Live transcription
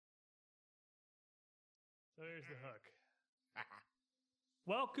There's the hook.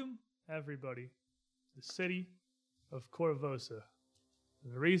 Welcome, everybody, to the city of Korvosa,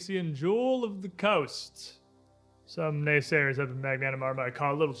 the Varisian jewel of the coast. Some naysayers up in Magnanimar might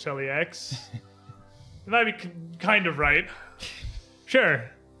call it Little Shelly X. They might be kind of right. Sure,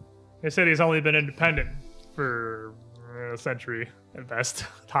 the city's only been independent for a century at best.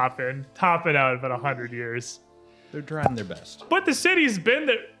 Topping out about 100 years. They're trying their best. But the city's been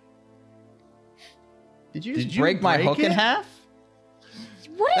there. Did you break my hook in half?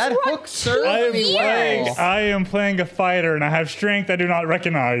 What is That wrong? hook served me well. I am playing a fighter and I have strength I do not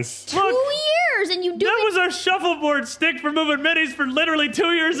recognize. 2 years and you do That it. was our shuffleboard stick for moving minis for literally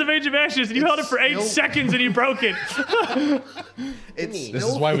 2 years of Age of Ashes, and you held it for 8 seconds and you broke it. This This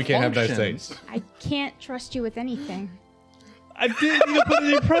is why we can't have nice things. I can't trust you with anything. I didn't even put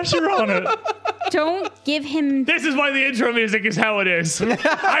any pressure on it. Don't give him. This is why the intro music is how it is.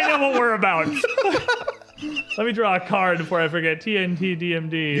 I know what we're about. Let me draw a card before I forget. TNT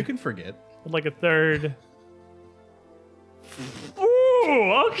DMD. You can forget. Like a third.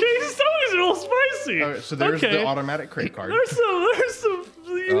 Ooh, okay, so he's real spicy. All right, so there's the automatic crate card. There's some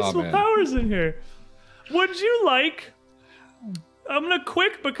useful man. powers in here. Would you like? I'm gonna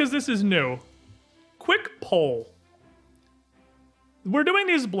quick because this is new. Quick poll. We're doing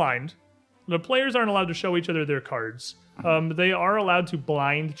these blind. The players aren't allowed to show each other their cards. They are allowed to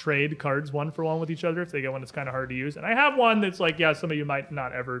blind trade cards one for one with each other if they get one that's kind of hard to use. And I have one that's like, yeah, some of you might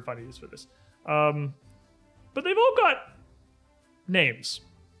not ever find a use for this. But they've all got names.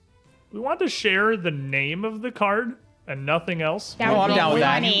 We want to share the name of the card and nothing else. That No, would I'm be down with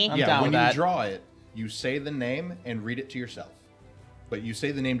that. funny. I'm Yeah, down when with you that. draw it, you say the name and read it to yourself. But you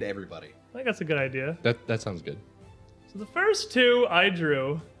say the name to everybody. I think that's a good idea. That sounds good. So the first two I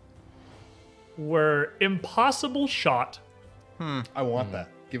drew were Impossible Shot I want that.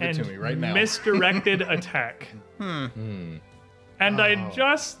 Give it and to me right now. Misdirected Attack. And I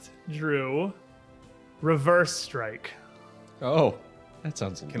just drew Reverse Strike. Oh, that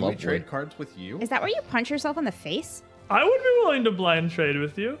sounds Can lovely. we trade cards with you? Is that where you punch yourself in the face? I would be willing to blind trade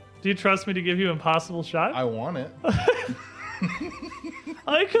with you. Do you trust me to give you Impossible Shot? I want it.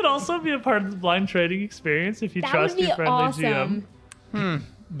 I could also be a part of the blind trading experience if you That trust would be your friendly awesome. GM.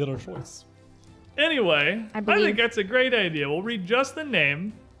 Bitter choice. Anyway, I I believe- think that's a great idea. We'll read just the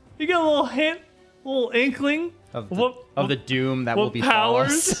name. You get a little hint, a little inkling Of what the doom that will what befall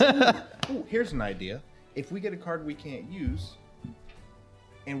powers. us. Ooh, here's an idea. If we get a card we can't use,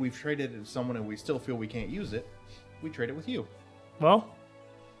 and we've traded it to someone and we still feel we can't use it, we trade it with you. Well,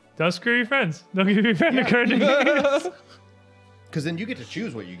 don't screw your friends. Don't give your friend a card to use. Because then you get to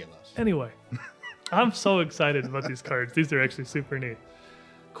choose what you get us. Anyway, I'm so excited about these cards. These are actually super neat.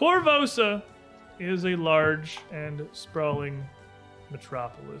 Korvosa is a large and sprawling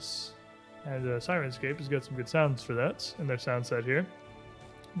metropolis. And Sirenscape has got some good sounds for that in their sound set here.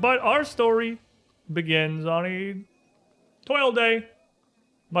 But our story begins on a toil day,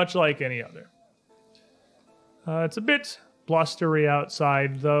 much like any other. It's a bit blustery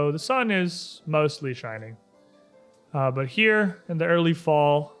outside, though the sun is mostly shining. But here in the early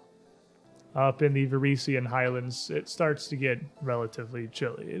fall, up in the Varisian highlands, it starts to get relatively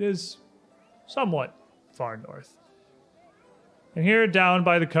chilly. It is somewhat far north. And here down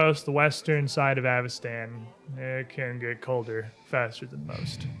by the coast, the western side of Avestan, it can get colder faster than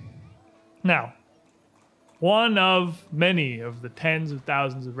most. Now, one of many of the tens of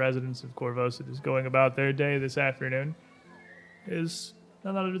thousands of residents of Korvosa is going about their day this afternoon is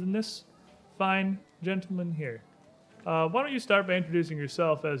none other than this fine gentleman here. Why don't you start by introducing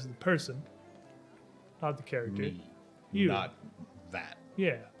yourself as the person, not the character. Me. You. Not that.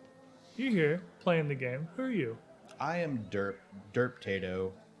 Yeah. You here playing the game. Who are you? I am Derp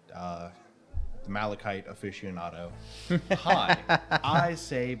Tato, Malachite aficionado. Hi, I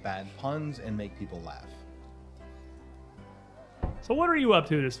say bad puns and make people laugh. So what are you up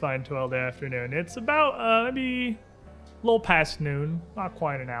to this fine 12 afternoon? It's about maybe a little past noon, not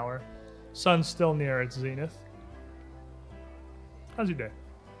quite an hour. Sun's still near its zenith. How's your day?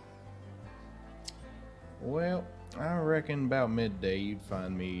 Well, I reckon about midday you'd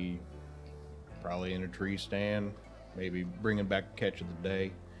find me probably in a tree stand, maybe bringing back a catch of the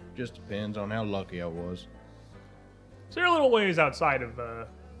day. Just depends on how lucky I was. So you're a little ways outside of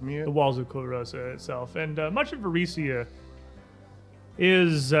Yeah. the walls of Korvosa itself, and much of Varisia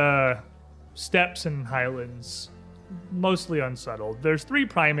is steppes and highlands, mostly unsettled. There's 3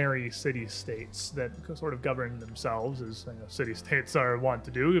 primary city-states that sort of govern themselves, as city-states are wont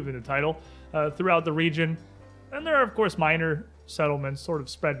to do, given the title, throughout the region. And there are, of course, minor settlements sort of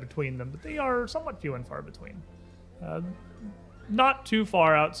spread between them, but they are somewhat few and far between. Not too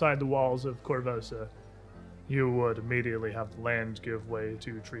far outside the walls of Korvosa you would immediately have the land give way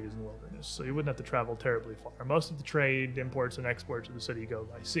to trees and wilderness. So you wouldn't have to travel terribly far. Most of the trade, imports, and exports of the city go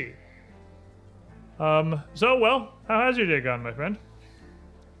by sea. Well, how has your day gone, my friend?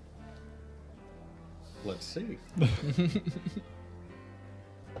 Let's see.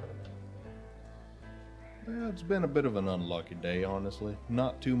 Well, it's been a bit of an unlucky day, honestly.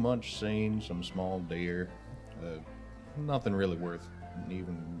 Not too much seen, some small deer. Nothing really worth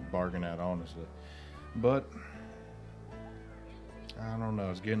even bargaining at, honestly. But, I don't know,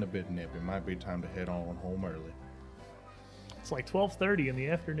 it's getting a bit nippy. Might be time to head on home early. It's like 12:30 in the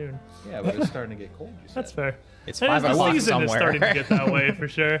afternoon. Yeah, but it's starting to get cold, you said. That's fair. It's And 5 the o'clock season is somewhere. starting to get that way for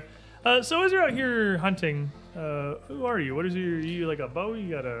sure. So as you're out here hunting, who are you? What is your? You like a bow? You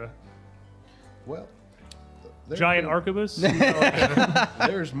got a Well, there's giant been- arquebus?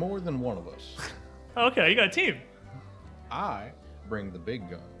 There's more than one of us. Okay, you got a team. I bring the big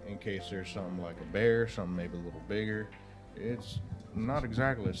gun in case there's something like a bear, something maybe a little bigger. It's not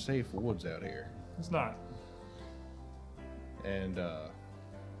exactly a safe woods out here. It's not. And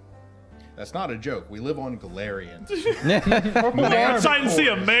that's not a joke. We live on Galarian. Outside and see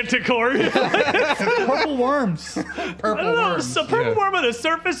a manticore. Purple worms. Purple I don't know. worms. So purple worm on the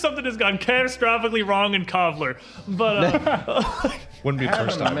surface, something has gone catastrophically wrong in Cobbler. But Wouldn't be the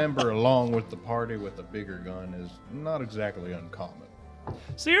first Having a time. member along with the party with a bigger gun is not exactly uncommon.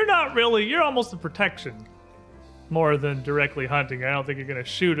 so you're not really. You're almost a protection, more than directly hunting. I don't think you're gonna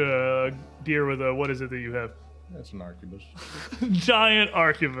shoot a deer with a. What is it that you have? That's an arquebus. Giant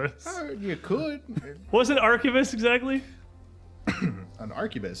arquebus. You could. What's an arquebus exactly? An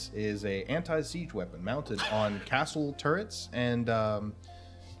arquebus is a anti-siege weapon mounted on castle turrets and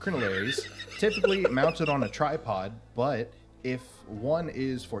crenellaries, typically mounted on a tripod, but if one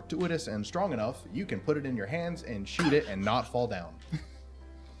is fortuitous and strong enough, you can put it in your hands and shoot it and not fall down.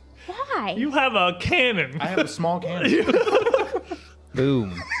 Why? You have a cannon. I have a small cannon.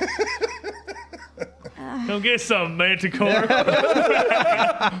 Boom. Go get some manticore.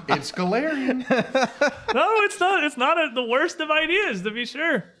 It's Galarian. No, it's not. It's not the worst of ideas, to be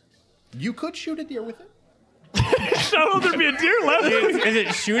sure. You could shoot a deer with it. I don't know if there'd be a deer left. Is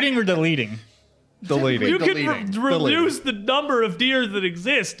it shooting or deleting? Deleting. You could Deleting. reduce the number of deer that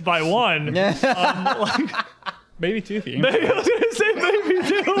exist by one. Maybe two if you aim Maybe I was gonna say maybe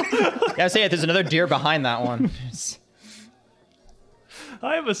two. Yeah, say it. There's another deer behind that one.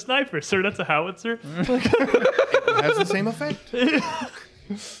 I am a sniper, sir. That's a howitzer. It has the same effect.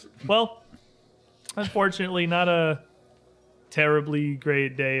 Well, unfortunately, not a terribly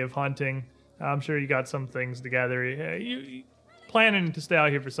great day of hunting. I'm sure you got some things together. You planning to stay out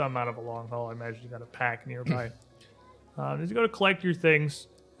here for some amount of a long haul. I imagine you got a pack nearby. As you go to collect your things,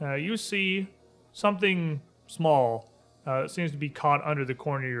 you see something small. It seems to be caught under the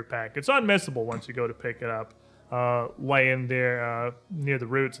corner of your pack. It's unmissable once you go to pick it up. Laying there near the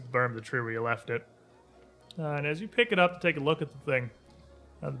roots of the berm of the tree where you left it. And as you pick it up to take a look at the thing,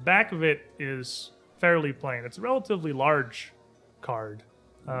 the back of it is fairly plain. It's a relatively large card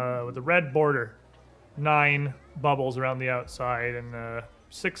with a red border, 9 bubbles around the outside, and a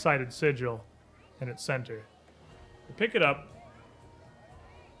 6-sided sigil in its center. You pick it up,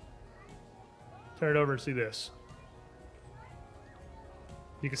 turn it over and see this.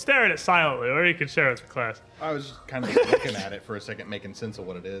 You can stare at it silently, or you can share it with the class. I was kind of looking at it for a second, making sense of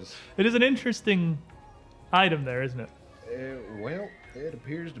what it is. It is an interesting item there, isn't it? Well, it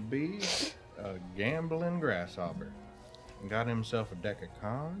appears to be a gambling grasshopper. Got himself a deck of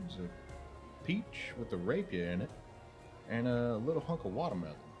cards, a peach with a rapier in it, and a little hunk of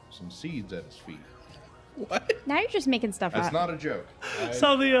watermelon, some seeds at his feet. Now you're just making stuff That's up. not a joke.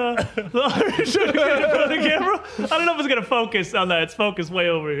 So should I get it on the camera? I don't know if it's gonna focus on that. It's focused way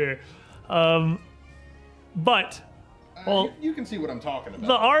over here. But well, You can see what I'm talking about.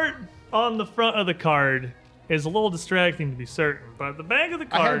 the art on the front of the card is a little distracting to be certain. But the back of the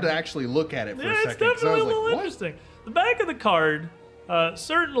I had card, to actually look at it for yeah, a it's second. 'Cause I definitely was a little like, what? interesting. The back of the card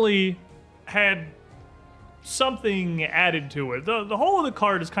certainly had something added to it. The whole of the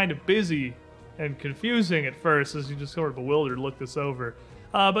card is kind of busy and confusing at first as you just sort of bewildered look this over.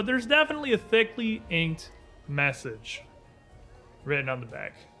 But there's definitely a thickly inked message written on the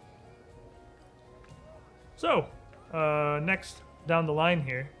back. So, next down the line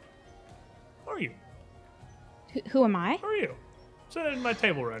here, who are you? Who am I? Who are you? Sitting at my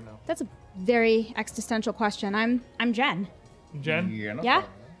table right now. That's a very existential question. I'm Jen. Jen? Yeah. no Yeah.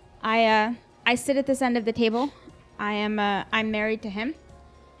 problem. I sit at this end of the table. I'm married to him.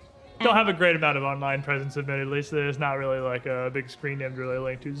 Don't have a great amount of online presence, admittedly, so there's not really like a big screen name to really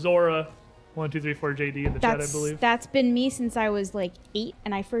link to. Zora 1234JD in the chat, I believe. That's been me since I was like 8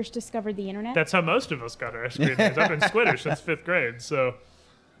 and I first discovered the internet. That's how most of us got our screen names. I've been Squitter since 5th grade, so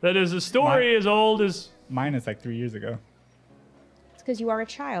that is a story as old as... Mine is like 3 years ago. It's because you are a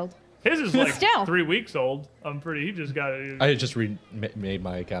child. His is like Still. 3 weeks old. He just got it. I just made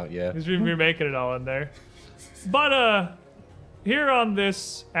my account, yeah. He's remaking it all in there. But here on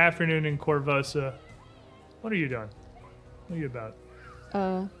this afternoon in Corvosa, what are you doing? What are you about?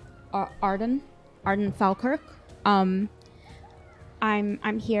 Arden Falkirk. I'm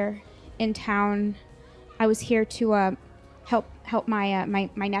here in town. I was here to help my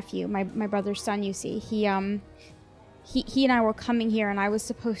my nephew, my brother's son. You see, he and I were coming here, and I was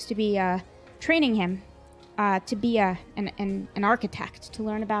supposed to be training him to be an architect, to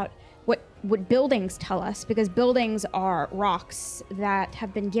learn about what buildings tell us, because buildings are rocks that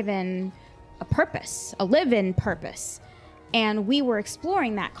have been given a purpose, a live-in purpose. And we were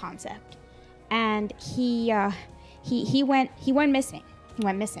exploring that concept, and he went missing. He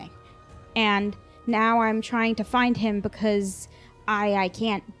went missing, and now I'm trying to find him because I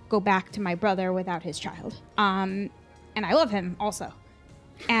can't go back to my brother without his child. And I love him also,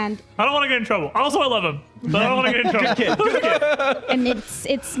 and I don't want to get in trouble. Also, I love him, but I don't want to get in trouble. and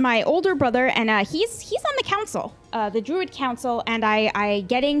it's my older brother, and he's on the council, the Druid Council, and I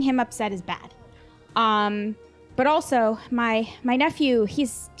getting him upset is bad. But also, my nephew,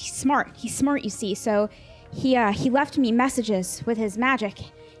 he's smart. He's smart, you see. So he left me messages with his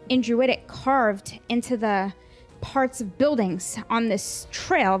magic in Druidic carved into the parts of buildings on this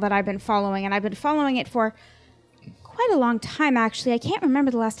trail that I've been following. And I've been following it for quite a long time, actually. I can't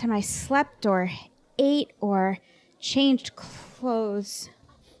remember the last time I slept or ate or changed clothes.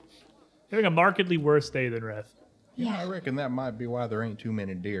 Having a markedly worse day than Reth. Yeah, I reckon that might be why there ain't too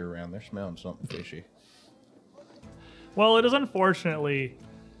many deer around. They're smelling something fishy. Well, it is unfortunately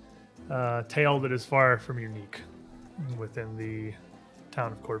a tale that is far from unique within the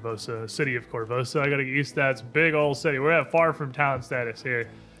town of Corvosa, city of Corvosa. I gotta get used to that. It's a big old city. We're at far from town status here.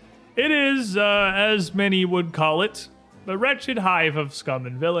 It is, as many would call it, a wretched hive of scum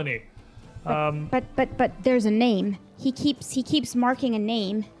and villainy. But there's a name. He keeps marking a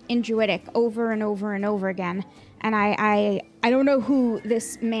name in Druidic over and over and over again. And I don't know who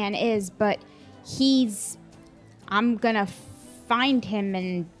this man is, but I'm gonna find him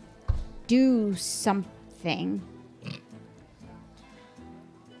and do something.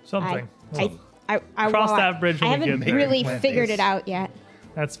 Something. I Cross that bridge when I we get haven't there. really figured it out yet.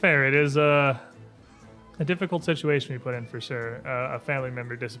 That's fair. It is a difficult situation we put in for sure. A family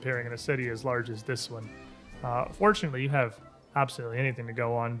member disappearing in a city as large as this one. Fortunately, you have absolutely anything to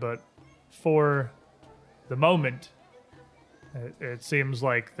go on, but for the moment, it seems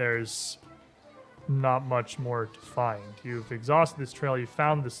like there's not much more to find. You've exhausted this trail. You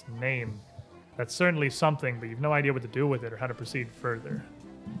found this name. That's certainly something, but you've no idea what to do with it or how to proceed further.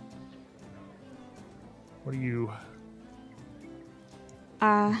 What do you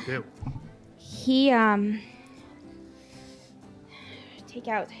do? He take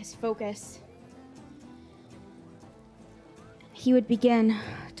out his focus. He would begin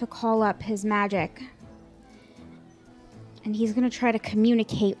to call up his magic. And he's going to try to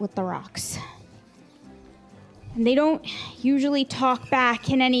communicate with the rocks. And they don't usually talk back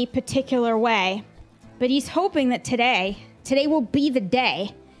in any particular way. But he's hoping that today will be the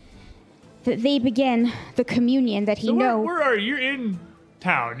day that they begin the communion that he knows. Where are you? You're in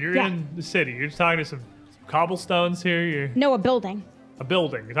town. You're in the city. You're just talking to some cobblestones here. No, a building. A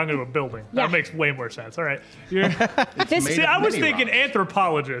building. You're talking to a building. Yeah. That makes way more sense. All right. You're, This see, I was thinking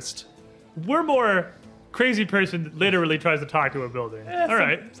anthropologist. We're more crazy person that literally tries to talk to a building. All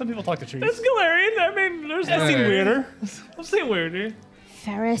right. Some people talk to trees. That's Galarian. I mean, there's That seems weirder. I've seen weirder.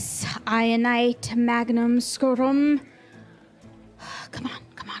 Ferris, Ionite, Magnum, Scrotum. Come on.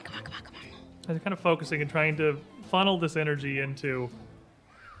 I'm kind of focusing and trying to funnel this energy into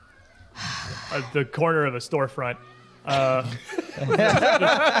the corner of a storefront.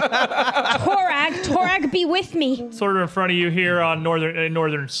 Torag, be with me. Sort of in front of you here on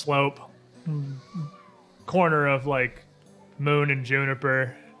northern slope, corner of like Moon and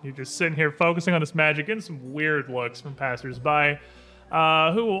Juniper. You're just sitting here focusing on this magic, getting some weird looks from passersby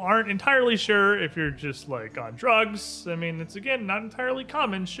who aren't entirely sure if you're just like on drugs. I mean, it's again not entirely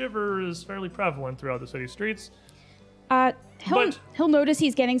common. Shiver is fairly prevalent throughout the city streets. He'll notice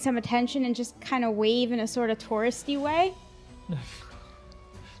he's getting some attention and just kind of wave in a sort of touristy way.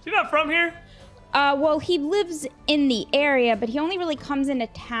 You're not from here? Well, he lives in the area, but he only really comes into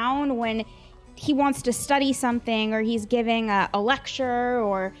town when he wants to study something or he's giving a lecture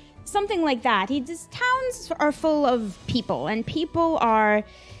or something like that. Towns are full of people, and people are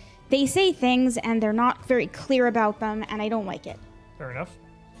they say things and they're not very clear about them, and I don't like it. Fair enough.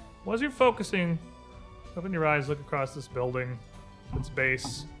 Well, as you're focusing, open your eyes, look across this building, its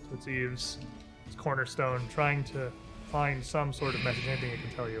base, its eaves, its cornerstone, trying to find some sort of message, anything it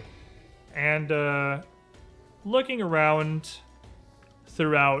can tell you. And looking around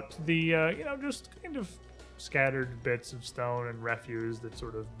throughout the, just kind of scattered bits of stone and refuse that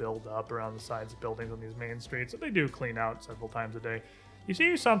sort of build up around the sides of buildings on these main streets that they do clean out several times a day. You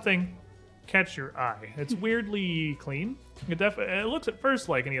see something catch your eye. It's weirdly clean. It looks at first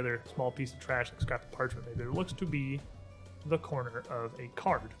like any other small piece of trash, like scrap of parchment maybe. It looks to be the corner of a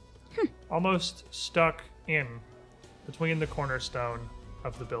card. Almost stuck in between the cornerstone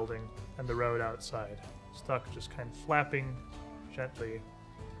of the building and the road outside. Stuck just kind of flapping gently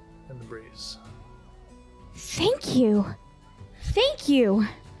in the breeze. Thank you. Thank you.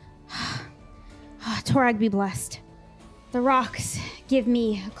 Torag be blessed. The rocks give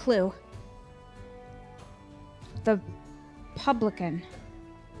me a clue. The publican.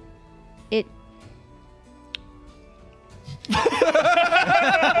 It...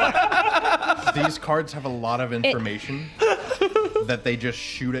 These cards have a lot of information that they just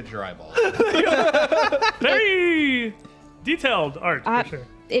shoot at your eyeball. Very detailed art, for sure.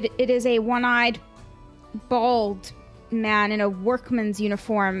 It is a one-eyed, bald man in a workman's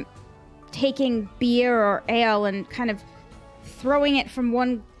uniform taking beer or ale and kind of throwing it from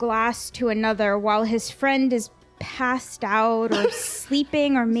one glass to another while his friend is passed out or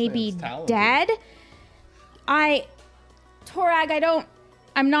sleeping or maybe dead. Torag,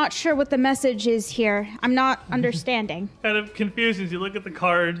 I'm not sure what the message is here. I'm not understanding. Kind of confused as you look at the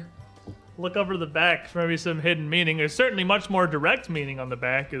card, look over the back for maybe some hidden meaning. There's certainly much more direct meaning on the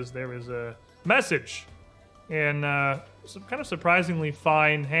back, as there is a message in some kind of surprisingly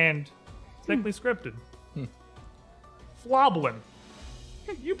fine hand, thickly scripted. Floblin.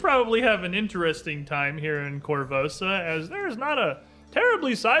 You probably have an interesting time here in Korvosa, as there is not a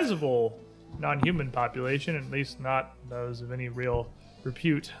terribly sizable non-human population, at least not those of any real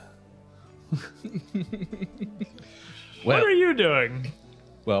repute. What are you doing?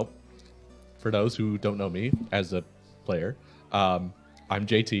 Well, for those who don't know me as a player, I'm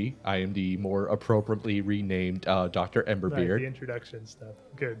JT. I am the more appropriately renamed Dr. Right, Emberbeard. the introduction stuff.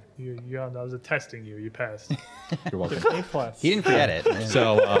 Good. I was testing you. You passed. You're welcome. He didn't forget it.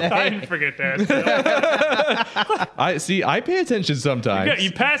 So I didn't forget that. I pay attention sometimes.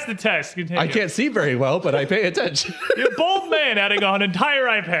 You passed the test. Continue. I can't see very well, but I pay attention. You're a bold man adding on an entire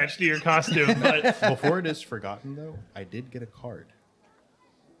eye patch to your costume. But Before it is forgotten, though, I did get a card.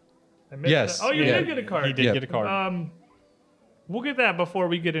 I missed Yes. that. Oh, you Yeah. did get a card. He did Yeah. get a card. We'll get that before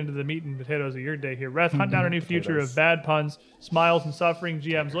we get into the meat and potatoes of your day here. Ref, hunt down a new future of bad puns, smiles, and suffering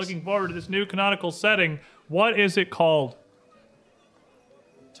GMs. Looking forward to this new canonical setting. What is it called?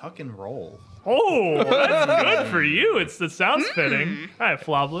 Tuck and roll. Oh, that's good for you. It sounds fitting. All right,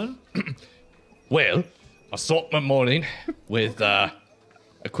 Floblin. Well, I start my morning with a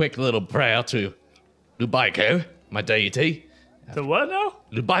quick little prayer to Lubaiko, my deity. The what now?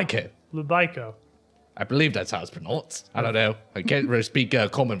 Lubaiko. Lubaiko. I believe that's how it's pronounced. I don't know. I can't really speak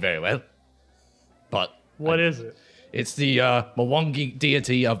common very well. But What is it? it's the Mwangi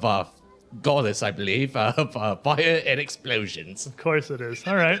deity of goddess, I believe, of fire and explosions. Of course it is.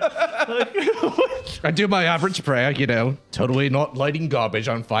 All right. I do my average prayer, totally not lighting garbage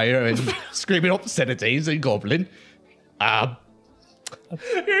on fire and screaming obscenities and goblin. Your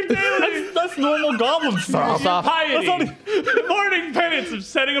daily That's normal goblin stuff. piety. The morning penance of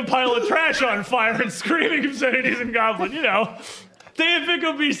setting a pile of trash on fire and screaming obscenities and goblin. Deific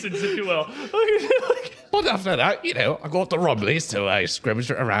obeisance, if you will. But after that, I got the rumblies, so I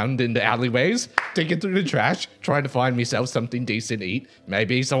scrimmaged around in the alleyways, digging through the trash, trying to find myself something decent to eat.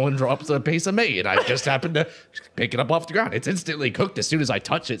 Maybe someone drops a piece of meat, and I just happen to pick it up off the ground. It's instantly cooked as soon as I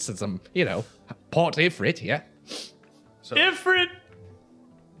touch it, since I'm, part Ifrit, yeah. Ifrit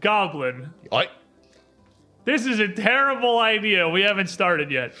goblin. I, This is a terrible idea. We haven't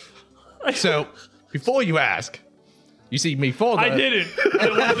started yet. so, before you ask, you see, me father... I didn't.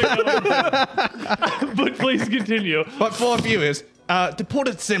 But please continue. But for viewers, to put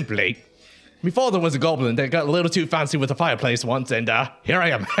it simply, my father was a goblin that got a little too fancy with the fireplace once, and here I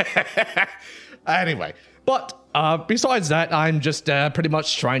am. Anyway, but besides that, I'm just pretty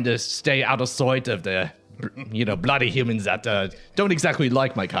much trying to stay out of sight of the, bloody humans that don't exactly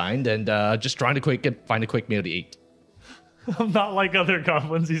like my kind, and just trying to find a quick meal to eat. I'm not like other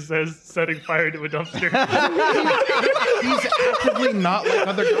goblins, he says, setting fire to a dumpster. He's actively not like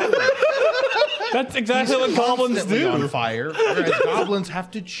other goblins. That's exactly what goblins Constantly do. on fire, whereas goblins have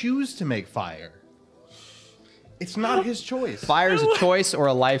to choose to make fire. It's not his choice. Fire's a choice or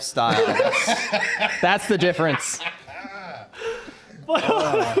a lifestyle. That's the difference.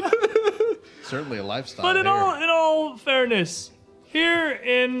 Certainly a lifestyle. But in there. all fairness, here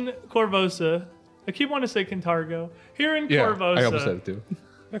in Corvosa, I keep wanting to say Cantargo. Here in Yeah, Corvosa, I almost said it too.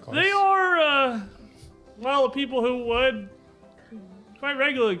 they are, well, people who would quite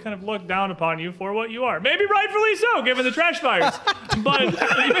regularly kind of look down upon you for what you are. Maybe rightfully so, given the trash fires. But maybe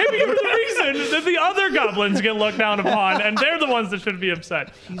for the reason that the other goblins get looked down upon, and they're the ones that should be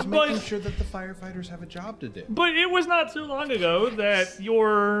upset. He's But- making sure that the firefighters have a job to do. But it was not too long ago that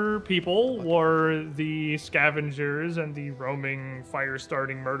your people were the scavengers and the roaming,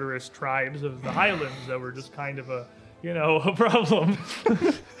 fire-starting, murderous tribes of the Highlands that were just kind of a a problem.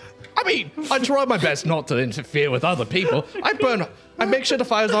 I mean, I try my best not to interfere with other people. I make sure the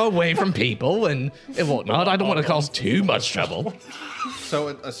fires are away from people and whatnot. I don't want to cause too much trouble. So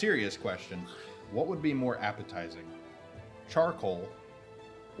a serious question. What would be more appetizing? Charcoal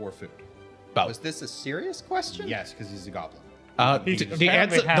or food? Was this a serious question? Yes, because he's a goblin.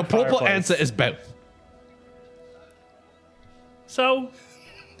 The proper answer is both. So,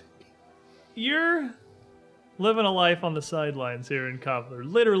 you're living a life on the sidelines here in Cobbler,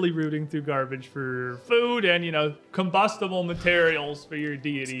 literally rooting through garbage for food and, combustible materials for your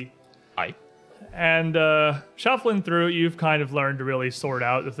deity. Aye. And shuffling through it, you've kind of learned to really sort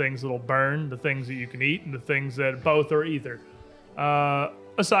out the things that'll burn, the things that you can eat, and the things that both are either.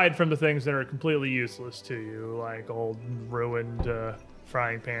 Aside from the things that are completely useless to you, like old ruined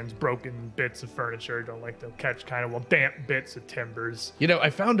frying pans, broken bits of furniture, don't like to catch damp bits of timbers. I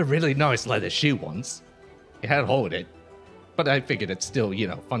found a really nice leather shoe once. It had a hole in it, but I figured it's still,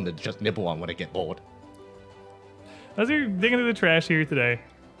 fun to just nibble on when I get bored. As you're digging through the trash here today,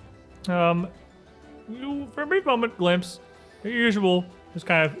 you, for a brief moment, glimpse your usual, just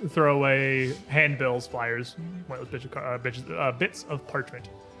kind of throw away handbills, flyers, one of those bits of parchment.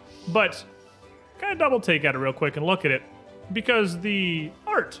 But kind of double take at it real quick and look at it, because the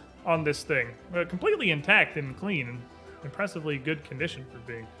art on this thing, completely intact and clean and impressively good condition for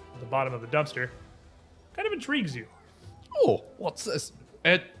being at the bottom of the dumpster, kind of intrigues you. Oh, what's this?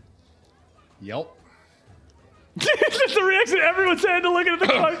 Yelp. That's the reaction everyone's had to look at the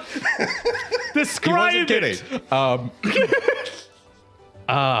card. Describe it.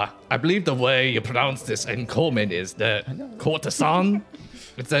 I believe the way you pronounce this in Coleman is the courtesan.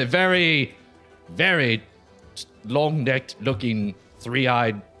 It's a very, very long-necked looking,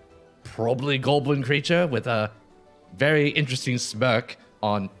 three-eyed, probably goblin creature with a very interesting smirk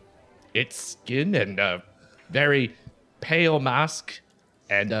on its skin and a very pale mask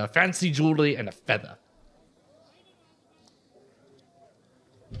and fancy jewelry and a feather.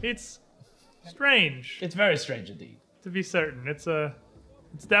 It's strange, It's very strange indeed. to be certain. It's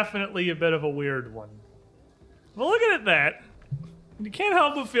definitely a bit of a weird one. But looking at that, you can't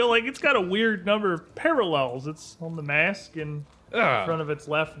help but feel like it's got a weird number of parallels. It's on the mask in front of its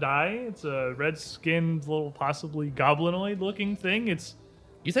left eye. It's a red-skinned, little possibly goblinoid-looking thing. It's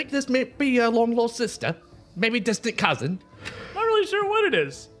You think this may be a long-lost sister? Maybe distant cousin? not really sure what it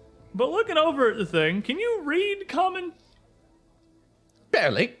is. But looking over at the thing, can you read common?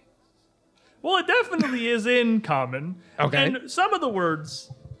 Barely. Well, it definitely is in common. Okay. And some of the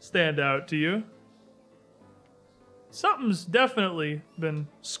words stand out to you. Something's definitely been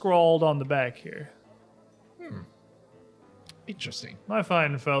scrawled on the back here. Interesting. My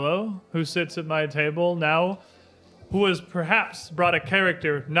fine fellow, who sits at my table now, who has perhaps brought a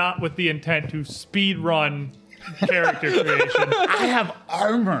character not with the intent to speed run character creation. I have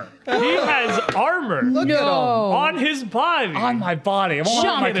armor He has armor on his body. on my body. I won't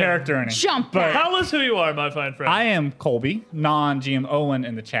have my Jump. character in it. Jump But Tell us who you are, my fine friend. I am Colby, non-GM Owen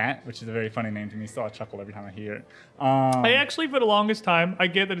in the chat, which is a very funny name to me, so I chuckle every time I hear it. I actually, for the longest time, I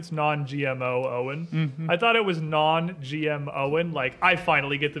get that it's non-GMO Owen. I thought it was non-GM Owen. Like, I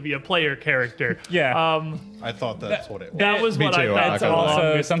finally get to be a player character. Yeah. I thought that's what it was. That was Me what too, I I thought for the thought so.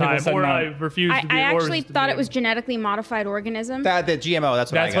 longest Some people time, said or no. I refused to be. I or actually was to thought be. it was genetically modified organism. The GMO,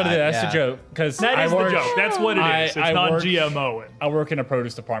 that's what That's I got. what it is. That's yeah. the joke. Because That is the joke. That's what it is. It's I work- non-GM Owen. I work in a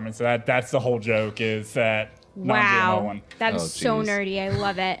produce department, so that's the whole joke is that non-GM Wow. Owen. That is Oh, so geez. nerdy. I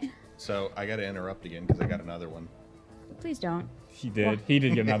love it. So I got to interrupt again because I got another one. Please don't. He did. He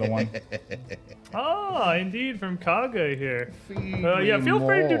did get another one. Ah, indeed, from Kaga here. Yeah, feel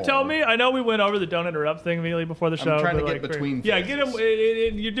free to tell me. I know we went over the don't interrupt thing immediately before the show. trying to but, get like, between Yeah, get him.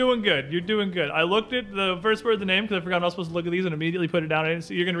 phrases. You're doing good. You're doing good. I looked at the first word of the name because I forgot I'm not supposed to look at these and immediately put it down. I didn't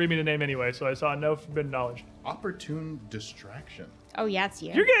see, you're going to read me the name anyway, so I saw no forbidden knowledge. Opportune distraction. Oh, yeah, it's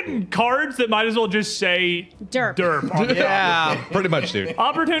you. You're getting cards that might as well just say Derp. derp on the top. Yeah. Pretty much, dude.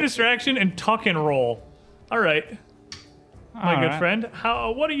 Opportune distraction and tuck and roll. All right, my All good right. friend.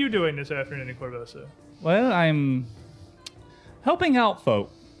 What are you doing this afternoon in Corvosa? Well, I'm helping out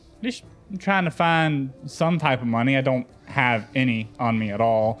folk. Just trying to find some type of money. I don't have any on me at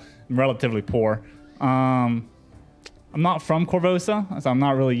all. I'm relatively poor. I'm not from Corvosa, so I'm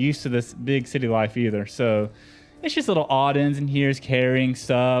not really used to this big city life either. So it's just little odd ends and here's carrying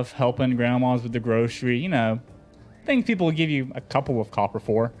stuff, helping grandmas with the grocery, you know, things people will give you a couple of copper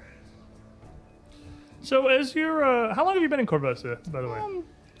for. So as you're, how long have you been in Corvosa, by the way?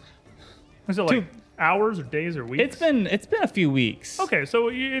 Is it like hours or days or weeks? It's been a few weeks. Okay, so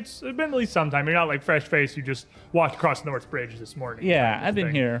it's been at least some time. You're not like fresh faced. You just walked across the North Bridge this morning. Yeah, I've been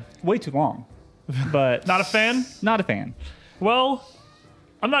here way too long. But Not a fan? Not a fan. Well,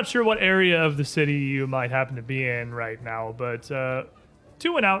 I'm not sure what area of the city you might happen to be in right now, but to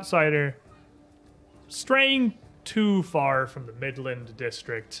an outsider, straying too far from the Midland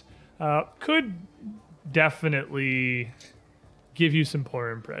District could definitely give you some poor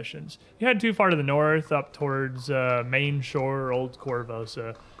impressions. You head too far to the north, up towards Main Shore, Old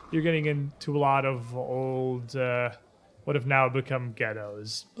Corvosa. You're getting into a lot of old, what have now become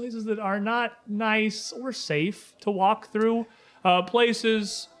ghettos. Places that are not nice or safe to walk through.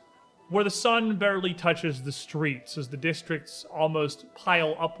 Places where the sun barely touches the streets as the districts almost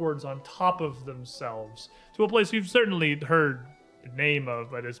pile upwards on top of themselves. To a place you've certainly heard the name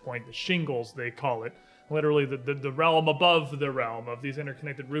of by this point, the Shingles, they call it. Literally the realm above the realm of these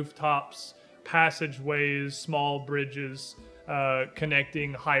interconnected rooftops, passageways, small bridges,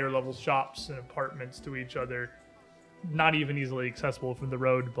 connecting higher level shops and apartments to each other. Not even easily accessible from the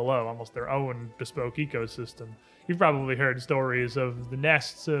road below, almost their own bespoke ecosystem. You've probably heard stories of the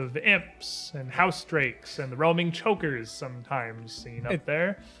nests of imps and house drakes and the roaming chokers sometimes seen up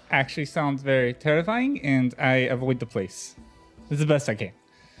there. Actually sounds very terrifying, and I avoid the place. It's the best I can.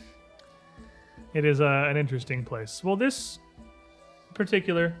 It is an interesting place. Well, this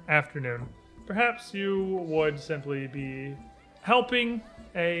particular afternoon, perhaps you would simply be helping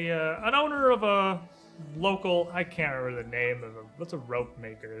an owner of a local, I can't remember the name of what's a rope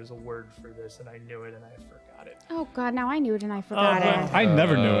maker? There's a word for this, and I knew it and I forgot it. Oh God, now I knew it and I forgot it. I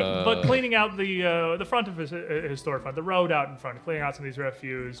never knew it. But cleaning out the front of his storefront, the road out in front, cleaning out some of these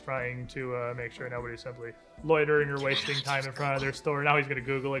refuse, trying to make sure nobody's simply loitering or wasting time in front of their store. Now he's going to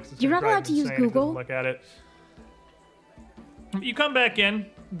Google it. 'Cause it's You're gonna not allowed drive him to use insane if he doesn't Google. Look at it. You come back in,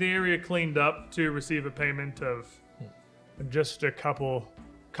 the area cleaned up to receive a payment of just a couple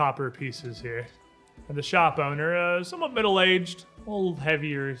copper pieces here. And the shop owner, somewhat middle-aged, a little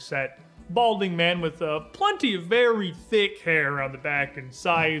heavier set, balding man with plenty of very thick hair around the back and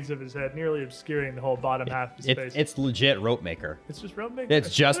sides of his head, nearly obscuring the whole bottom half of his face. It's legit rope maker. It's just rope maker? It's I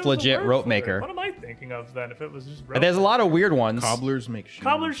thought just there was a legit word rope for it. maker. What am I thinking of then if it was just rope? There's a lot of weird ones. Cobblers make shoes.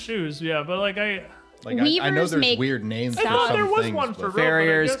 Cobbler's shoes, yeah, but like I Like I know Weavers there's make weird names for stuff. some there was things, one but- for rope.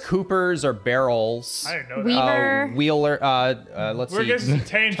 Farriers, guess- Coopers, or barrels. I didn't know that. Weaver. Wheeler. Let's We're see. getting some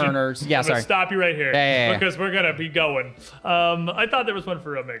tangent. Turners. Yeah, I'm gonna sorry. stop you right here. Yeah. Because we're gonna be going. I thought there was one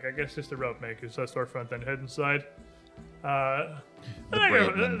for rope maker. I guess just a rope maker. So storefront, then head inside.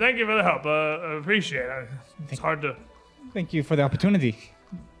 braidman. Thank you for the help. I appreciate it. It's hard to. Thank you for the opportunity.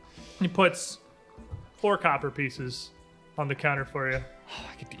 He puts 4 copper pieces on the counter for you,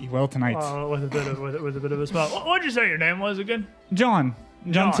 I get to eat well tonight. with a bit of a smile. What'd you say your name was again? John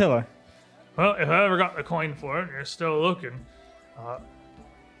John. Tiller. Well, if I ever got the coin for it and you're still looking,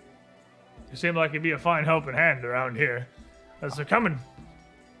 you seem like you'd be a fine helping hand around here. It's becoming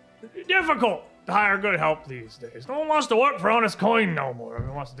difficult to hire good help these days. No one wants to work for honest coin no more.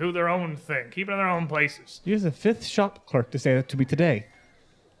 Everyone wants to do their own thing, keep it in their own places. You're the 5th shop clerk to say that to me today.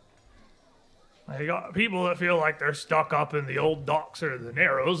 You got people that feel like they're stuck up in the old docks or the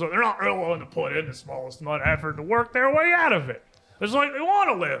narrows, or they're not real willing to put in the smallest amount of effort to work their way out of it. It's like they want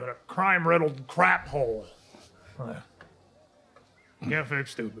to live in a crime-riddled crap hole. You can't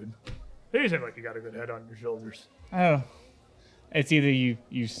fix stupid. You seem like you got a good head on your shoulders. Oh. It's either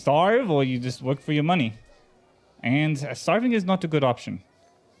you starve or you just work for your money. And starving is not a good option.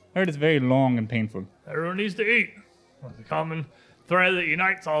 I heard it's very long and painful. Everyone needs to eat. That's the common thread that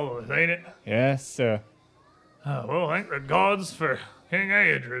unites all of us, ain't it? Yes, sir. Well, thank the gods for King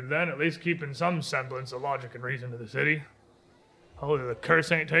Aedred, then, at least keeping some semblance of logic and reason to the city. Hopefully the curse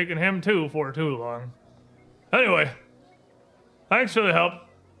ain't taking him, too, for too long. Anyway, thanks for the help.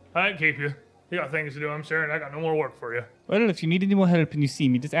 I ain't keep you. You got things to do, I'm sure, and I got no more work for you. Well, if you need any more help and you see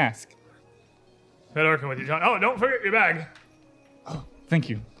me, just ask. Good working with you, John. Oh, don't forget your bag. Thank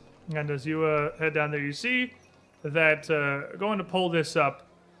you. And as you head down there, you see that going to pull this up,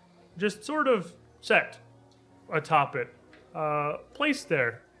 just sort of set atop it, placed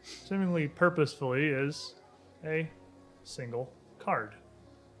there, seemingly purposefully, is a single card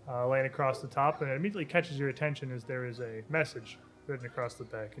laying across the top, and it immediately catches your attention as there is a message written across the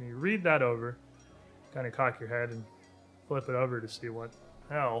back. And you read that over, kind of cock your head and flip it over to see what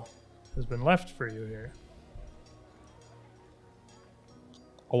hell has been left for you here.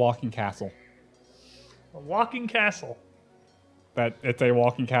 A walking castle. A walking castle. That it's a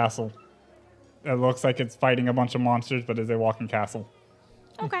walking castle. It looks like it's fighting a bunch of monsters, but is a walking castle.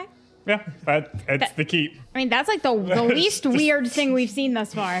 Okay. Yeah, it's the keep. I mean, that's like the least weird thing we've seen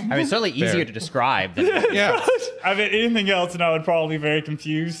thus far. I mean, it's certainly easier to describe than Yeah. I mean, anything else, and I would probably be very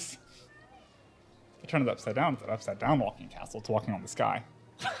confused. I turn it upside down. It's an upside down walking castle. It's walking on the sky.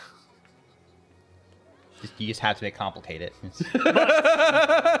 you just have to make it complicated.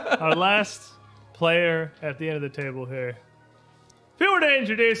 Our last player at the end of the table here. If you were to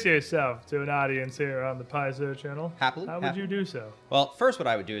introduce yourself to an audience here on the Paizo channel, Happily, how would you do so? Well, first what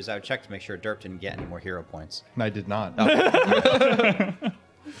I would do is I would check to make sure Derp didn't get any more hero points. And I did not.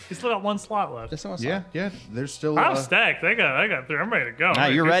 He's still got one slot left. Just someone Yeah. There's still. I'm stacked. I got three. I'm ready to go. I'm Ah,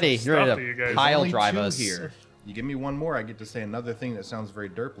 ready you're to get ready. some You're stuff ready to you to guys. pile only drive two us. here. You give me one more, I get to say another thing that sounds very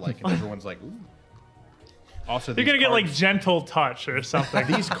derp-like, and everyone's like, ooh. Also, You're these gonna get like cards- gentle touch or something.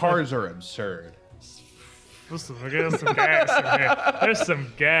 These cards are absurd. Listen, there's some gas in here. There's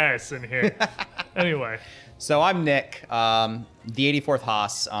some gas in here. Anyway, So I'm Nick, the 84th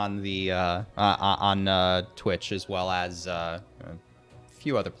Haas on the on Twitch, as well as a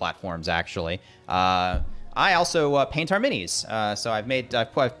few other platforms actually. I also paint our minis. So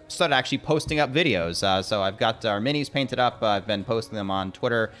I've started actually posting up videos. So I've got our minis painted up. I've been posting them on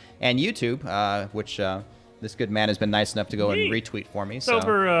Twitter and YouTube, which this good man has been nice enough to go and Neat. retweet for me. so So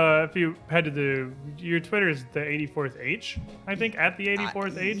for if you head to your Twitter is the 84th H, I think at the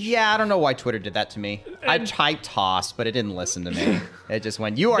 84th H. yeah, I don't know why Twitter did that to me. I And- typed Haas, but it didn't listen to me. It just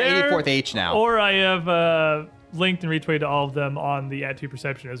went, you are There- 84th H now. Or I have linked and retweeted all of them on the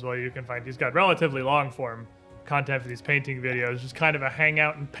 @2perception as well. You can find he's got relatively long form content for these painting videos, just kind of a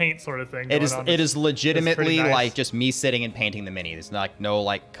hangout and paint sort of thing. It is going on. it is legitimately nice. like just me sitting and painting the mini. There's like no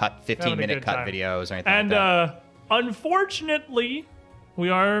like cut Having a 15-minute good cut time. videos or anything And like that. unfortunately, we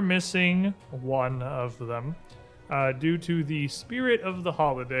are missing one of them due to the spirit of the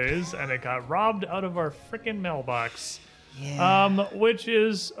holidays, and it got robbed out of our frickin' mailbox, which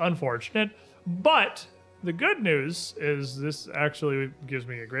is unfortunate. But the good news is this actually gives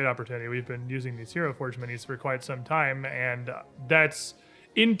me a great opportunity. We've been using these Hero Forge minis for quite some time, and that's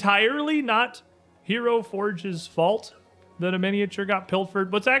entirely not Hero Forge's fault that a miniature got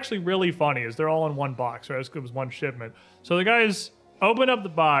pilfered. What's actually really funny is they're all in one box, right? It was one shipment. So the guys opened up the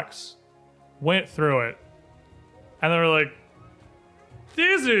box, went through it, and they were like,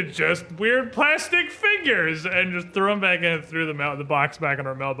 these are just weird plastic figures, and just threw them back in and threw the box back in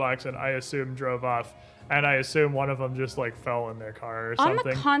our mailbox, and I assume drove off. And I assume one of them just like fell in their car or On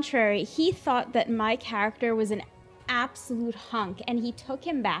something. the contrary, he thought that my character was an absolute hunk, and he took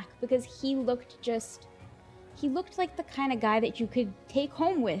him back because he looked like the kind of guy that you could take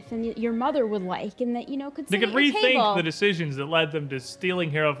home with and your mother would like, and that, could They sit could at your rethink table. the decisions that led them to stealing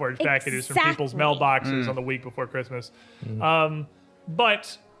Hero Forge packages from people's Exactly. mailboxes on the week before Christmas.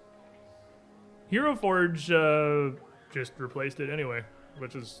 But Hero Forge just replaced it anyway,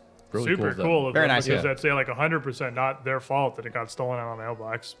 which is Really super cool of them. cool of Very them nice, because yeah. that's like 100% not their fault that it got stolen out of the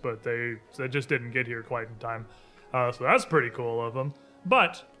mailbox, but they just didn't get here quite in time. So that's pretty cool of them.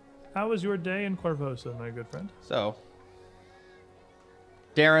 But how was your day in Corvosa, my good friend? So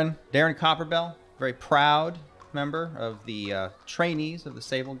Darren Copperbell, very proud member of the trainees of the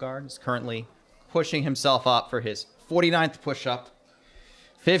Sable Guard, is currently pushing himself up for his 49th push-up,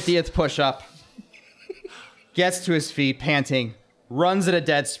 50th push-up, gets to his feet, panting, runs at a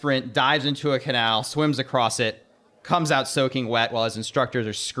dead sprint, dives into a canal, swims across it, comes out soaking wet while his instructors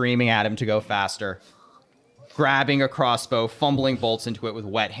are screaming at him to go faster, grabbing a crossbow, fumbling bolts into it with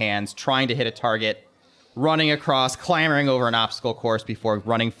wet hands, trying to hit a target, running across, clambering over an obstacle course before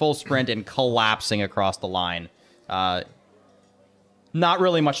running full sprint and collapsing across the line. Not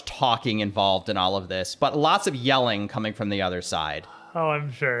really much talking involved in all of this, but lots of yelling coming from the other side. Oh,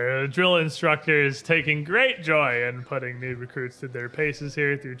 I'm sure. Drill instructors taking great joy in putting new recruits through their paces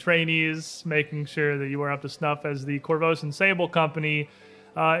here through trainees, making sure that you are up to snuff, as the Corvosan Sable Company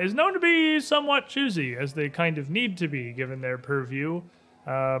is known to be somewhat choosy, as they kind of need to be, given their purview.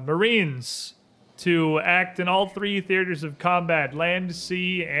 Marines to act in all three theaters of combat, land,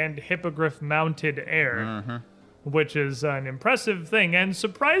 sea, and hippogriff-mounted air, which is an impressive thing and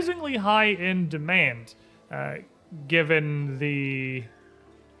surprisingly high in demand. Given the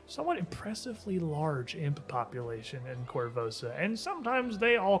somewhat impressively large imp population in Corvosa, and sometimes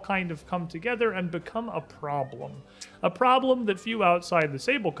they all kind of come together and become a problem. A problem that few outside the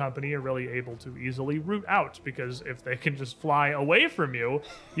Sable Company are really able to easily root out, because if they can just fly away from you,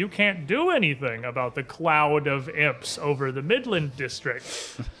 you can't do anything about the cloud of imps over the Midland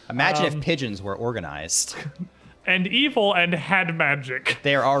District. Imagine if pigeons were organized. And evil and had magic.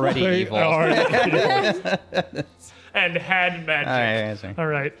 They're already evil. And had magic. All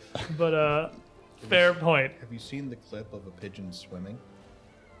right. But, fair point. Have you seen the clip of a pigeon swimming?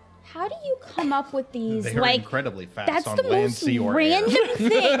 How do you come up with these? They're incredibly fast that's on the land, most sea, or random air.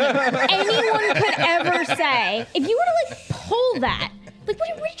 thing anyone could ever say. If you were to like pull that, like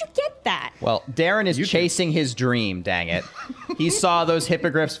where did you get that? Well, Darren is chasing his dream, dang it. He saw those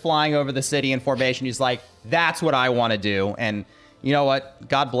hippogriffs flying over the city in formation. He's like, that's what I want to do. And you know what?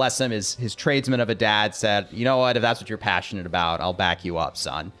 God bless him. His tradesman of a dad said, you know what? If that's what you're passionate about, I'll back you up,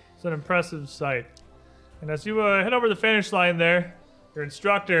 son. It's an impressive sight. And as you head over the finish line there, your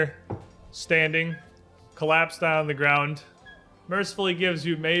instructor, standing, collapsed down on the ground, mercifully gives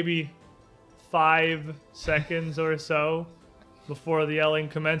you maybe 5 seconds or so before the yelling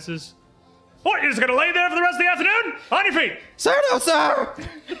commences. What, you're just gonna lay there for the rest of the afternoon? On your feet! Sir, no, sir!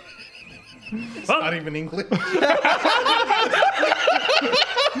 Not even English. The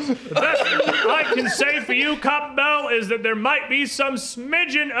best I can say for you, Cop Bell, is that there might be some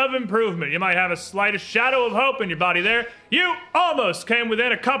smidgen of improvement. You might have a slightest shadow of hope in your body there. You almost came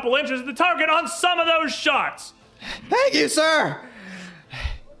within a couple inches of the target on some of those shots. Thank you, sir!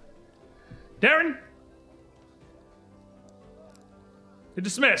 Darren, you're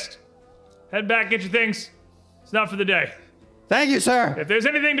dismissed. Head back, get your things. It's not for the day. Thank you, sir! If there's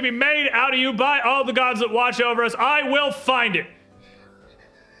anything to be made out of you by all the gods that watch over us, I will find it.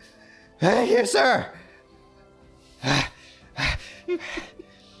 Thank you, sir! He's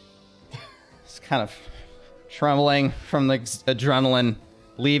kind of trembling from the adrenaline,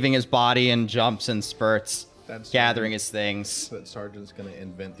 leaving his body in jumps and spurts, gathering his things. That sergeant's gonna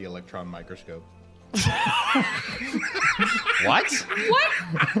invent the electron microscope. What?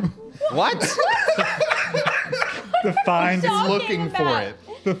 What? To find, Looking for it.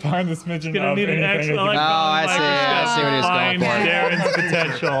 to find the smidgen Gonna of need an anything. extra that I you- see. I see what he was Find going for. Darren's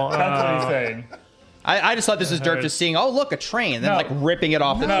potential. That's what he's saying. I just thought this was Dirk just seeing, oh, look, a train, and then No. like ripping it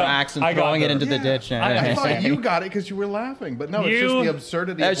off the No. tracks and I got throwing it Dirk. into the ditch. I thought you got it because you were laughing, but no, it's just You- the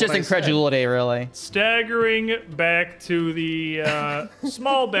absurdity. That of was just what I said. incredulity, really. Staggering back to the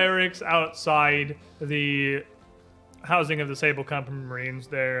small barracks outside the housing of the Sable Company Marines,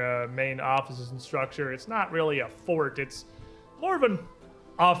 their main offices and structure. It's not really a fort, it's more of an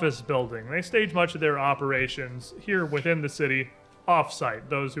office building. They stage much of their operations here within the city, off-site,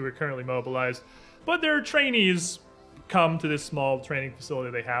 those who are currently mobilized. But their trainees come to this small training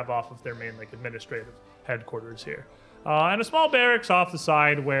facility they have off of their main administrative headquarters here. And a small barracks off the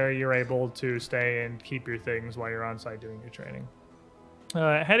side where you're able to stay and keep your things while you're on site doing your training.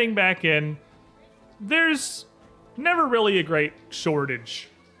 Heading back in, there's never really a great shortage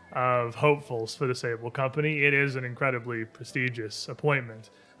of hopefuls for the Sable Company. It is an incredibly prestigious appointment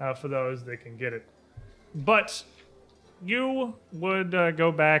for those that can get it. But you would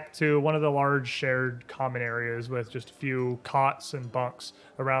go back to one of the large shared common areas with just a few cots and bunks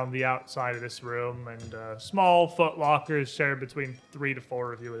around the outside of this room, and small foot lockers shared between 3 to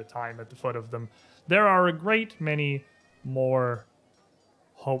 4 of you at a time at the foot of them. There are a great many more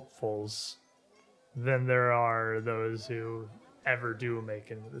hopefuls than there are those who ever do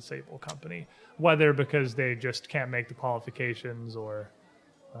make into the Sable Company, whether because they just can't make the qualifications or,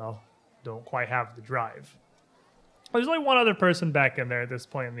 well, don't quite have the drive. There's only one other person back in there at this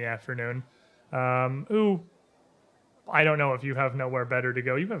point in the afternoon, who, I don't know if you have nowhere better to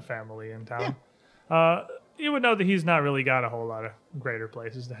go. You have family in town. You would know that he's not really got a whole lot of greater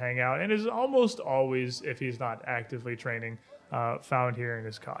places to hang out, and is almost always, if he's not actively training, found here in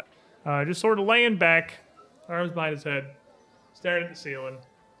his cot. Just sort of laying back, arms behind his head, staring at the ceiling.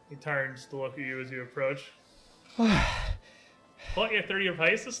 He turns to look at you as you approach. What, you're 30 of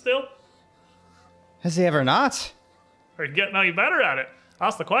paces still? Has he ever not? Are you getting any better at it?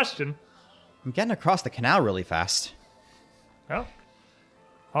 That's the question. I'm getting across the canal really fast. Well,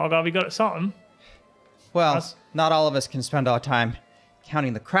 all gotta be good at something. Well, That's- not all of us can spend our time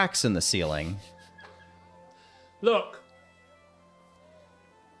counting the cracks in the ceiling. Look,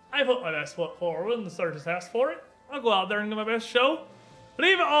 I put my best foot forward and the searchers asked for it. I'll go out there and do my best show.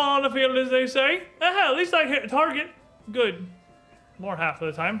 Leave it all on the field, as they say. At least I hit the target. Good. More half of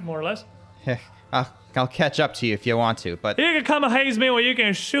the time, more or less. I'll catch up to you if you want to, but... You can come and haze me where you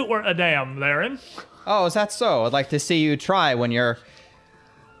can shoot where a damn, Darren. Oh, is that so? I'd like to see you try when you're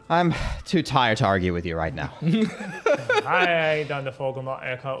I'm too tired to argue with you right now. I ain't done the Fogelmont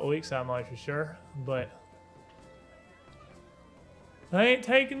in a couple weeks, that much for sure. But they ain't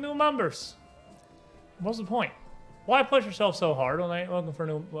taking new members. What's the point? Why push yourself so hard when they ain't looking for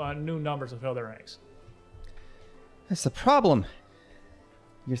new numbers to fill their ranks? That's the problem.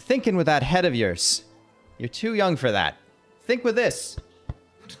 You're thinking with that head of yours. You're too young for that. Think with this.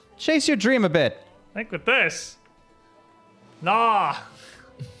 Chase your dream a bit. Think with this. Nah.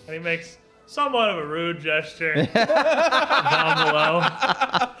 And he makes somewhat of a rude gesture down below.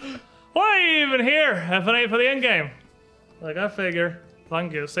 Why are you even here if it ain't for the end game? Like, I figure if I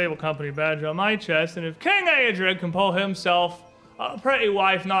can get a Sable Company badge on my chest, and if King Adric can pull himself a pretty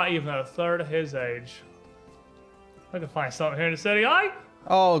wife not even a third of his age, I can find something here in the city,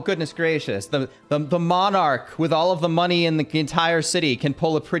 Oh, goodness gracious. The monarch with all of the money in the entire city can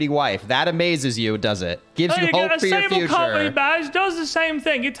pull a pretty wife. That amazes you, does it? Gives you hope for your A Sable Company future. badge does the same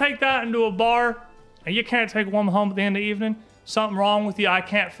thing. You take that into a bar, and you can't take a woman home at the end of the evening. Something wrong with you I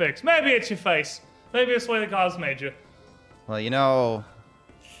can't fix. Maybe it's your face. Maybe it's the way the gods made you. Well, you know...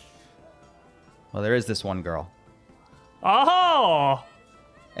 Well, there is this one girl. Oh,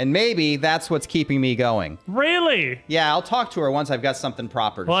 And maybe that's what's keeping me going. really? Yeah, I'll talk to her once I've got something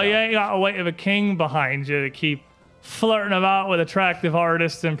proper to Well, show. you ain't got a weight of a king behind you to keep flirting about with attractive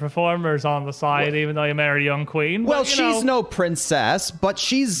artists and performers on the side, even though you married a young queen. Well, But, you she's know, no princess, but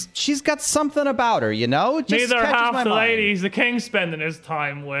she's got something about her, you know? It just neither catches half my the mind. ladies the king's spending his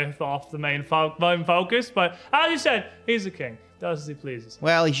time with off the main focus. But as you said, he's a king. Does as he pleases.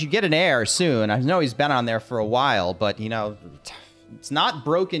 Well, he should get an heir soon. I know he's been on there for a while, but, you know, it's not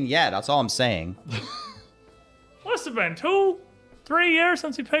broken yet. That's all I'm saying. Must have been 2-3 years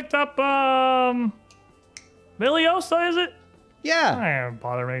since he picked up, Miliosa, is it? Yeah, I ain't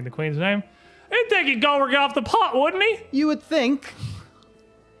bother reading the queen's name. He'd think he'd go work off the pot, wouldn't he? you would think.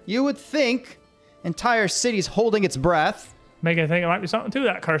 You would think. Entire city's holding its breath. Making me think it might be something to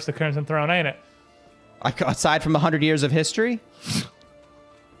that curse the Crimson Throne, ain't it? Aside from 100 years of history.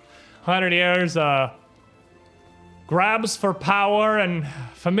 100 years, grabs for power and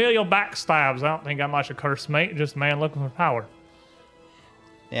familial backstabs. I don't think I'm much a curse, mate. Just a man looking for power.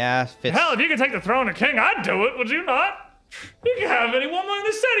 Yeah, fits. Hell, if you could take the throne of king, I'd do it, would you not? You can have any woman in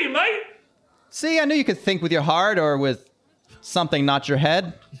the city, mate. See, I knew you could think with your heart or with something, not your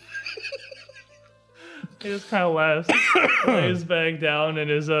head. He just kind of laughs, lays his bag down in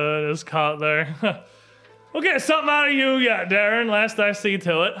his cot there. We'll get something out of you yet, Darren. Last I see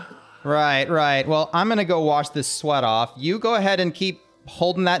to it. Right. Well, I'm going to go wash this sweat off. You go ahead and keep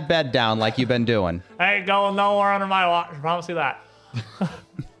holding that bed down like you've been doing. I ain't going nowhere under my watch. I promise you that.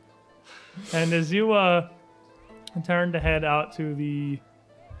 And as you turn to head out to the,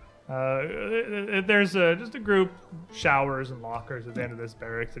 there's just a group showers and lockers at the end of this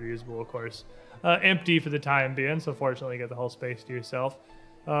barracks that are usable, of course, empty for the time being. So fortunately, you get the whole space to yourself.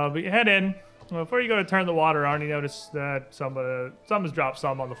 But you head in. Before you go to turn the water on, you notice that someone's dropped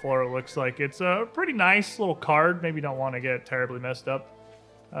some on the floor. It looks like it's a pretty nice little card. Maybe you don't want to get terribly messed up.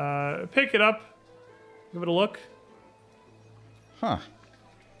 Pick it up, give it a look. Huh.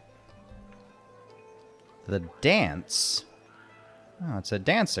 The dance. Oh, it's a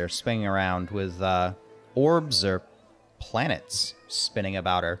dancer spinning around with orbs or planets spinning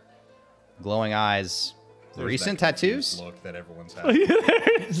about her. Glowing eyes. There's Recent that confused tattoos? Look that everyone's had.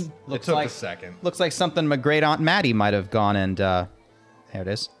 It Looks took like a second. Looks like something my great aunt Maddie might have gone and there it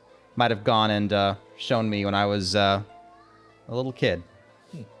is. Might have gone and shown me when I was a little kid.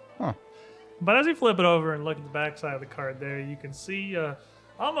 Huh. But as you flip it over and look at the backside of the card there, you can see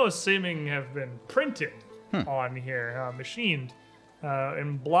almost seeming have been printed on here, machined,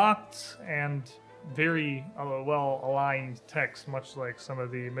 in blocked and very well-aligned text, much like some of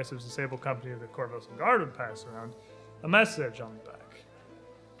the missives the Sable Company of the Corvus and Guard would pass around. A message on the back.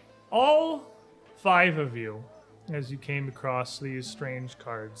 All 5 of you, as you came across these strange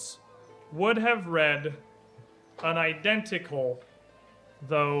cards, would have read an identical,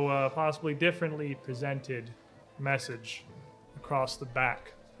 though possibly differently presented, message across the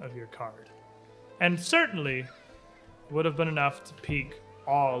back of your card. And certainly would have been enough to pique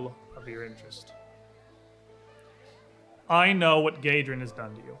all of your interest. I know what Gadrin has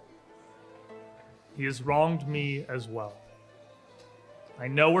done to you. He has wronged me as well. I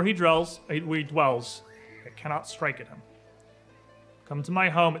know where he dwells. I cannot strike at him. Come to my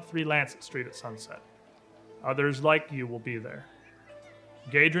home at 3 Lancet Street at sunset. Others like you will be there.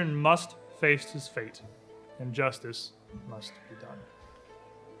 Gadrin must face his fate, and justice must be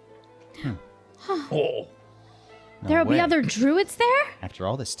done. Oh. There'll be way. other druids there? After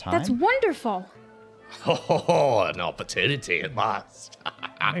all this time? That's wonderful. Oh, an opportunity at last.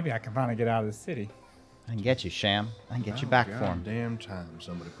 Maybe I can finally get out of the city. I can get you, Sham. I can get you back for him. Damn time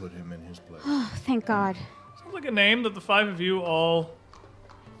somebody put him in his place. Oh, thank God. Sounds like a name that the five of you all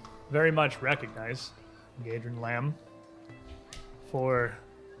very much recognize. Gadrin Lamb. For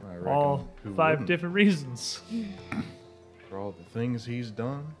I reckon all who 5 wouldn't? different reasons. For all the things he's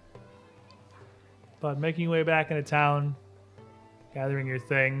done. But making your way back into town, gathering your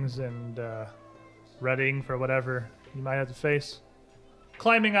things, and readying for whatever you might have to face.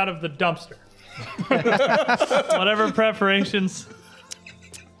 Climbing out of the dumpster. Whatever preparations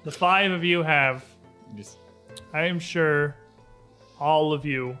the 5 of you have, I am sure all of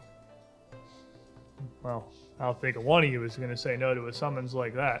you, well, I don't think one of you is going to say no to a summons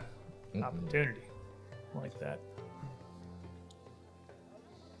like that. Opportunity like that.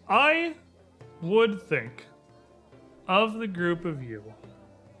 I would think of the group of you,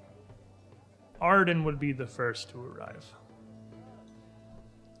 Arden would be the first to arrive.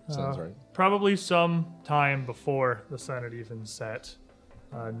 Sounds right. Probably some time before the sun had even set,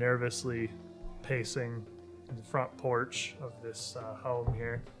 nervously pacing the front porch of this home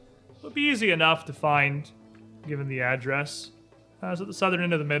here. It would be easy enough to find, given the address. It's at the southern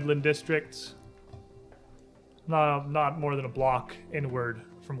end of the Midland District, not more than a block inward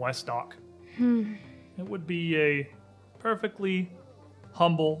from West Dock. It would be a perfectly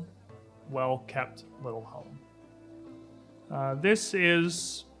humble, well-kept little home. This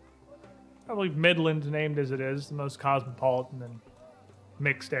is probably Midland, named as it is, the most cosmopolitan and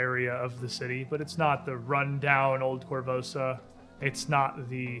mixed area of the city, but it's not the run-down old Corvosa. It's not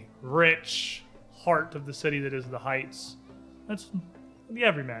the rich heart of the city that is the Heights. That's the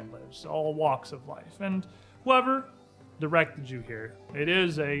everyman lives, all walks of life. And whoever directed you here, it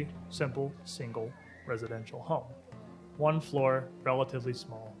is a simple, single residential home. 1 floor, relatively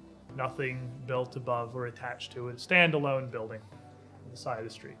small. Nothing built above or attached to it. Standalone building on the side of the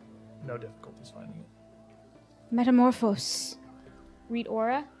street. No difficulties finding it. Metamorphose. Read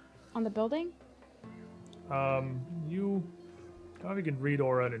aura on the building? You probably can read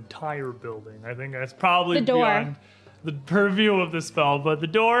aura an entire building. I think that's probably The door. beyond the purview of the spell. But the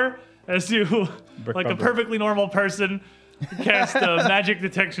door, as you, like a perfectly normal person, cast magic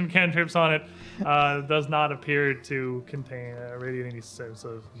detection cantrips on it, does not appear to contain radiate any sense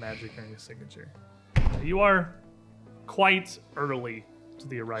of magic or any signature. You are quite early to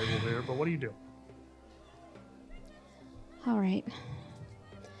the arrival here, but what do you do? All right.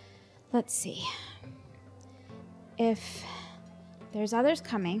 Let's see. If there's others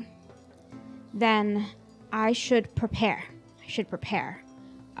coming, then I should prepare.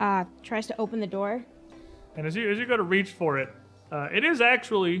 Tries to open the door. And as you go to reach for it, it is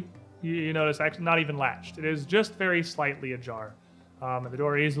actually, you notice, actually not even latched. It is just very slightly ajar. And the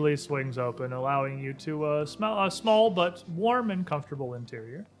door easily swings open, allowing you to smell a small but warm and comfortable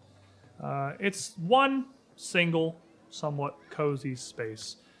interior. It's one single, somewhat cozy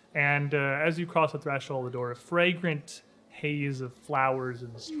space. And as you cross the threshold of the door, a fragrant haze of flowers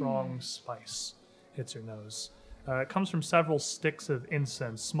and strong spice hits your nose. It comes from several sticks of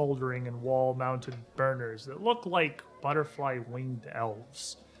incense smoldering in wall-mounted burners that look like butterfly-winged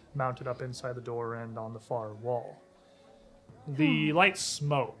elves mounted up inside the door and on the far wall. The light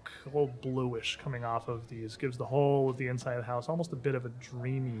smoke, a little bluish coming off of these, gives the whole of the inside of the house almost a bit of a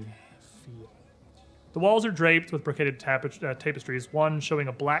dreamy feel. The walls are draped with brocaded tapestries, one showing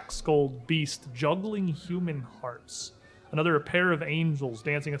a black-skulled beast juggling human hearts, another a pair of angels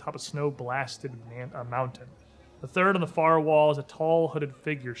dancing atop a snow-blasted mountain. The third on the far wall is a tall, hooded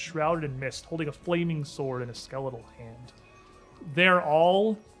figure shrouded in mist, holding a flaming sword in a skeletal hand. They're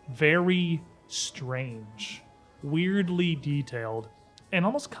all very strange, weirdly detailed, and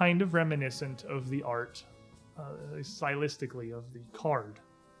almost kind of reminiscent of the art, stylistically, of the card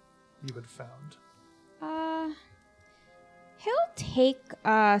you had found. He'll take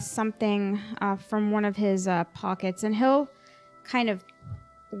something from one of his pockets, and he'll kind of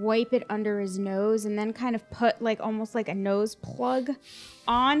wipe it under his nose, and then kind of put like almost like a nose plug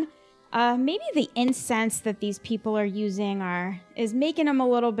on. Maybe the incense that these people are using is making them a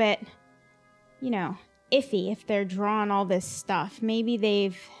little bit, iffy if they're drawing all this stuff. Maybe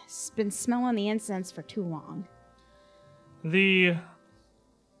they've been smelling the incense for too long. The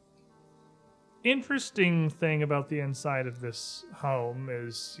interesting thing about the inside of this home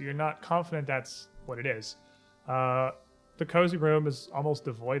is you're not confident that's what it is. The cozy room is almost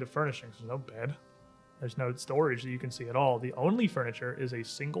devoid of furnishings. There's no bed. There's no storage that you can see at all. The only furniture is a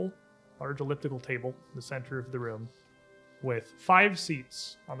single large elliptical table in the center of the room with 5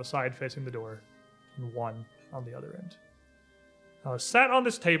 seats on the side facing the door and 1 on the other end. Sat on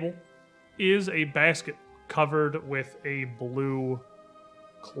this table is a basket covered with a blue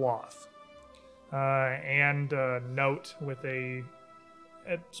cloth and a note with a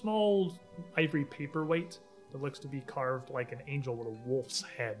small ivory paperweight that looks to be carved like an angel with a wolf's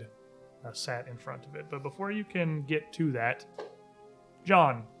head sat in front of it. But before you can get to that,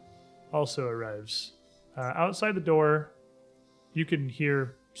 John also arrives. Outside the door, you can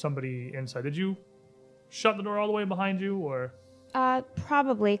hear somebody inside. Did you shut the door all the way behind you, or?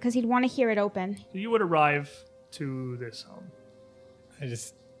 Probably, because he'd want to hear it open. So you would arrive to this home.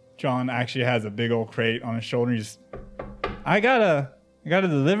 John actually has a big old crate on his shoulder. I got a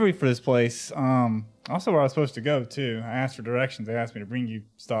delivery for this place. Also where I was supposed to go too. I asked for directions. They asked me to bring you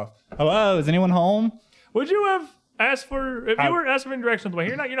stuff. Hello, is anyone home? Would you have asked for, if you were asked for any directions on the way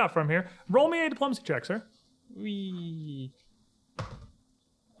here, you're not from here, roll me a diplomacy check, sir.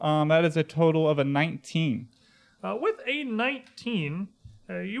 That is a total of a 19. With a 19,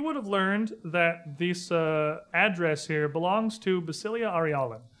 you would have learned that this address here belongs to Basilia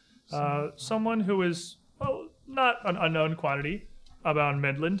Arialan, someone who is, well, not an unknown quantity about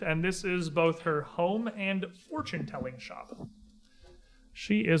Midland, and this is both her home and fortune-telling shop.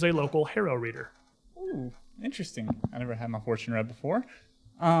 She is a local harrow reader. Ooh, interesting. I never had my fortune read before.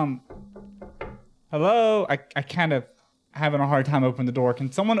 Hello? I kind of having a hard time opening the door.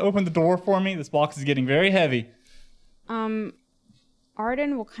 Can someone open the door for me? This box is getting very heavy.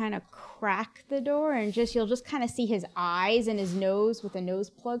 Arden will kind of crack the door and you'll just kind of see his eyes and his nose with a nose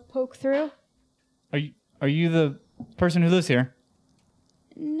plug poke through. Are you the person who lives here?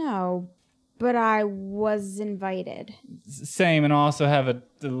 No, but I was invited. Same, and I also have a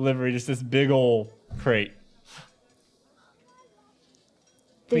delivery, just this big old crate.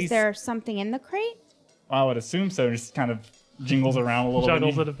 Please. Is there something in the crate? I would assume so. Just kind of jingles around a little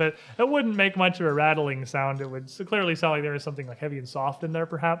Juggles bit. it a bit. It wouldn't make much of a rattling sound. It would clearly sound like there is something like heavy and soft in there,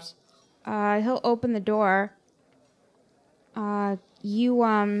 perhaps. He'll open the door. You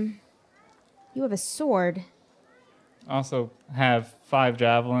have a sword. Also have 5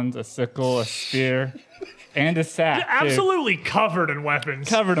 javelins, a sickle, a spear, and a sack. Absolutely covered in weapons.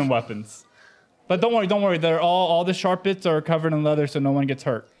 Covered in weapons. But don't worry. They're all the sharp bits are covered in leather, so no one gets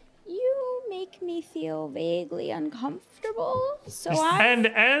hurt. You make me feel vaguely uncomfortable. And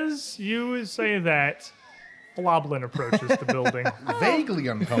as you say that, Floblin approaches the building. Vaguely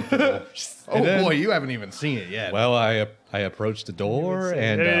uncomfortable. Boy, you haven't even seen it yet. Well, I approached the door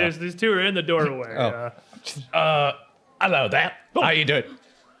and These two are in the doorway. hello there. How you doing?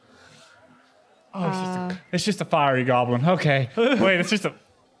 Oh, it's just a fiery goblin. Okay. Wait, it's just a...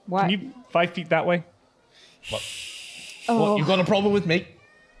 What? Can you 5 feet that way? What, you got a problem with me?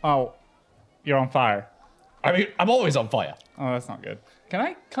 Oh, you're on fire. I mean, I'm always on fire. Oh, that's not good. Can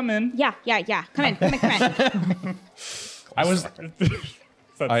I come in? Yeah. Come in. I was.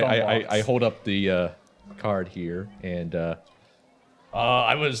 Said I hold up the card here, and I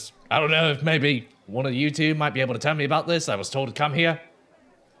don't know if maybe one of you two might be able to tell me about this. I was told to come here.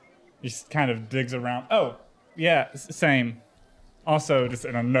 He just kind of digs around. Oh, yeah, same. Also, just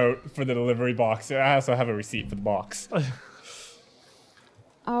in a note for the delivery box. I also have a receipt for the box.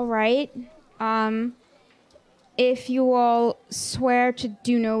 All right. If you all swear to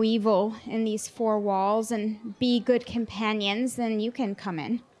do no evil in these 4 walls and be good companions, then you can come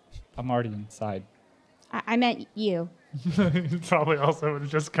in. I'm already inside. I meant you. Probably also would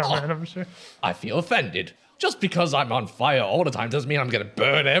have just come in, I'm sure. I feel offended. Just because I'm on fire all the time doesn't mean I'm gonna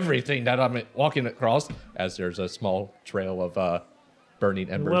burn everything that I'm walking across. As there's a small trail of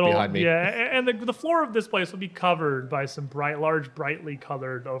burning embers behind me. Yeah, and the floor of this place would be covered by some large, brightly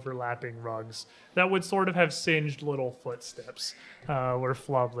colored overlapping rugs that would sort of have singed little footsteps where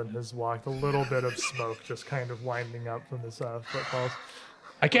Floblin has walked. A little bit of smoke just kind of winding up from his footfalls.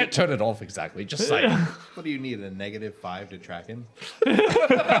 I can't turn it off exactly, just saying. What do you need, a -5 to track him?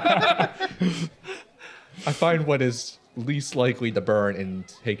 I find what is least likely to burn and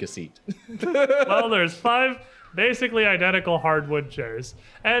take a seat. Well, there's 5 basically identical hardwood chairs.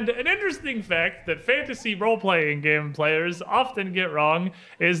 And an interesting fact that fantasy role-playing game players often get wrong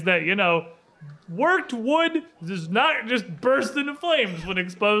is that, worked wood does not just burst into flames when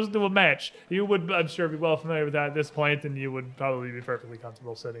exposed to a match. You would, I'm sure, be well familiar with that at this point, and you would probably be perfectly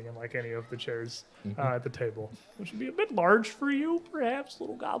comfortable sitting in like any of the chairs at the table, which would be a bit large for you, perhaps,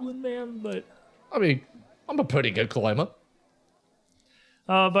 little goblin man, but... I mean, I'm a pretty good climber.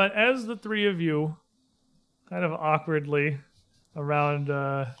 But as the 3 of you kind of awkwardly around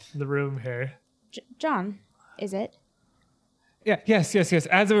the room here. John, is it? Yeah, yes.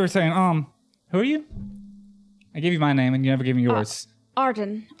 As we were saying, who are you? I gave you my name and you never gave me yours.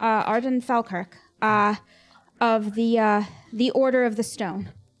 Arden Falkirk, of the Order of the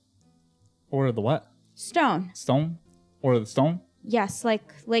Stone. Order of the what? Stone. Stone? Order of the Stone? Yes, like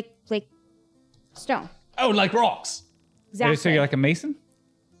stone. Oh, like rocks. Exactly. So you're like a mason?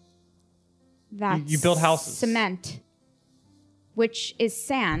 That's you build houses. Cement, which is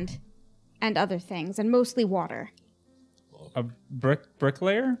sand and other things, and mostly water. A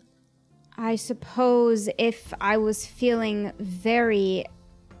bricklayer? I suppose if I was feeling very...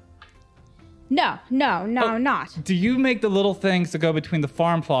 No, not. Do you make the little things that go between the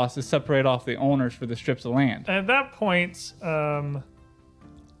farm plots to separate off the owners for the strips of land? At that point, No.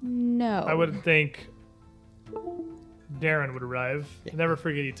 I would think Darren would arrive. Never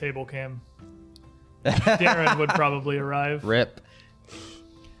forget you table cam. Darren would probably arrive. Rip.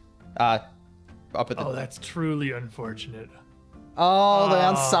 Up at the. Oh, that's truly unfortunate. Oh, the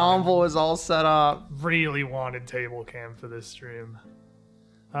ensemble is all set up. Really wanted table cam for this stream.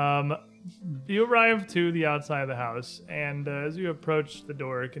 You arrive to the outside of the house, and as you approach the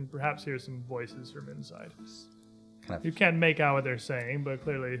door, you can perhaps hear some voices from inside. You can't make out what they're saying, but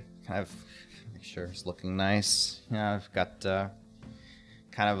clearly... Kind of make sure it's looking nice. Yeah, I've got do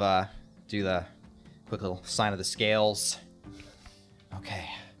the quick little sign of the scales. Okay.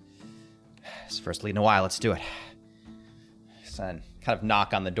 It's the first lead in a while. Let's do it. Son, kind of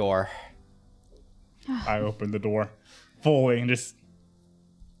knock on the door. I open the door fully and just...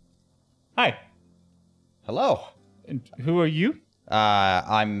 Hi. Hello. And who are you?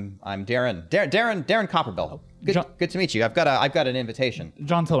 I'm Darren. Darren Copperbell. Good to meet you. I've got an invitation.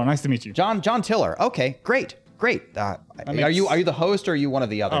 John Tiller. Nice to meet you. John Tiller. Okay, great. Are you the host or are you one of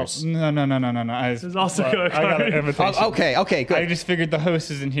the others? Oh, no. This is also I got an invitation. Oh, okay, good. I just figured the host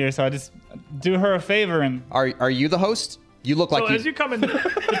isn't here, so I just do her a favor and... Are you the host? You look like So as you come in,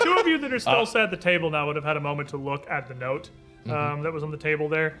 the two of you that are still sat at the table now would have had a moment to look at the note that was on the table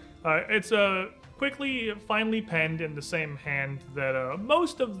there. It's quickly, finely penned in the same hand that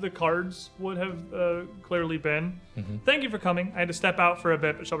most of the cards would have clearly been. Thank you for coming. I had to step out for a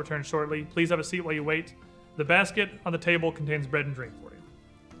bit, but shall return shortly. Please have a seat while you wait. The basket on the table contains bread and drink for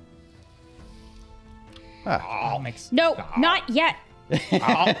you. No, not yet.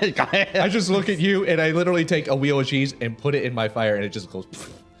 I just look at you and I literally take a wheel of cheese and put it in my fire and it just goes.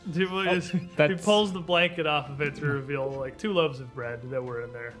 He pulls the blanket off of it to reveal like 2 loaves of bread that were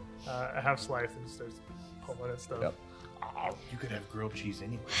in there, a half slice, and starts pulling at stuff. Yep. You could have grilled cheese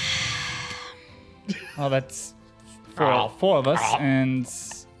anyway. Oh, that's four of us and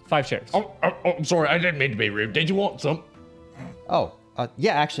 5 chairs. Oh, I'm sorry. I didn't mean to be rude. Did you want some? Oh,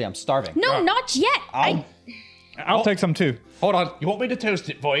 yeah. Actually, I'm starving. No, not yet. I'll take some too. Hold on. You want me to toast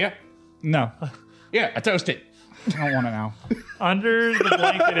it for you? No, Yeah, I toast it. I don't want it now. Under the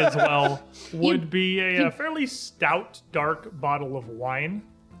blanket as well would be a fairly stout, dark bottle of wine,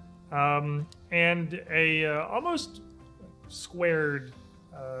 and a almost squared,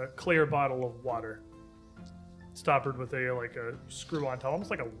 clear bottle of water, stoppered with a screw on top,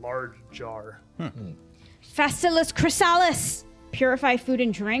 almost like a large jar. Facilis chrysalis. Purify food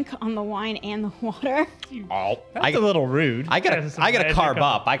and drink on the wine and the water. That's a little rude. I gotta magic carb on-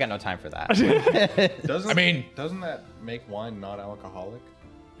 up. I got no time for that. Doesn't that make wine not alcoholic?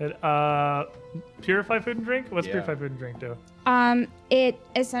 Purify food and drink? What's Yeah. purify food and drink do? It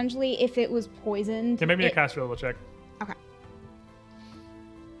essentially, if it was poisoned. Yeah, maybe a it- caster level check. Okay.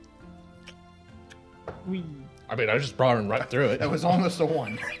 I mean, I just brought him right through it. That was almost a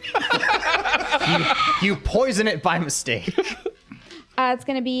 1. You poison it by mistake. It's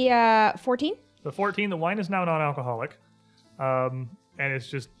gonna be 14. The 14, the wine is now non-alcoholic, and it's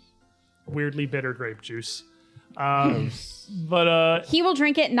just weirdly bitter grape juice. But He will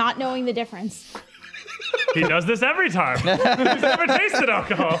drink it, not knowing the difference. he does this every time. He's never tasted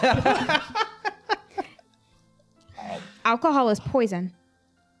alcohol. Alcohol is poison.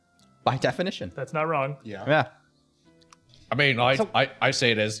 By definition. That's not wrong. Yeah. I mean, I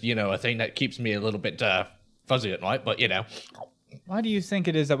say it as, a thing that keeps me a little bit fuzzy at night, but, Why do you think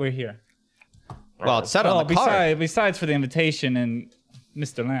it is that we're here? Well, it's set on the card. Besides for the invitation and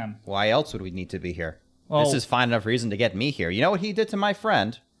Mr. Lamb. Why else would we need to be here? Well- This is fine enough reason to get me here. You know what he did to my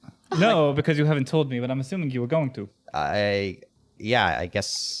friend? No, because you haven't told me, but I'm assuming you were going to. I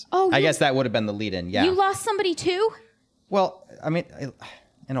guess. Oh, I you- guess that would have been the lead-in. Yeah. You lost somebody too? Well, I mean,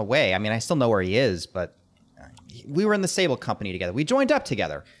 in a way, I mean, I still know where he is, but we were in the Sable Company together. We joined up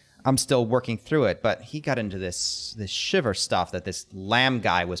together. I'm still working through it, but he got into this shiver stuff that this Lamb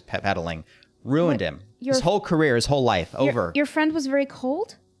guy was peddling. Ruined him. His whole career, his whole life, over. Your friend was very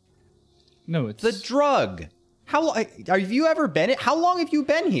cold? No, it's... The drug. Have you ever been? How long have you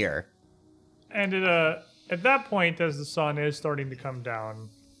been here? And at that point, as the sun is starting to come down,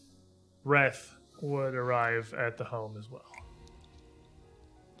 Reth would arrive at the home as well.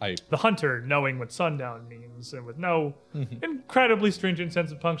 the hunter knowing what sundown means, and with no incredibly stringent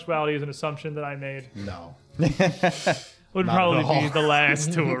sense of punctuality is an assumption that I made. No. Would Not probably at all. be the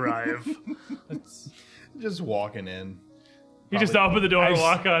last to arrive. Just walking in. You just open the door and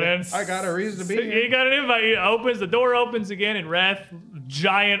walk on in. I got a reason to be So here. you got an invite. He opens, the door opens again, and Wrath,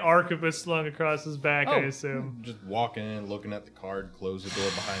 giant arquebus slung across his back, I assume. Just walking in, looking at the card, close the door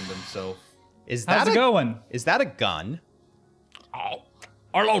behind himself. Is How's that it going? Is that a gun? Oh,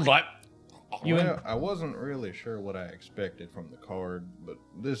 our Lord's like, Well, I wasn't really sure what I expected from the card, but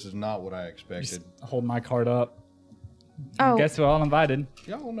this is not what I expected. Hold my card up. Oh, Guess we're all invited.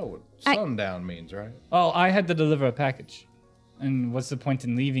 Y'all know what I- sundown means, right? Oh, I had to deliver a package. And what's the point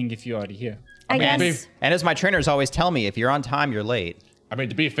in leaving if you're already here? I And, guess. and as my trainers always tell me, if you're on time, you're late. I mean,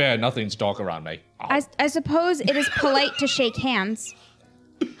 to be fair, nothing's dark around me. I suppose it is polite to shake hands.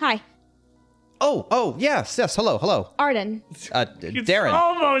 Hi, Oh, yes, hello. Arden. It's Darren.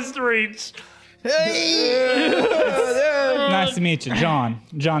 almost reached. Nice to meet you, John.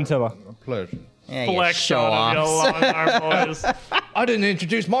 John Tiller. A pleasure. Yeah, you Flex show on him, you off. long arm boys. I didn't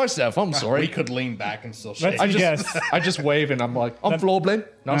introduce myself. I'm We sorry. could lean back and still shake. Let's guess. I just wave and I'm like, I'm Floblin.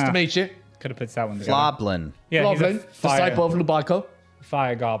 Nice Ah. to meet you. Could have put that one together. Floblin. Yeah, he's a Floblin, disciple of Lubako.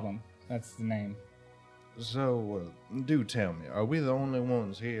 fire goblin. That's the name. So, do tell me, are we the only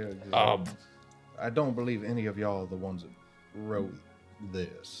ones here? I don't believe any of y'all are the ones that wrote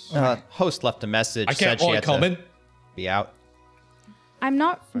this. Host left a message. I can't said she all had come to in. be out. I'm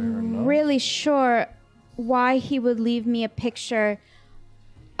not enough. really sure why he would leave me a picture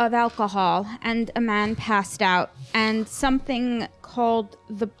of alcohol and a man passed out and something called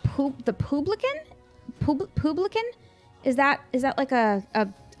the publican. Publican? Is that like a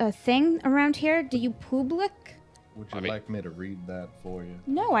thing around here? Do you public? Would you like me to read that for you?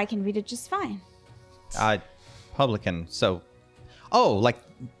 No, I can read it just fine. Publican. So, like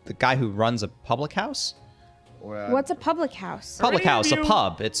the guy who runs a public house? Well, What's a public house? Public any of house, a you-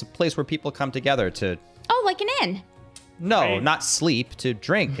 pub. It's a place where people come together to, Oh, like an inn. no, Right. not sleep, to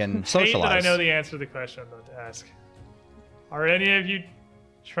drink and Hate that socialize. I know the answer to the question I'm about to ask. Are any of you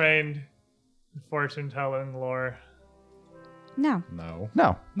trained in fortune-telling lore? No. No.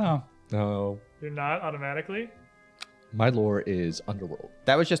 No, No. No. You're not automatically? My lore is underworld.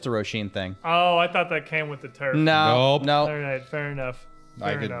 that was just a Roshin thing. Oh, I thought that came with the turf. No, Nope. All no. right, fair enough.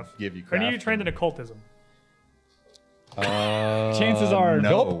 I Fair could enough. give you Are any of you craft trained in and- occultism? Chances are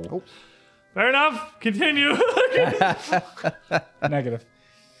No. Fair enough. Continue. negative.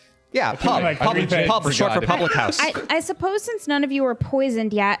 Yeah, pub. like Pub, everything. pub short for Forgot. public house. I suppose since none of you are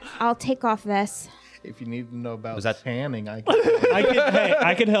poisoned yet, I'll take off this. If you need to know about Was that- tanning, I can.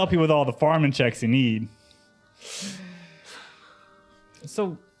 I could help you with all the farming checks you need.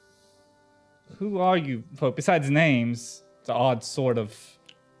 So, who are you, folk? Besides names, it's an odd sort of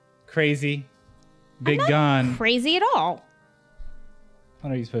crazy, big gun. Crazy at all.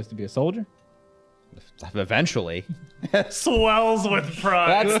 What are you supposed to be, a soldier? Eventually. Swells with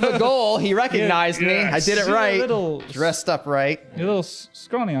pride. That's the goal. He recognized me. I did it You're right. A little, Dressed up right. you're a little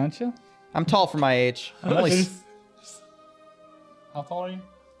scrawny, aren't you? I'm tall for my age. I'm only, How tall are you?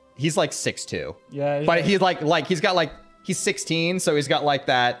 he's like 6'2". Yeah, But he's he's 16, so he's got like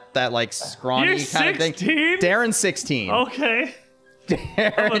that like scrawny You're kind of thing. 16? Darren's 16. Okay. I'm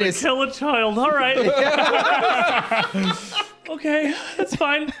Darren gonna is kill a child. All right. Okay, that's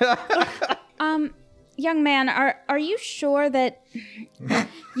fine. Young man, are you sure that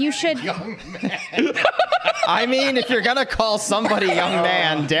you should I mean, if you're gonna call somebody young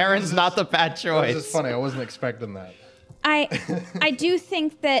man, Darren's not the bad This choice. is funny. I wasn't expecting that. I do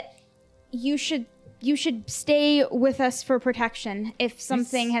think that you should stay with us for protection if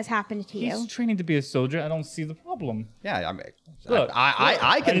something has happened to He's you. training to be a soldier. I don't see the problem. Yeah, I mean, Look,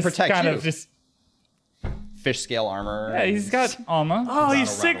 I can He's protect kind you. of just. Fish scale armor. Yeah, he's got armor. Oh, he's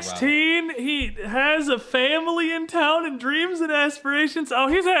Rattle, rattle, 16. He has a family in town and dreams and aspirations. Oh,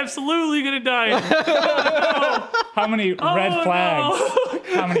 he's absolutely gonna die. How many Oh, red flags?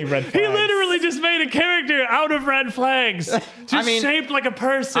 no. How many red flags? He literally just made a character out of red flags, just I mean, shaped like a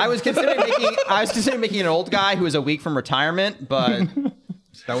person. I was considering making an old guy who was a week from retirement, but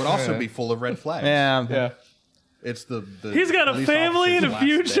That would also be full of red flags. yeah. It's the He's got a police family and a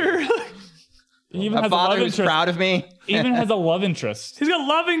officer's last future. day. He even A has father a love who's interest. proud of me. Even has a love interest. He's got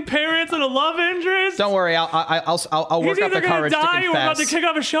loving parents and a love interest. Don't worry, I'll work He's up either the gonna courage to die or about to confess. kick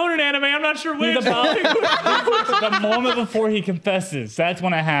off a shonen anime. I'm not sure which. He's the moment before he confesses. That's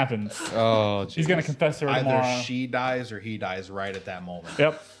when it happens. Oh, He's gonna confess to her Either tomorrow. she dies or he dies right at that moment.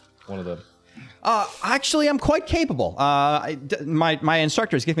 Yep. one of them. Actually, I'm quite capable. My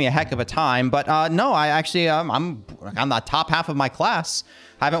instructors give me a heck of a time, but no, I actually I'm the top half of my class.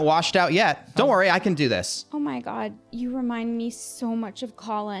 I haven't washed out yet. Don't worry, I can do this. Oh my god, you remind me so much of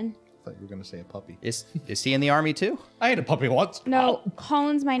Colin. I thought you were gonna say a puppy. Is he in the army too? I had a puppy once. No,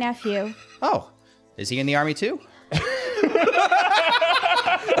 Colin's my nephew. Oh, is he in the army too?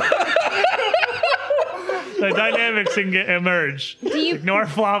 The dynamics can emerge. you- Ignore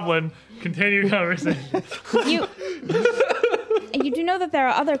Floblin. Continue conversation. You do know that there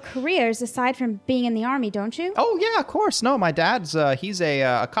are other careers aside from being in the army, don't you? Oh yeah, of course. No, my dad's he's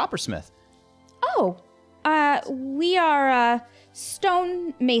a coppersmith. Oh, we are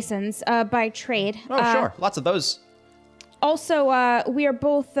stone masons by trade. Oh sure, lots of those. Also, we are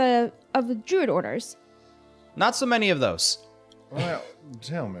both of the Druid orders. Not so many of those. Well,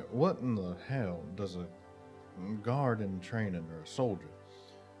 tell me, what in the hell does a guard in training or a soldier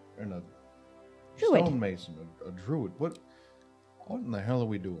and a Druid. stonemason, a druid, what in the hell are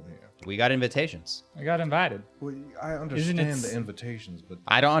we doing here? We got invitations. I got invited. Well, I Isn't understand it the invitations, but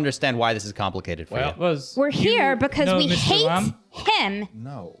I don't understand why this is complicated for you. We're here because we Mr. hate Lam? him.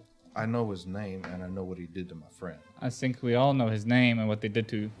 no. I know his name and I know what he did to my friend. I think we all know his name and what he did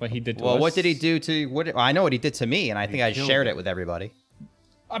to us. Well, what did he do to? What? I know what he did to me, and I think I killed shared him. it with everybody.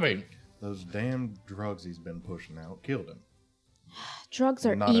 I mean, Those damn drugs he's been pushing out killed him. Drugs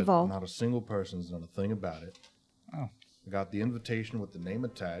are Not evil. not a single person's done a thing about it. Oh. I got the invitation with the name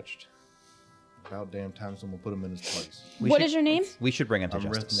attached. About damn time someone put him in his place. What is your name? We should bring him to I'm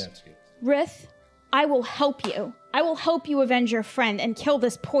Rith justice. Netsky. Rith. I will help you. I will help you avenge your friend and kill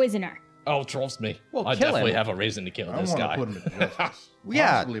this poisoner. oh, trust me. Well, I kill definitely him. have a reason to kill I this want guy. to put him to justice.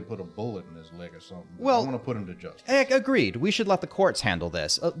 Yeah. Possibly put a bullet in his leg or something. but Well- I want to put him to justice. Agreed. We should let the courts handle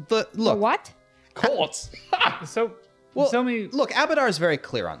this. The Look, what? Courts. So, well, tell me. Look, Abadar is very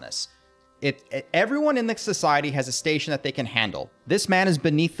clear on this. Everyone in the society has a station that they can handle. This man is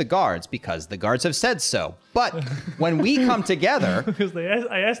beneath the guards because the guards have said so. But when we come together, Because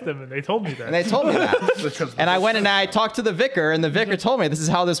I asked them and they told me that. and they told me that, Because and I went and I talked to the vicar, and the vicar told me this is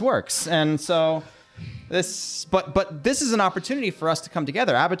how this works. And so but this is an opportunity for us to come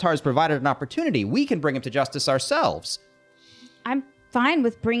together. Avatar has provided an opportunity. We can bring him to justice ourselves. I'm fine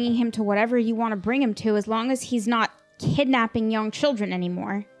with bringing him to whatever you want to bring him to as long as he's not kidnapping young children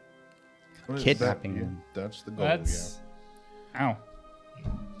anymore. Kidnapping yeah, him. that's the goal, That's. Ow.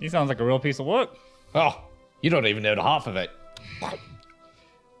 He sounds like a real piece of work. Oh, you don't even know the half of it.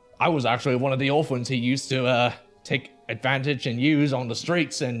 I was actually one of the orphans he used to take advantage and use on the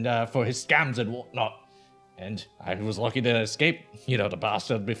streets and for his scams and whatnot. And I was lucky to escape, the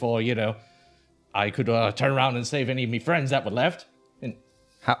bastard before, I could turn around and save any of my friends that were left. And,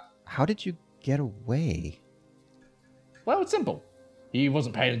 How did you get away? well, it's simple. He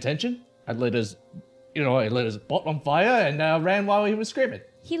wasn't paying attention. I lit his bot on fire and ran while he was screaming.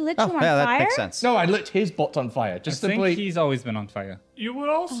 He lit Oh, you on yeah, fire? that makes sense. No, I lit his bot on fire. I Just think simply. he's always been on fire. You would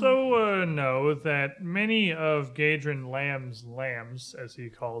also know that many of Gadrin Lamb's lambs, as he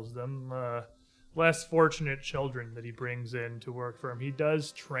calls them, less fortunate children that he brings in to work for him, he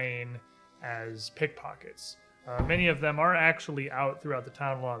does train as pickpockets. Many of them are actually out throughout the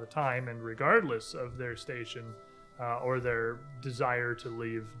town a lot of the time, and regardless of their station or their desire to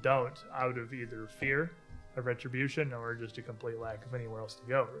leave, don't, out of either fear of retribution or just a complete lack of anywhere else to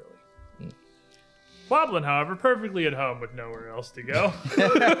go, really. Woblin, however, perfectly at home with nowhere else to go.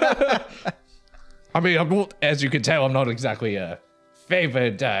 I mean, I'm not, as you can tell, I'm not exactly a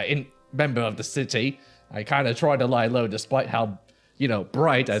favored member of the city. I kind of try to lie low despite how,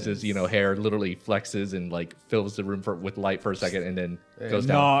 bright as his, hair literally flexes and fills the room with light for a second and then goes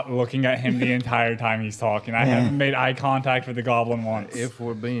down. Not looking at him the entire time he's talking. I haven't made eye contact with the goblin once. If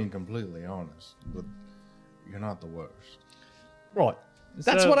we're being completely honest, but you're not the worst. Right.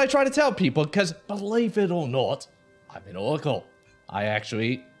 That's So- what I try to tell people, because believe it or not, I'm an oracle. I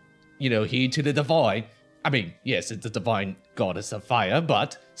actually, heed to the divine. I mean, yes, it's the divine goddess of fire,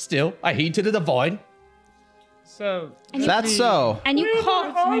 but still, I heed to the divine. So, That's so. And you We have call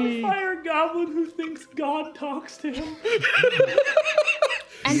an on-fire goblin who thinks God talks to him.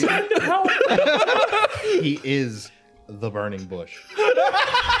 and Trying to help. He is the burning bush.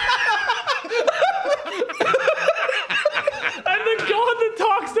 And the god that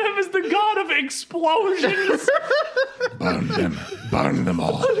talks to him is the god of explosions. Burn them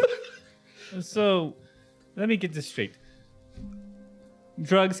all. so, let me get this straight.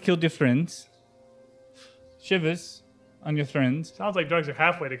 Drugs killed your friends. Shivers on your friends. Sounds like drugs are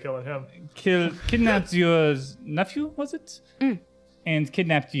halfway to killing him. Kidnapped your nephew, was it? And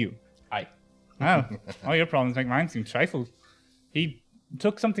kidnapped you. I. Oh, all your problems make mine seem trifle. He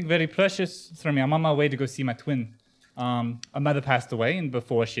took something very precious from me. I'm on my way to go see my twin. A mother passed away, and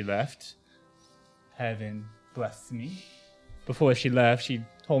before she left, heaven bless me. Before she left, she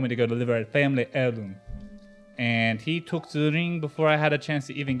told me to go deliver a family heirloom. And he took the ring before I had a chance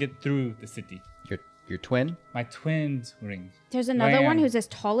to even get through the city. Your twin? My twin's ring. There's another one who's as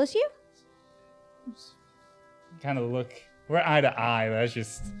tall as you? Kind of look. We're eye to eye. That's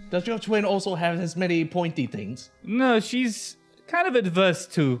just. Does your twin also have as many pointy things? No, she's kind of adverse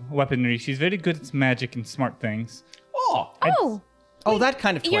to weaponry. She's very good at magic and smart things. Oh, Oh, That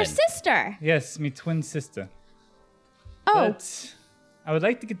kind of twin. your sister. Yes, my twin sister. Oh, But I would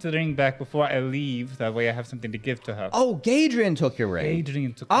like to get the ring back before I leave. That way I have something to give to her. Oh, Gadrian took your ring.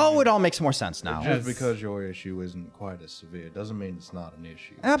 Adrian took Oh, my it all makes more sense now. Just because your issue isn't quite as severe doesn't mean it's not an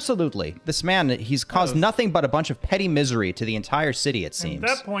issue. Absolutely. This man, he's caused nothing but a bunch of petty misery to the entire city, it seems. At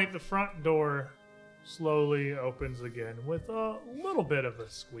that point, the front door slowly opens again with a little bit of a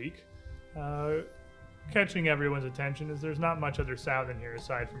squeak. Catching everyone's attention as there's not much other sound in here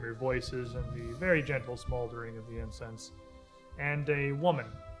aside from your voices and the very gentle smoldering of the incense. And a woman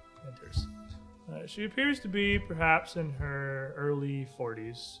enters. She appears to be perhaps in her early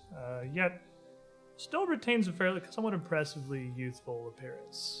 40s, yet still retains a fairly, somewhat impressively youthful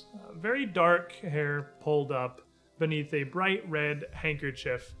appearance. Very dark hair pulled up beneath a bright red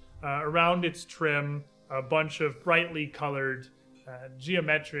handkerchief. Around its trim, a bunch of brightly colored,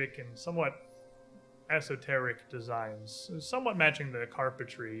 geometric and somewhat esoteric designs, somewhat matching the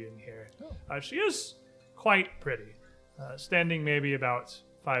carpentry in here. She is quite pretty, standing maybe about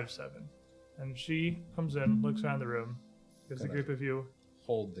 5'7". And she comes in, looks around the room, gives the group of you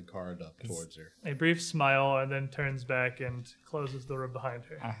Hold the card up towards her. a brief smile, and then turns back and closes the door behind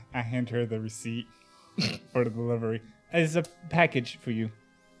her. I hand her the receipt for the delivery. It's a package for you.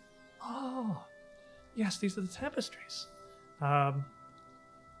 Oh, yes, these are the tapestries.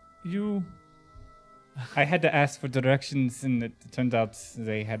 You I had to ask for directions, and it turned out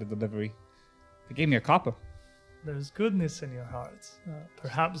they had a delivery. They gave me a copper. There's goodness in your hearts.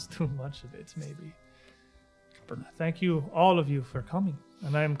 Perhaps too much of it, maybe. Thank you, all of you, for coming,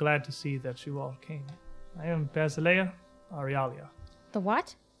 and I am glad to see that you all came. I am Basileia Arialia. the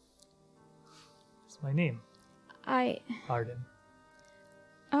what? It's my name, Arden.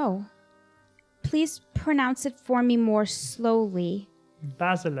 Oh. Please pronounce it for me more slowly.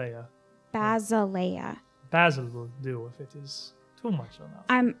 Basileia. Basileia. Basil will do if it is too much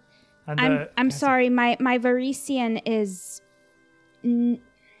enough. I'm sorry. My Varisian is.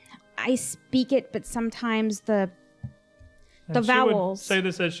 I speak it, but sometimes the And she would vowels. say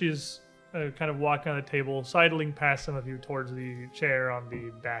this as she's kind of walking on the table, sidling past some of you towards the chair on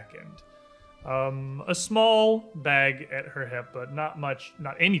the back end. A small bag at her hip, but not much,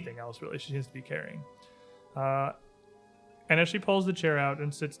 not anything else really she seems to be carrying. And as she pulls the chair out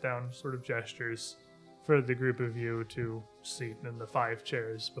and sits down, sort of gestures for the group of you to seat in the 5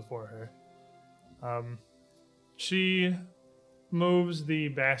 chairs before her. She moves the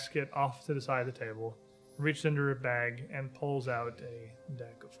basket off to the side of the table, reaches into her bag, and pulls out a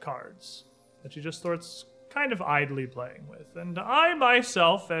deck of cards that she just starts kind of idly playing with. And I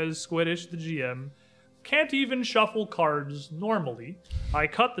myself, as Squiddish the GM, can't even shuffle cards normally. I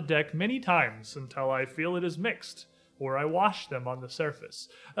cut the deck many times until I feel it is mixed, or I wash them on the surface.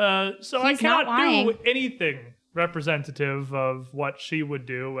 So I He's not cannot lying. do anything representative of what she would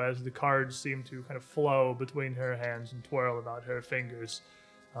do, as the cards seem to kind of flow between her hands and twirl about her fingers,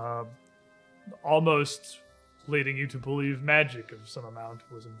 almost leading you to believe magic of some amount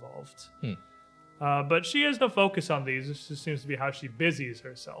was involved. But she has no focus on these. This just seems to be how she busies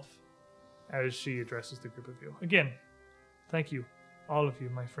herself as she addresses the group of you. Again, thank you, all of you,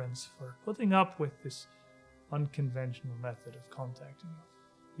 my friends, for putting up with this unconventional method of contacting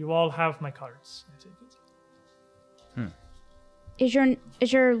you. You all have my cards, I take it.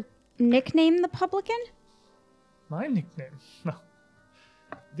 Is your nickname the Publican? My nickname? No.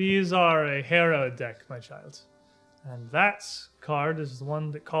 These are a hero deck, my child. And that card is the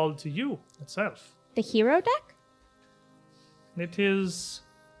one that called to you itself. The hero deck? It is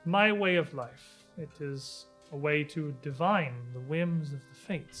my way of life. It is a way to divine the whims of the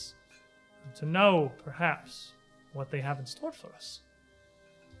fates. And to know, perhaps, what they have in store for us.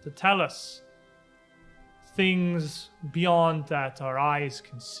 To tell us things beyond that our eyes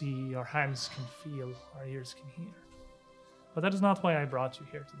can see, our hands can feel, our ears can hear. But that is not why I brought you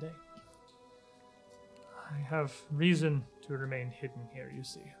here today. I have reason to remain hidden here, you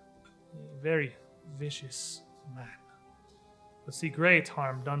see. A very vicious man would see great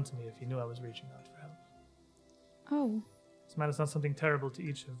harm done to me if he knew I was reaching out for help. Oh. This man has done something terrible to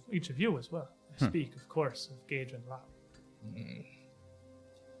each of you as well. I speak, of course, of Gage and Lau.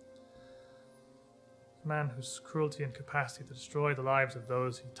 A man whose cruelty and capacity to destroy the lives of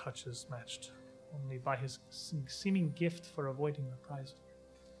those he touches matched only by his seeming gift for avoiding reprisal.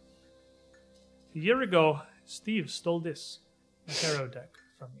 A year ago, Steve stole this, a hero deck,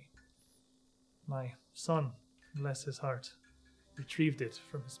 from me. My son, bless his heart, retrieved it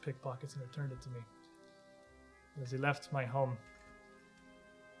from his pickpockets and returned it to me. As he left my home,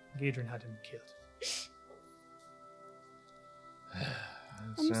 Gadrin had him killed.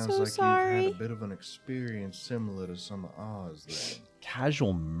 I'm Sounds so like sorry. you've had a bit of an experience similar to some of ours then.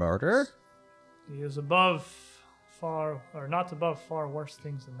 Casual murder? He is not above far worse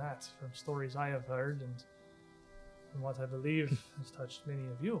things than that, from stories I have heard and from what I believe has touched many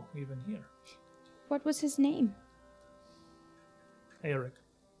of you, even here. What was his name? Eric.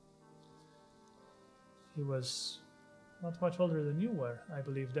 He was not much older than you were, I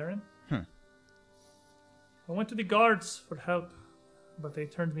believe, Darren. I went to the guards for help, but they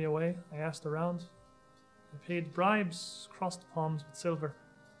turned me away. I asked around. I paid bribes, crossed palms with silver,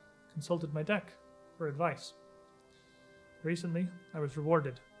 consulted my deck for advice. Recently, I was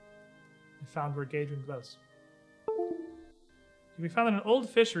rewarded. I found where Gadrin dwells. He be found in an old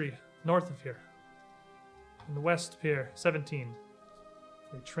fishery north of here, in the West Pier 17.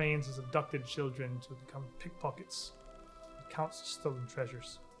 He trains his abducted children to become pickpockets and counts stolen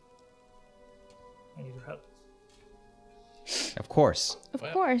treasures. I need your help. Of course. Of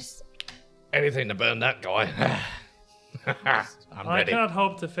course. Anything to burn that guy. I'm I ready. cannot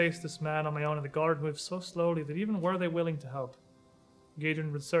hope to face this man on my own, and the guard moves so slowly that even were they willing to help,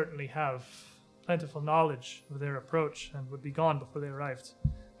 Gadrin would certainly have plentiful knowledge of their approach and would be gone before they arrived.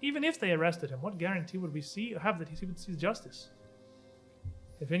 Even if they arrested him, what guarantee would we have that he would see justice?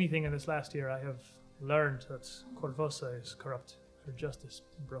 If anything, in this last year, I have learned that Corvosa is corrupt, her justice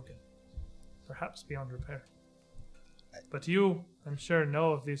broken, perhaps beyond repair. But you, I'm sure,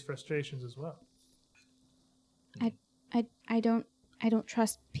 know of these frustrations as well. I don't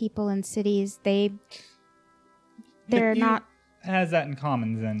trust people in cities. They're not. Has that in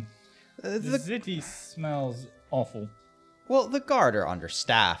common then? The city smells awful. Well, the guard are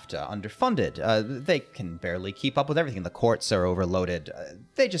understaffed, underfunded. They can barely keep up with everything. The courts are overloaded.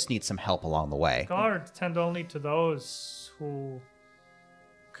 They just need some help along the way. Guards tend only to those who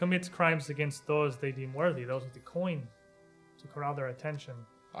commit crimes against those they deem worthy, those with the coin, to corral their attention,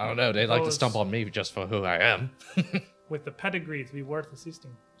 I don't know. They like to Those- stump on me just for who I am. with the pedigree to be worth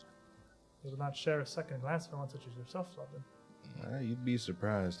assisting. They would not share a second glance for one such as yourself, Loveland. You'd be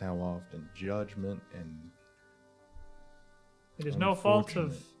surprised how often judgment and It is no fault of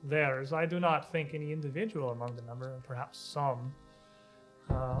Unfortunate. theirs. I do not think any individual among the number, and perhaps some,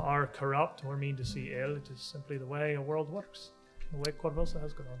 are corrupt or mean to see ill. It is simply the way a world works, the way Corvosa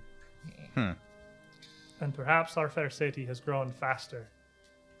has grown. And perhaps our fair city has grown faster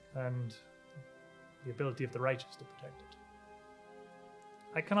than the ability of the righteous to protect it.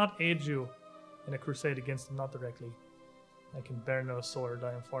 I cannot aid you in a crusade against them, not directly. I can bear no sword,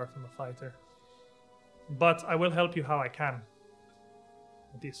 I am far from a fighter. But I will help you how I can.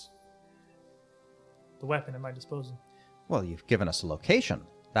 With this. The weapon at my disposal. Well, you've given us a location.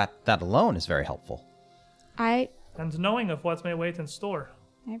 That alone is very helpful. I And knowing of what may wait in store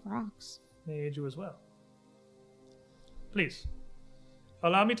have rocks. may aid you as well. Please,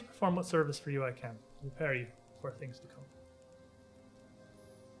 allow me to perform what service for you I can, to prepare you for things to come.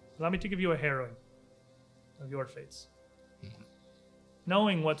 Allow me to give you a heroine of your fates.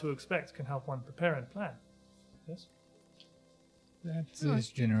 Knowing what to expect can help one prepare and plan. Yes? That is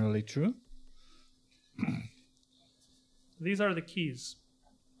generally true. These are the keys.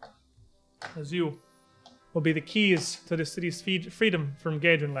 As you will be the keys to the city's freedom from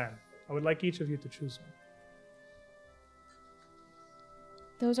Gadrin land. I would like each of you to choose one.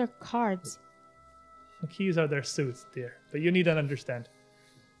 Those are cards. The keys are their suits, dear. But you need to understand.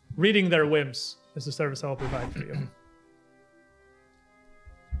 Reading their whims is the service I will provide for you.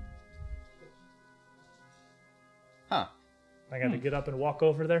 Huh. I got to get up and walk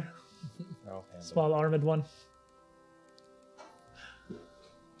over there. Small armored one.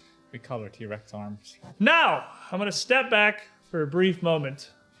 We call her T-Rex arms. Now, I'm going to step back for a brief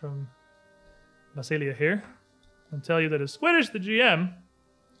moment from Basilia here and tell you that as Squiddish the GM,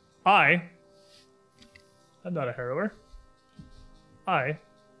 I'm not a harrower. I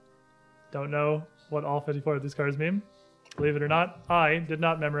don't know what all 54 of these cards mean. Believe it or not, I did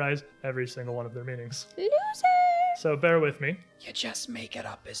not memorize every single one of their meanings. Loser! So bear with me. You just make it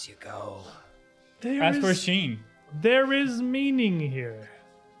up as you go. There As for is, Sheen, there is meaning here.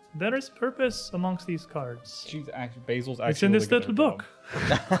 there is purpose amongst these cards. She's actually Basil's actually. It's in this really good little at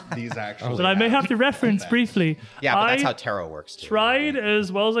her book These actually. that I may have to reference briefly. Yeah, but that's I how tarot works too. tried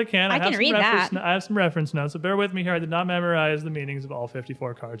as well as I can. I can have read some reference, that. I have some reference notes, so bear with me here. I did not memorize the meanings of all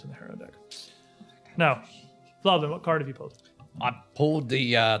 54 cards in the Harrow deck. Now, Flavin, what card have you pulled? I pulled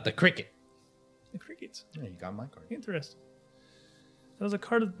the cricket. The Crickets. Yeah, you got my card. Interesting. That was a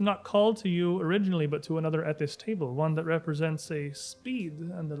card not called to you originally, but to another at this table. One that represents a speed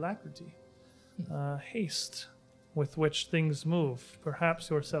and alacrity, haste with which things move. Perhaps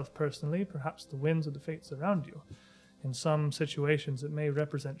yourself personally, perhaps the winds of the fates around you. In some situations, it may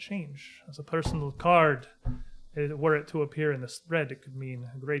represent change. As a personal card, were it to appear in the spread, it could mean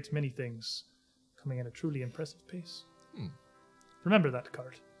a great many things coming at a truly impressive pace. Remember that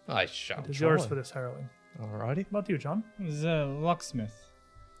card. I shall It is try. yours for this harrowing. Alrighty. What about you, John? He's a locksmith.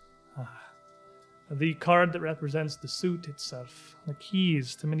 The card that represents the suit itself, the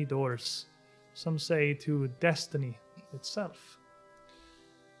keys to many doors. Some say to destiny itself.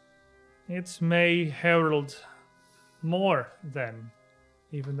 It may herald more then,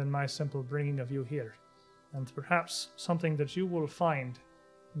 even than my simple bringing of you here, and perhaps something that you will find,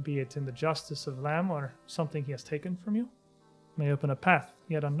 be it in the justice of Lamb or something he has taken from you, may open a path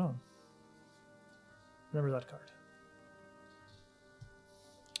yet unknown. Remember that card.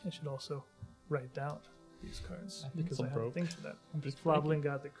 I should also write down these cards because I have to think of that. Flablin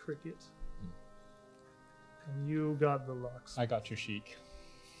got the cricket, and you got the locks. I got your chic.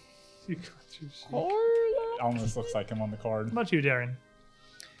 You got your sheik. It almost looks like him on the card. What about you, Darren?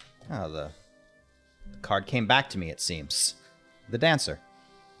 Oh, the card came back to me, it seems. The dancer.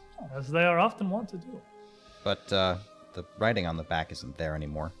 As they are often wont to do. But the writing on the back isn't there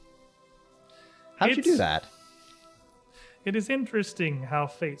anymore. How'd you do It's- that? It is interesting how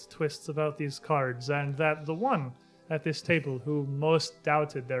fate twists about these cards, and that the one at this table who most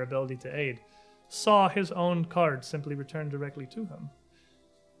doubted their ability to aid saw his own card simply return directly to him.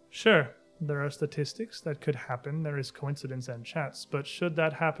 Sure, there are statistics that could happen, there is coincidence and chance, but should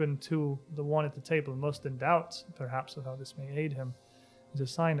that happen to the one at the table most in doubt, perhaps of how this may aid him, is a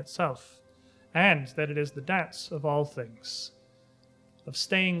sign itself, and that it is the dance of all things, of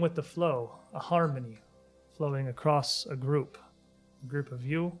staying with the flow, a harmony, flowing across a group of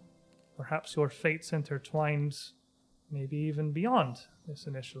you, perhaps your fates intertwined, maybe even beyond this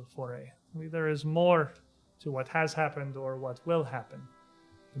initial foray. There is more to what has happened or what will happen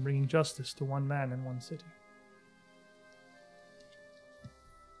than bringing justice to one man in one city.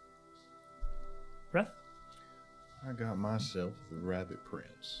 Breath? I got myself the Rabbit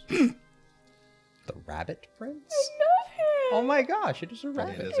Prince. The Rabbit Prince? Oh my gosh, it is a It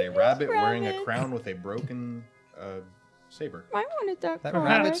rabbit. is a rabbit wearing a rabbit. crown with a broken saber. I wanted that That card.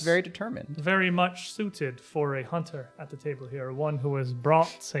 rabbit's very determined. Very much suited for a hunter at the table here, one who has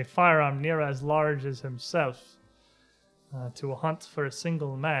brought a firearm near as large as himself to hunt for a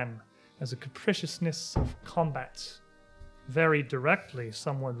single man, as a capriciousness of combat. Very directly,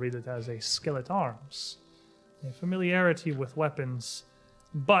 some would read it as a skill at arms, a familiarity with weapons,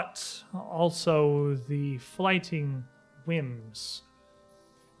 but also the flighting whims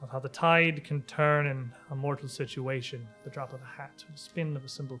of how the tide can turn in a mortal situation, the drop of a hat, the spin of a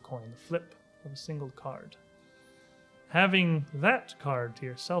simple coin, the flip of a single card. Having that card to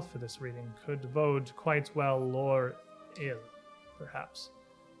yourself for this reading could bode quite well or ill, perhaps.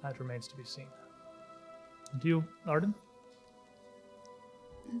 That remains to be seen. And you, Arden?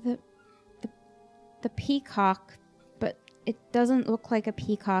 The peacock, but it doesn't look like a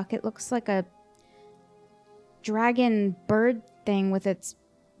peacock. It looks like a dragon bird thing with its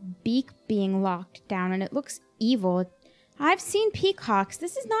beak being locked down, and it looks evil. I've seen peacocks.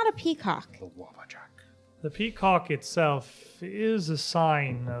 This is not a peacock. The peacock itself is a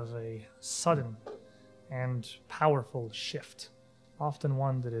sign of a sudden and powerful shift, often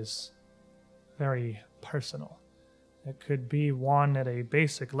one that is very personal. It could be one at a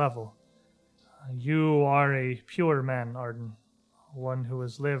basic level. You are a pure man, Arden, one who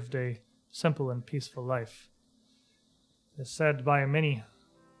has lived a simple and peaceful life. It is said by many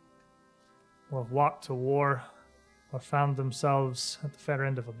who have walked to war or found themselves at the fair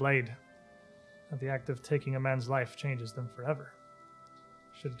end of a blade, that the act of taking a man's life changes them forever.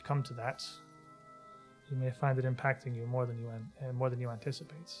 Should it come to that, you may find it impacting you more than you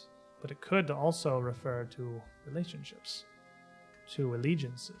anticipate. But it could also refer to relationships, to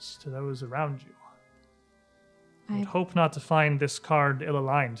allegiances, to those around you. I would hope not to find this card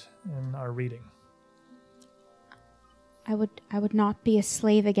ill-aligned in our reading. I would not be a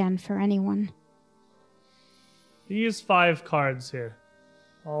slave again for anyone. These 5 cards here,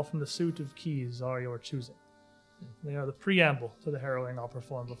 all from the suit of keys, are your choosing. They are the preamble to the harrowing I'll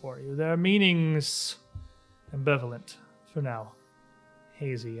perform before you. Their meanings ambivalent for now,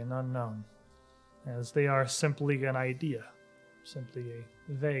 hazy and unknown, as they are simply an idea, simply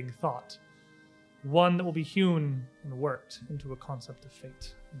a vague thought, one that will be hewn and worked into a concept of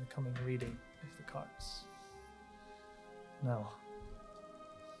fate in the coming reading of the cards. Now,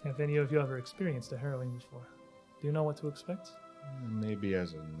 have any of you ever experienced a harrowing before? Do you know what to expect? Maybe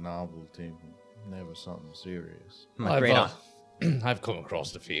as a novelty, never something serious. My great aunt, I've come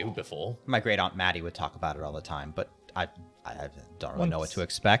across a few before. my great aunt Maddie would talk about it all the time, but I don't really know what to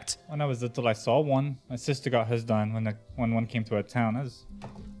expect. When I was little, I saw one. My sister got hers done when one came to our town. I was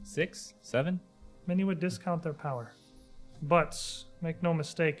 6, 7. Many would discount their power. But make no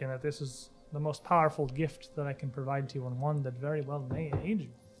mistake in that this is the most powerful gift that I can provide to you, and one that very well may aid you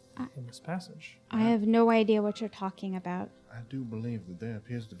in this passage. I have no idea what you're talking about. I do believe that there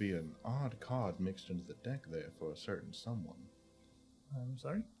appears to be an odd card mixed into the deck there for a certain someone. I'm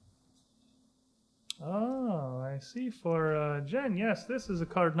sorry? Oh, I see. For Jen, yes, this is a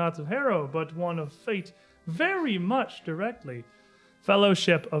card not of Harrow, but one of fate very much directly.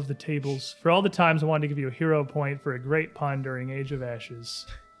 Fellowship of the Tables. For all the times I wanted to give you a hero point for a great pun during Age of Ashes.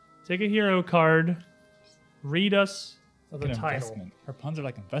 Take a hero card, read us the An title. investment. Her puns are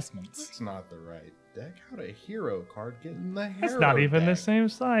like investments. It's not the right deck. How'd a hero card get in the hero It's not even the deck? same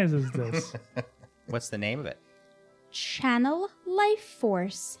size as this. What's the name of it? Channel Life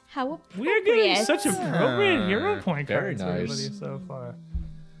Force. How appropriate. We're getting such appropriate hero point Very cards for everybody nice. so far.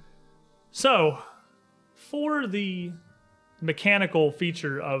 So, for the mechanical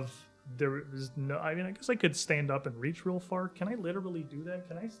feature of there is no, I mean, I guess I could stand up and reach real far. Can I literally do that?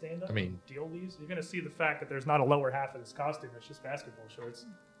 Can I stand up I mean- and deal these? You're going to see the fact that there's not a lower half of this costume. It's just basketball shorts.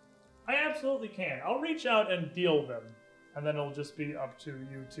 I absolutely can. I'll reach out and deal them, and then it'll just be up to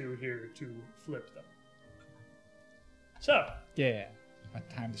you two here to flip them. So, Yeah. My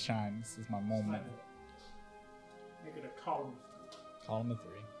time to shine. This is my moment. make it a column. Column of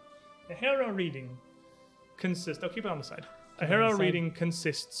 3. The Harrow reading consists. I'll keep it on the side. A Harrow reading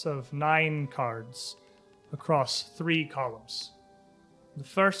consists of 9 cards across 3 columns. The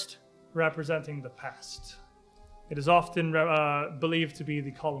first representing the past. It is often believed to be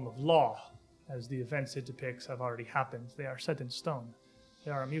the column of law, as the events it depicts have already happened. They are set in stone. They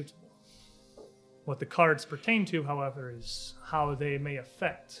are immutable. What the cards pertain to, however, is how they may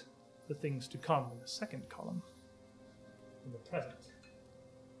affect the things to come in the second column, in the present.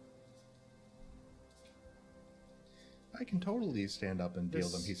 I can totally stand up and deal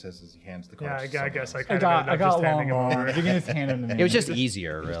This- them, he says as he hands the Yeah, cards. I guess I I kind got of ended up just handing them long over. arms. You can just hand them to me. It was just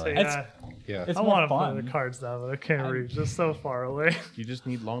easier, really. Yeah, Yeah. It's I more want to fun. play the cards now, but I can't reach. Just so far away. You just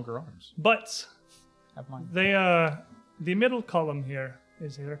need longer arms. But Have mine. the middle column here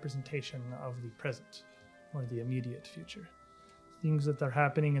is a representation of the present, or the immediate future. Things that are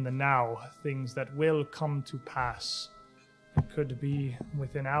happening in the now, things that will come to pass. It could be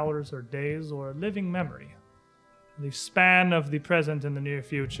within hours or days or living memory. The span of the present and the near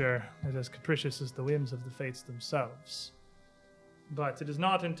future is as capricious as the whims of the fates themselves. But it is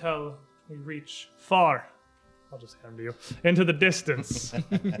not until we reach far, I'll just hand to you, into the distance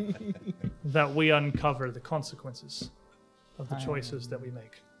that we uncover the consequences of the choices that we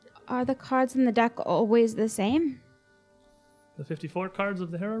make. Are the cards in the deck always the same? The 54 cards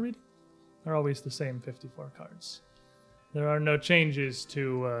of the Harrow reading are always the same 54 cards. There are no changes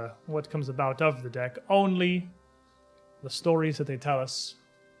to what comes about of the deck, only the stories that they tell us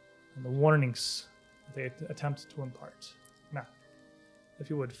and the warnings that they attempt to impart. Now, if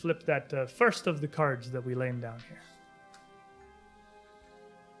you would flip that first of the cards that we laid down here.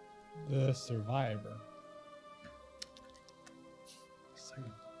 The Survivor.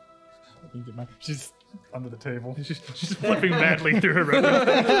 Let me get my- She's under the table. She's flipping madly through her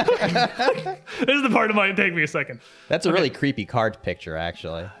record. This is the part that might take me a second. That's a really creepy card picture,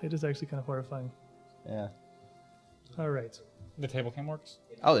 actually. It is actually kind of horrifying. Yeah. All right. The table cam works.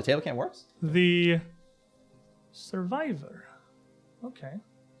 Oh, the table cam works? The Survivor. Okay.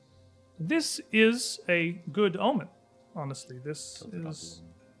 This is a good omen, honestly. This is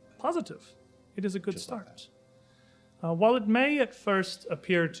positive. It is a good start. While it may at first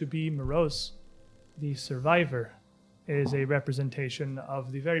appear to be morose, the Survivor is a representation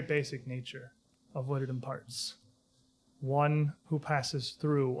of the very basic nature of what it imparts. One who passes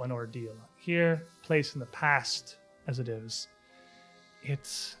through an ordeal. Here, placed in the past as it is,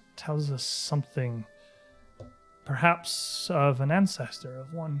 it tells us something perhaps of an ancestor,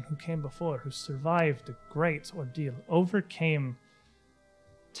 of one who came before, who survived a great ordeal, overcame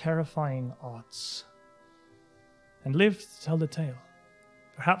terrifying odds, and lived to tell the tale.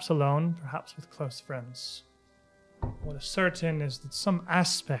 Perhaps alone, perhaps with close friends. what is certain is that some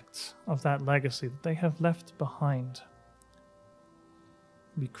aspect of that legacy that they have left behind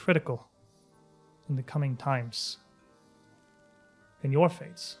will be critical in the coming times, in your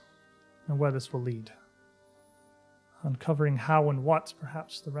fates, and where this will lead. Uncovering how and what,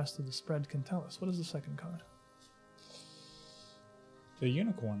 perhaps the rest of the spread can tell us. What is the second card? The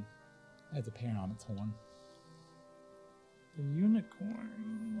unicorn has a pair on its horn. The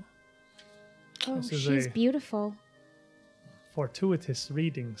unicorn. Oh, This is she's a- beautiful. Fortuitous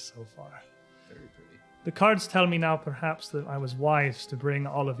reading so far. Very pretty. The cards tell me now perhaps that I was wise to bring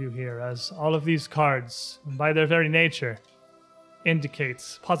all of you here, as all of these cards, by their very nature,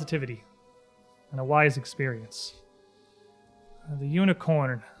 indicates positivity and a wise experience. The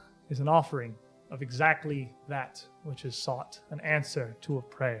unicorn is an offering of exactly that which is sought, an answer to a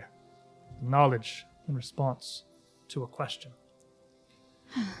prayer, knowledge in response to a question.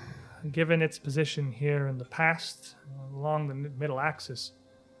 Given its position here in the past, along the middle axis,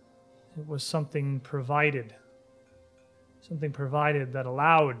 it was something provided that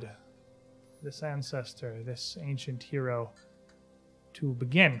allowed this ancestor, this ancient hero, to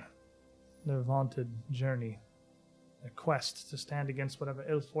begin their vaunted journey, their quest to stand against whatever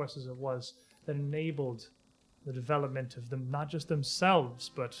ill forces it was that enabled the development of them, not just themselves,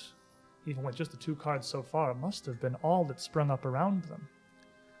 but even with just the two cards so far, it must have been all that sprung up around them.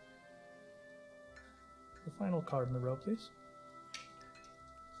 The final card in the row, please.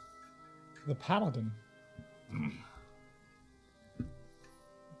 The paladin.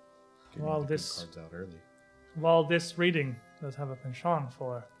 While Good this cards out early. While this reading does have a penchant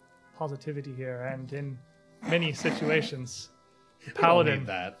for positivity here, and in many situations, the paladin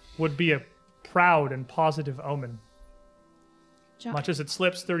that. would be a proud and positive omen. John, Much as it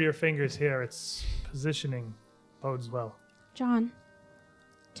slips through your fingers here, its positioning bodes well. John,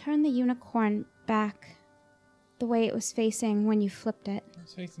 turn the unicorn back the way it was facing when you flipped it.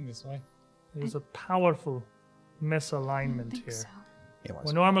 It's facing this way. There's a powerful I misalignment don't think here. so. It was.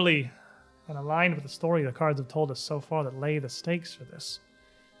 We're normally and aligned with the story the cards have told us so far that lay the stakes for this.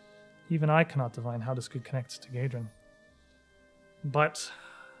 Even I cannot divine how this could connect to Gadrin. But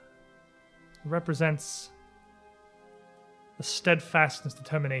it represents a steadfastness,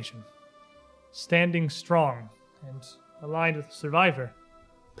 determination, standing strong and aligned with the survivor,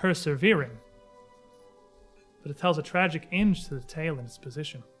 persevering. But it tells a tragic end to the tale in its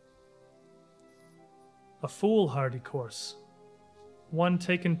position. A foolhardy course, one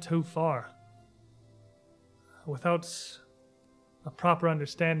taken too far, without a proper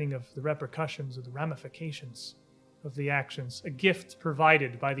understanding of the repercussions or the ramifications of the actions, a gift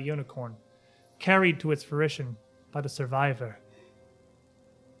provided by the unicorn, carried to its fruition by the survivor,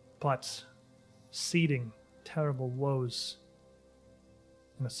 but seeding terrible woes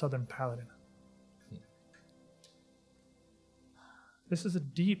in a southern paladin. This is a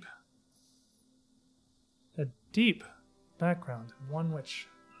deep background, and one which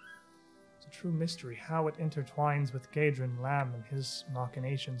is a true mystery, how it intertwines with Gadrin Lamb and his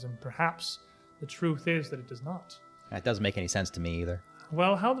machinations, and perhaps the truth is that it does not. That doesn't make any sense to me either.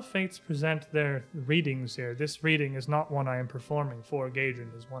 Well, how the Fates present their readings here, this reading is not one I am performing for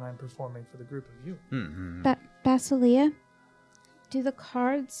Gadrin, it is one I am performing for the group of you. Basilia, do the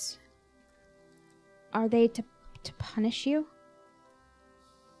cards, are they to punish you?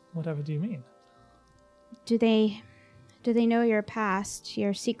 Whatever do you mean? Do they know your past,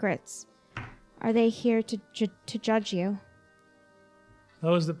 your secrets? Are they here to judge you?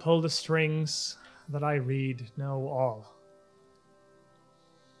 Those that pull the strings that I read know all.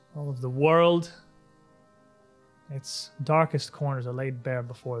 All of the world, its darkest corners are laid bare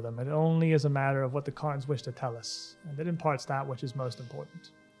before them. It only is a matter of what the cards wish to tell us, and it imparts that which is most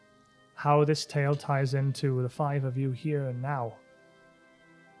important. How this tale ties into the five of you here and now,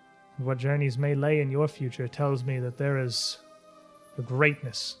 and what journeys may lay in your future tells me that there is a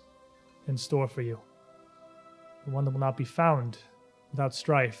greatness in store for you. The one that will not be found without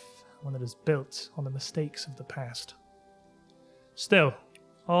strife, one that is built on the mistakes of the past. Still,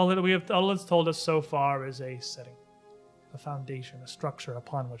 all it's told us so far is a setting, a foundation, a structure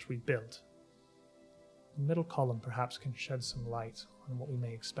upon which we build. The middle column perhaps can shed some light on what we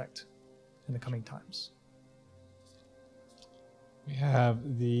may expect in the coming times. We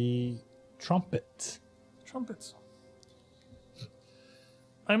have the trumpet. Trumpets.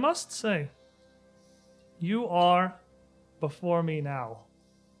 I must say, you are, before me now,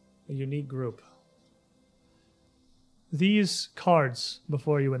 a unique group. These cards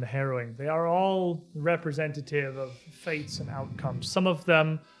before you in the harrowing, they are all representative of fates and outcomes. Some of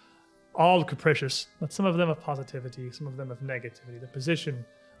them all capricious, but some of them of positivity, some of them of negativity. The position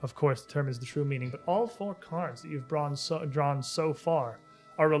of course, determines the true meaning, but all 4 cards that you've drawn so far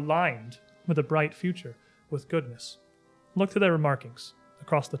are aligned with a bright future, with goodness. Look to their markings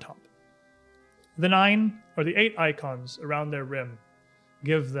across the top. The 9 or the 8 icons around their rim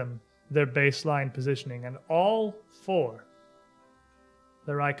give them their baseline positioning, and all 4,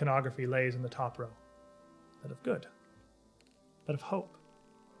 their iconography lays in the top row. That of good, that of hope.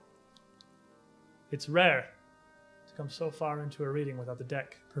 It's rare to come so far into a reading without the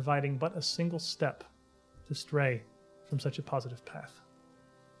deck providing but a single step to stray from such a positive path.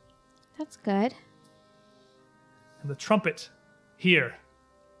 That's good. And the trumpet here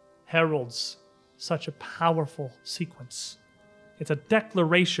heralds such a powerful sequence. It's a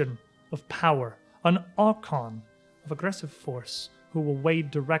declaration of power, an archon of aggressive force who will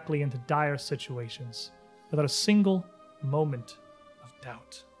wade directly into dire situations without a single moment of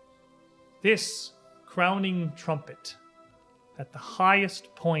doubt. This crowning trumpet, at the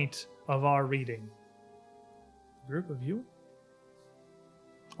highest point of our reading, a group of you,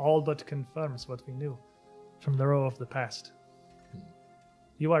 all but confirms what we knew from the row of the past.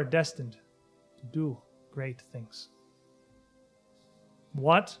 You are destined to do great things.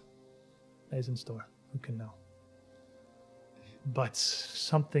 What lays in store? Who can know? But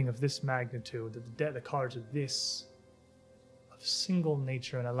something of this magnitude, that the cards of this, of single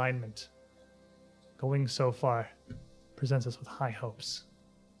nature and alignment, going so far, presents us with high hopes.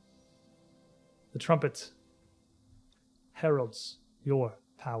 The trumpet heralds your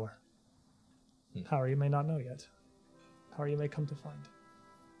power. Power you may not know yet. Power you may come to find.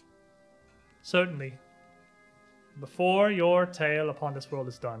 Certainly, before your tale upon this world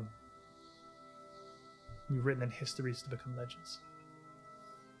is done, you've written in histories to become legends.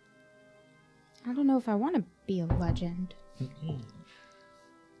 I don't know if I want to be a legend.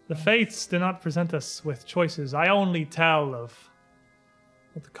 The fates do not present us with choices. I only tell of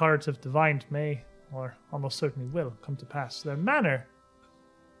what the cards have divined may, or almost certainly will, come to pass. Their manner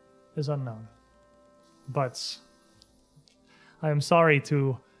is unknown. But I am sorry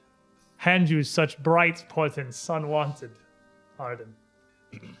to hand you such bright portents unwanted, Arden.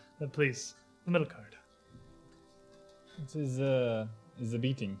 But please, the middle card. This is the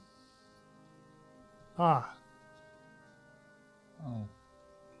beating. Ah. Oh.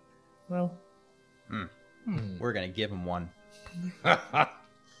 Well. We're going to give him one.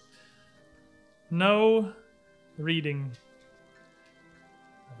 No reading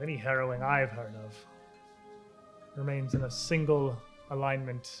of any harrowing I've heard of remains in a single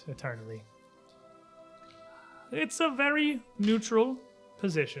alignment eternally. It's a very neutral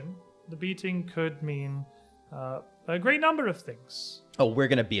position. The beating could mean a great number of things. Oh, we're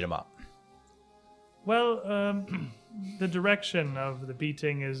going to beat him up. Well, the direction of the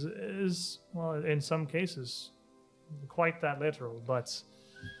beating is, well, in some cases, quite that literal, but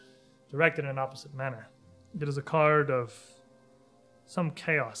directed in an opposite manner. It is a card of some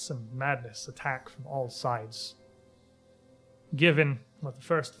chaos and madness attack from all sides. Given what the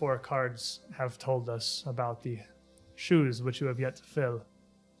first 4 cards have told us about the shoes which you have yet to fill,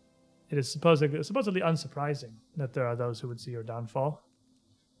 it is supposedly unsurprising that there are those who would see your downfall.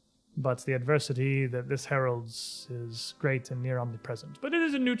 But the adversity that this heralds is great and near omnipresent. But it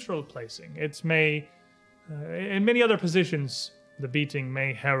is a neutral placing. It may, in many other positions, the beating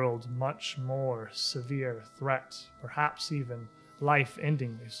may herald much more severe threat, perhaps even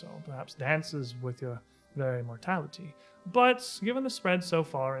life-endingly so. Perhaps dances with your very mortality. But given the spread so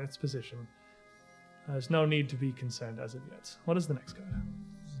far in its position, there's no need to be concerned as of yet. What is the next card?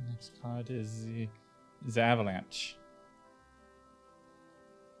 The next card is the Avalanche.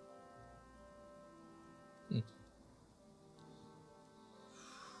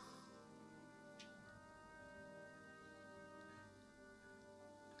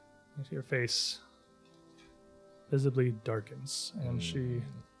 Your face visibly darkens, and she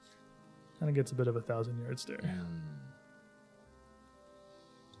kind of gets a bit of a 1,000-yard stare.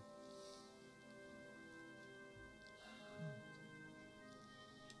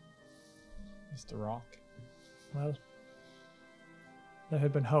 Mr. Rock. Well, there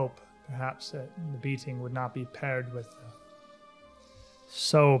had been hope, perhaps, that the beating would not be paired with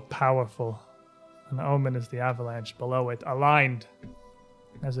so powerful an omen as the avalanche below it, aligned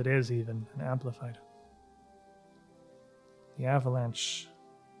as it is even, and amplified. The avalanche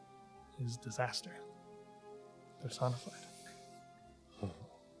is disaster personified.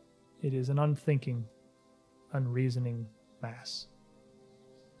 It is an unthinking, unreasoning mass.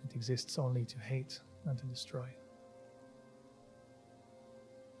 It exists only to hate and to destroy.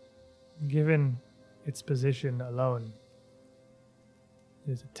 Given its position alone,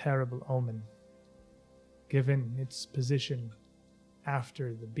 it is a terrible omen. Given its position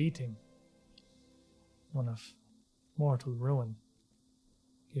after the beating, one of mortal ruin,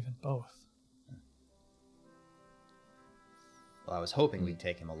 given both. Well, I was hoping we'd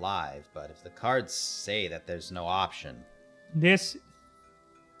take him alive, but if the cards say that there's no option, This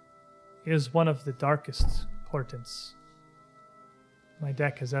is one of the darkest portents my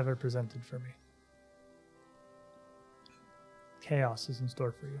deck has ever presented for me. Chaos is in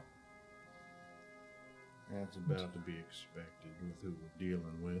store for you. That's about to be expected with who we're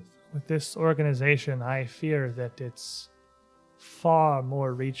dealing with. With this organization, I fear that it's far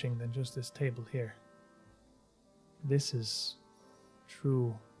more reaching than just this table here. This is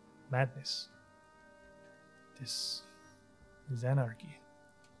true madness. This is anarchy.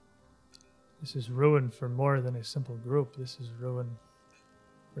 This is ruin for more than a simple group. This is ruin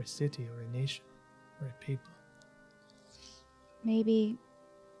for a city or a nation or a people. Maybe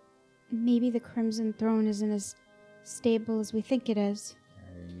the Crimson Throne isn't as stable as we think it is.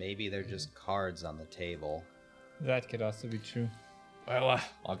 maybe they're just cards on the table. That could also be true. Well,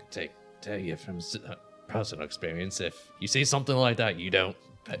 I can tell you from personal experience, if you see something like that, you don't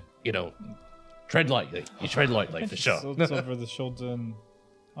tread lightly. You tread lightly for sure. It's over the shoulder and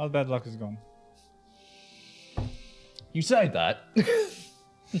all the bad luck is gone. You say that.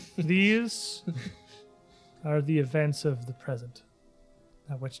 These are the events of the present,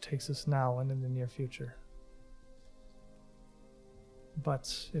 that which takes us now and in the near future.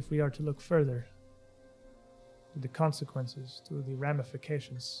 But if we are to look further, to the consequences, to the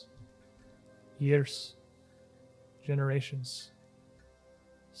ramifications, years, generations,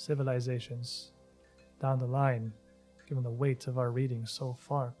 civilizations, down the line, given the weight of our reading so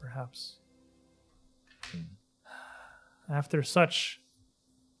far, perhaps. After such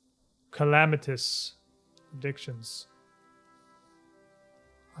calamitous predictions,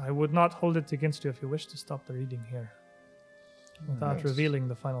 I would not hold it against you if you wish to stop the reading here, without Yes. revealing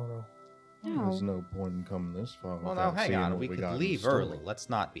the final row. There's No. no point in coming this far. Well, without now hang seeing on. what We got could in leave store. early. Let's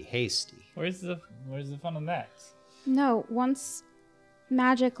not be hasty. Where's the fun of that? No, once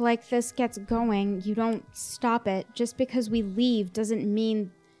magic like this gets going, you don't stop it. Just because we leave doesn't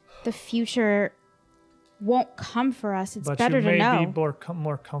mean the future won't come for us. It's But better you to may know. be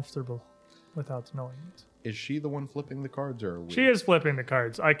more comfortable without knowing it. Is she the one flipping the cards, or are we? She is flipping the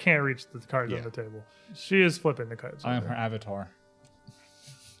cards. I can't reach the cards Yeah. on the table. She is flipping the cards. I am her avatar.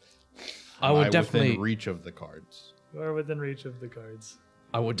 I Am would definitely. within reach of the cards. You are within reach of the cards.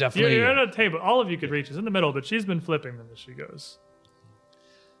 I would definitely. You're at a table. All of you could reach. It's in the middle, but she's been flipping them as she goes.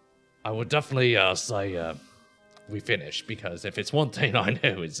 I would definitely say we finish, because if it's one thing I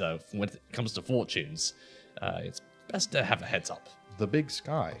know is when it comes to fortunes, it's best to have a heads up. The big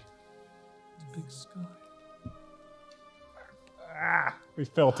sky. Big sky. We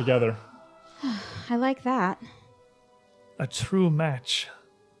fell together. I like that. A true match.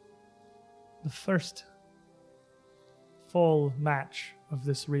 The first full match of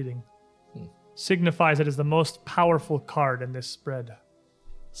this reading signifies it is the most powerful card in this spread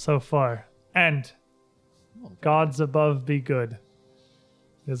so far. And gods above be good.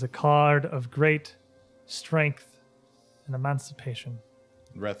 It is a card of great strength and emancipation.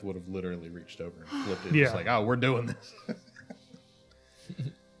 Reth would have literally reached over and flipped it. Yeah. Just like, oh, we're doing this.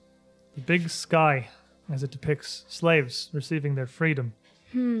 The big sky, as it depicts slaves receiving their freedom,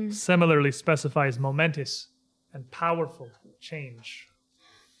 similarly specifies momentous and powerful change.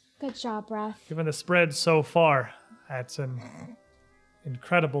 Good job, Breath. Given the spread so far at an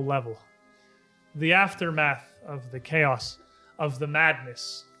incredible level, the aftermath of the chaos, of the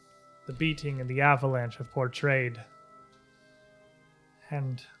madness, the beating and the avalanche have portrayed,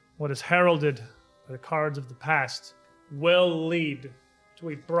 and what is heralded by the cards of the past will lead to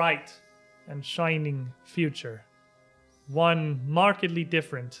a bright and shining future, one markedly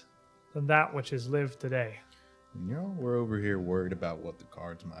different than that which is lived today. You know, we're over here worried about what the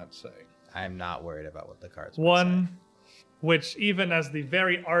cards might say. I'm not worried about what the cards would One which, even as the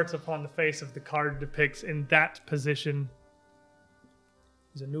very art upon the face of the card depicts in that position,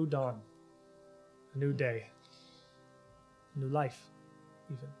 is a new dawn, a new day, a new life,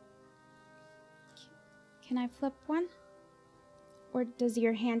 even. Can I flip one? Or does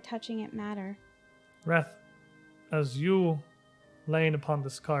your hand touching it matter? Reth, as you laying upon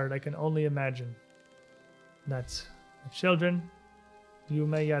this card, I can only imagine that the children you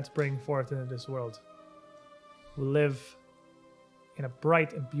may yet bring forth into this world will live in a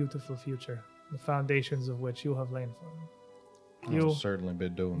bright and beautiful future, the foundations of which you have laid for them. You I've certainly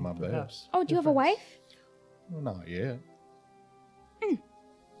been doing my best. perhaps Oh, do you have a different. wife? Well, not yet.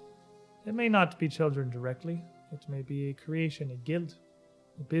 It may not be children directly. It may be a creation, a guild,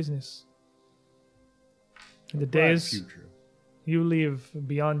 a business. In the Bright days future. You leave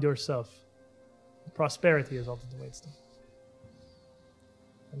beyond yourself. Prosperity is all that awaits them.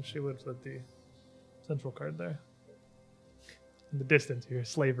 And she would put the central card there. In the distance, you hear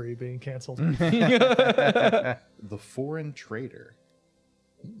slavery being canceled. The foreign trader.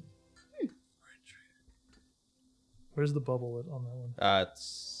 Where's the bubble on that one?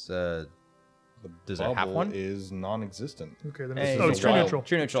 It's The Does it have bubble one? is non-existent. Okay, then Hey, it's, it's true wild. neutral.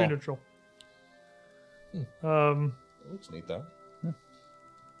 True neutral. True neutral. Looks neat though.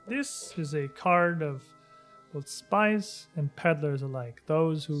 This is a card of both spies and peddlers alike,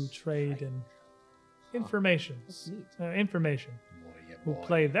 those who trade in information, who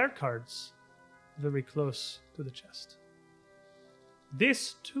play their cards very close to the chest.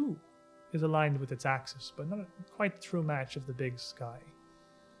 This too is aligned with its axis, but not quite a true match of the big sky,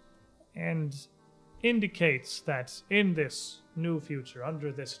 and indicates that in this new future,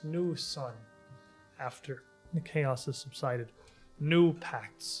 under this new sun, after the chaos has subsided, new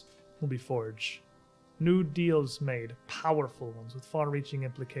pacts will be forged, new deals made, powerful ones with far-reaching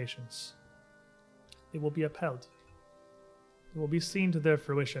implications. They will be upheld. They will be seen to their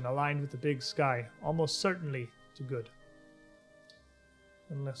fruition, aligned with the big sky, almost certainly to good.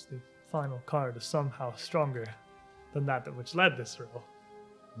 Unless the final card is somehow stronger than that which led this row.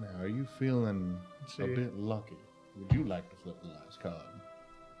 Now, are you feeling See. a bit lucky? Would you like to flip the last card?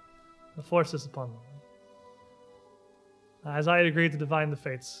 The force is upon them. As I had agreed to divine the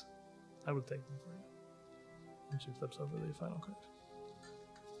fates, I will take them for you. And she flips over the final card.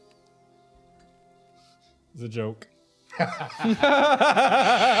 It's a joke.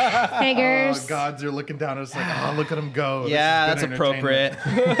 Figures. Oh, gods are looking down at us like, oh, look at him go. This Yeah, is that's good appropriate.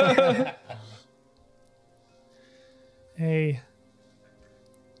 entertainment. A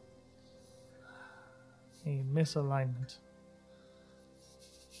misalignment,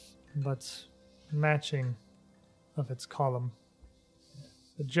 but matching of its column.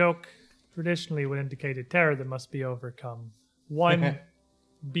 The joke traditionally would indicate a terror that must be overcome, one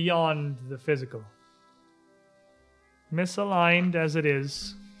beyond the physical. Misaligned as it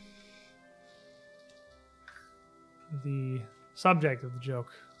is, the subject of the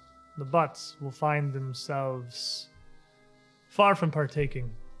joke, the butts, will find themselves far from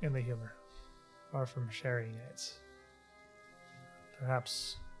partaking in the humor, far from sharing it.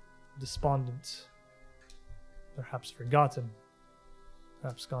 Perhaps despondent, perhaps forgotten,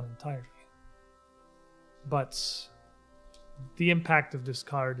 perhaps gone entirely. But the impact of this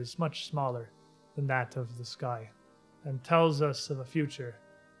card is much smaller than that of the sky, and tells us of a future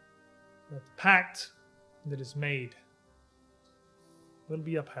that the pact that is made will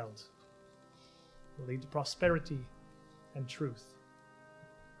be upheld, will lead to prosperity and truth,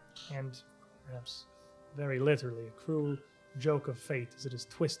 and perhaps very literally a cruel joke of fate as it is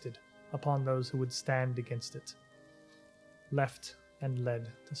twisted upon those who would stand against it, left and led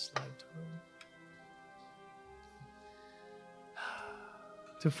to slide to ruin.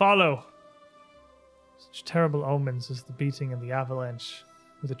 To follow such terrible omens as the beating and the avalanche,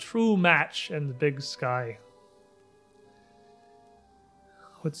 with a true match in the big sky,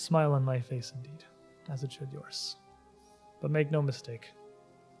 would smile on my face indeed, as it should yours. But make no mistake,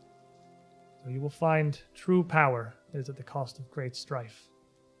 though you will find true power is at the cost of great strife,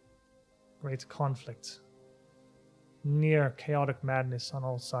 great conflict, near chaotic madness on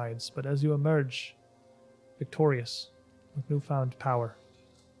all sides. But as you emerge victorious with newfound power,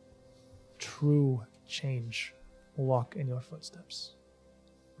 true change will walk in your footsteps,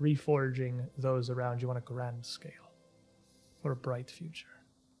 reforging those around you on a grand scale for a bright future.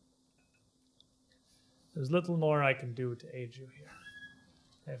 There's little more I can do to aid you here.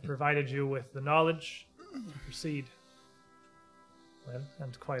 I have provided you with the knowledge to proceed. Well,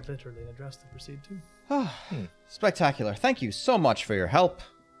 and quite literally an address to proceed to. Spectacular. Thank you so much for your help.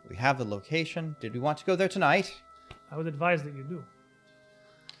 We have the location. Did we want to go there tonight? I would advise that you do.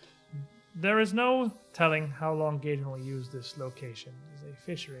 There is no telling how long Gaydon will use this location. There's a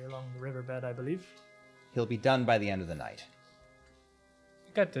fishery along the riverbed, I believe. He'll be done by the end of the night.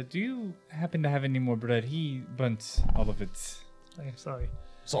 Gata, do you happen to have any more bread? He burnt all of it. I'm sorry.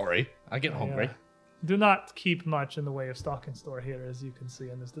 Sorry, I get hungry. Do not keep much in the way of stock and store here, as you can see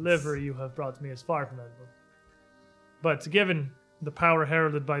in this delivery you have brought me as far from that. But given the power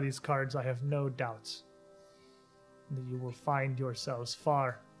heralded by these cards, I have no doubts that you will find yourselves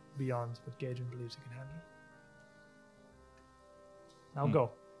far beyond what Gaydon believes he can handle. Now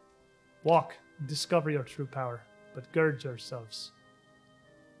go. Walk, discover your true power, but gird yourselves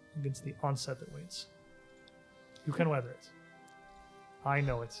against the onset that waits. You can weather it. I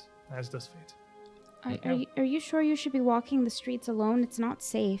know it, as does fate. Are you sure you should be walking the streets alone? It's not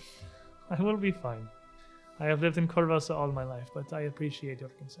safe. I will be fine. I have lived in Corvosa all my life, but I appreciate your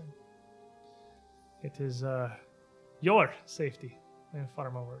concern. It is your safety I am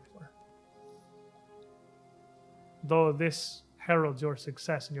far more worried for. Though this heralds your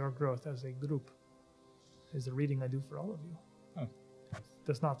success and your growth as a group, is the reading I do for all of you.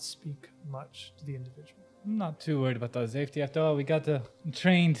 Does not speak much to the individual. I'm not too worried about our safety. After all, we got a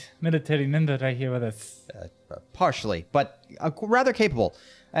trained military member right here with us. Partially, but rather capable.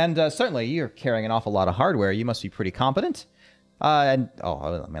 And certainly, you're carrying an awful lot of hardware. You must be pretty competent. I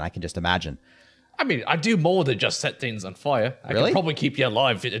can just imagine. I mean, I do more than just set things on fire. I Really? can probably keep you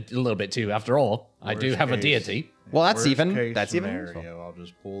alive a little bit too. After all, I do have a deity. Well, that's Worst even. case That's even. scenario, I'll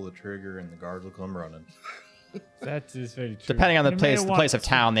just pull the trigger and the guards will come running. That is very true. Depending on the You may place, want of to-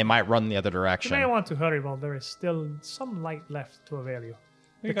 town, they might run the other You direction. may want to hurry while there is still some light left to avail you.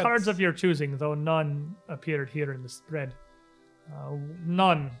 The got cards of your choosing, though none appeared here in the spread,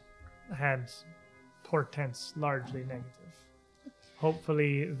 none had portents largely negative.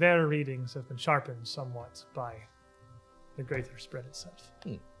 Hopefully, their readings have been sharpened somewhat by the greater spread itself.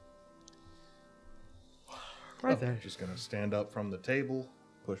 Right there. Just gonna stand up from the table,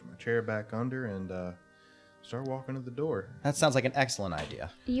 push my chair back under, and start walking to the door. That sounds like an excellent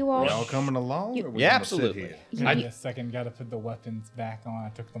idea. You all. Y'all coming along? Or we Yeah, gonna absolutely. Sit here? Give me a second. Got to put the weapons back on. I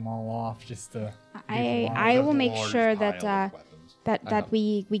took them all off just to. I will make Large sure pile that of weapons. that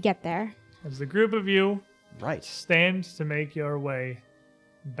we get there. As the group of you Right. stand to make your way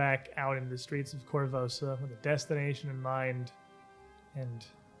back out into the streets of Corvosa with a destination in mind and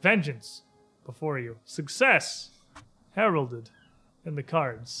vengeance before you. Success heralded in the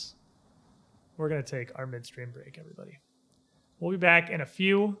cards. We're going to take our midstream break, everybody. We'll be back in a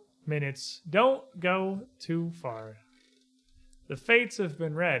few minutes. Don't go too far. The fates have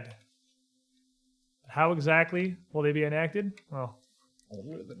been read. How exactly will they be enacted? Well,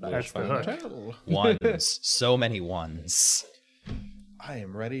 that's the hook. Ones. So many ones. I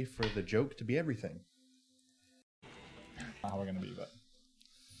am ready for the joke to be everything. How we're gonna be, but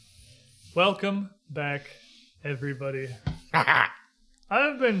Welcome back, everybody.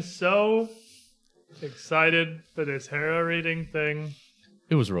 I've been so excited for this hero reading thing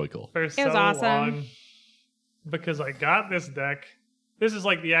It was really cool. for so was awesome. long because I got this deck. This is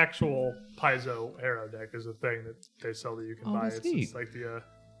like the actual Paizo hero deck is a thing that they sell that you can buy. that's It's neat. like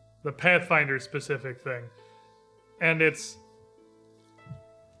the Pathfinder specific thing, and it's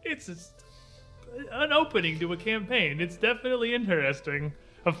an opening to a campaign. It's definitely interesting.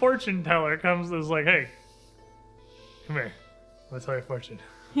 A fortune teller comes and is like, "Hey, come here. Let's tell your fortune.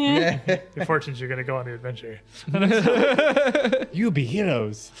 Your fortune's you're gonna go on the adventure." you be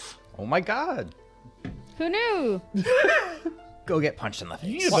heroes. Oh my god. Who knew? Go get punched in the face.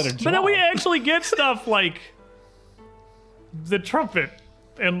 You need a better job. But then we actually get stuff like the trumpet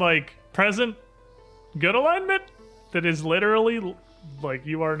and like present good alignment that is literally like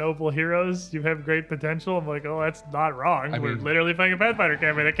you are noble heroes, you have great potential. I'm like, oh, that's not wrong. We're mean- literally playing a Pathfinder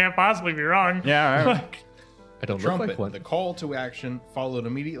campaign. It can't possibly be wrong. Yeah, right. Like, I don't look Trumpet, like one. the call to action, followed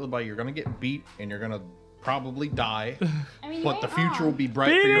immediately by you're gonna get beat and you're gonna probably die, I mean, but the future will be bright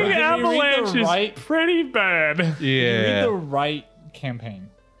for beating your you read the Avalanche is right- pretty bad. You read Yeah. the right campaign.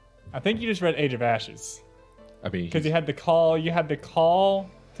 I think you just read Age of Ashes I mean, because you had the call. You had the call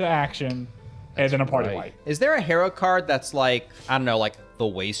to action, and then a party right. light. Is there a hero card that's like, I don't know, like the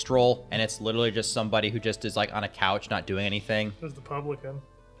wastrel, and it's literally just somebody who just is like on a couch not doing anything? There's the publican.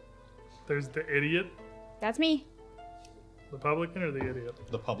 There's the idiot. That's me. The publican or the idiot?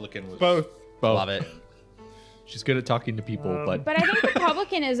 The publican was Both. Love it. She's good at talking to people, but But I think the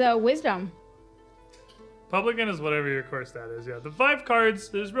publican is a wisdom. Publican is whatever your core stat is, yeah. The 5 cards,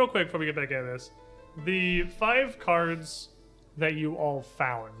 just real quick before we get back into this. The 5 cards that you all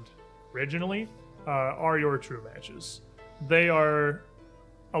found originally are your true matches. They are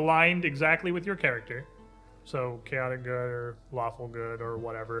aligned exactly with your character. So chaotic good or lawful good or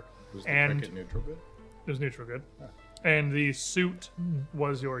whatever. Was the And cricket neutral good? it was neutral good. And the suit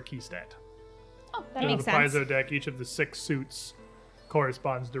was your key stat. Oh, that In makes the sense. Paizo deck, each of the 6 suits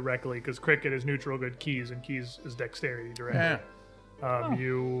corresponds directly because cricket is neutral good keys and keys is dexterity directly.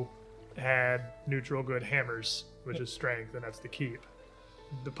 You had neutral good hammers, which is strength, and that's the keep.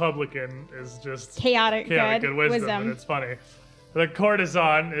 The publican is just Chaotic good wisdom, and it's funny. The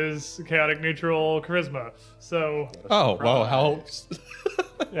courtesan is chaotic neutral charisma. So, oh well, how?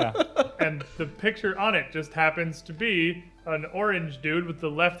 Yeah. and the picture on it just happens to be an orange dude with the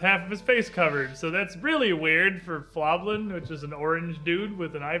left half of his face covered. So that's really weird for Floblin, which is an orange dude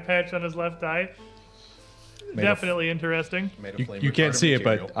with an eye patch on his left eye. Definitely interesting. Made of You, flame you can't retardant see it,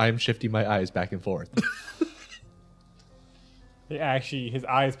 material. but I'm shifting my eyes back and forth. Actually, his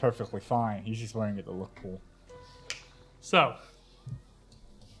eye is perfectly fine. He's just wearing it to look cool. So,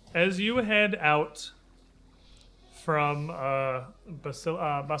 as you head out from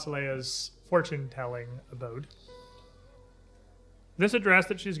Basilea's fortune-telling abode, this address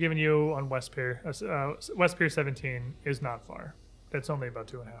that she's given you on West Pier 17 is not far. It's only about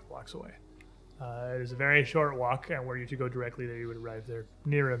 2.5 blocks away. It is a very short walk, and were you to go directly there, you would arrive there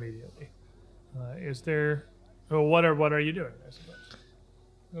near immediately. What are you doing, I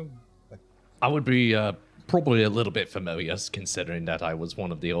suppose? I would be probably a little bit familiar, considering that I was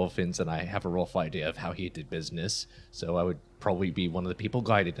one of the orphans and I have a rough idea of how he did business. So I would probably be one of the people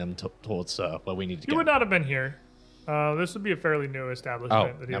guiding them towards where we need to go. You would not have been here. This would be a fairly new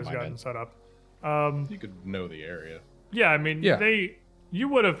establishment that he has gotten set up. You could know the area. Yeah, I mean, Yeah. you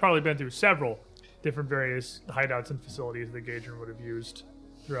would have probably been through several different various hideouts and facilities that Gadrin would have used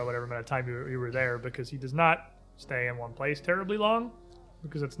throughout whatever amount of time you were there, because he does not stay in one place terribly long,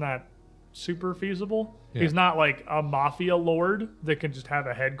 because it's not super feasible. Yeah. He's not like a mafia lord that can just have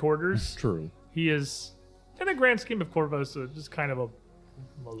a headquarters. True. He is, in the grand scheme of Corvosa, just kind of a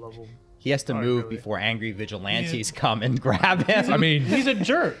low-level. He has to move really. before angry vigilantes come and grab him. I mean, He's a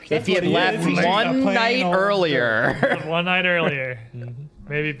jerk. if he had That's what left is. He's like a one plain night old earlier. One night earlier,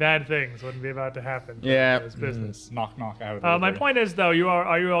 maybe bad things wouldn't be about to happen. Yeah. It's business. Knock out. My point is, though,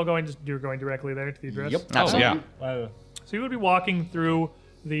 are you all going? You're going directly there to the address. Yep. oh, Absolutely. yeah. So you would be walking through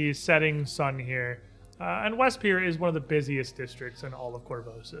the setting sun here. And West Pier is one of the busiest districts in all of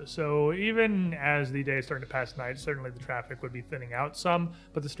Corvosa. So even as the day is starting to pass night, certainly the traffic would be thinning out some,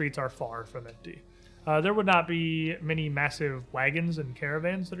 but the streets are far from empty. There would not be many massive wagons and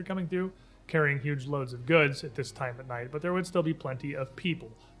caravans that are coming through, carrying huge loads of goods at this time at night, but there would still be plenty of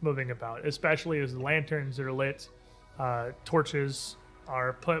people moving about, especially as the lanterns are lit, torches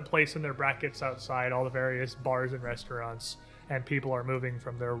are placed in their brackets outside all the various bars and restaurants, and people are moving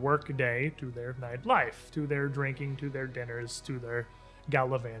from their work day to their nightlife, to their drinking, to their dinners, to their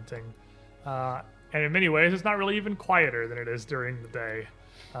gallivanting. And in many ways, it's not really even quieter than it is during the day.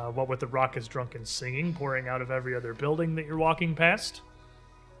 What with the raucous drunken singing pouring out of every other building that you're walking past.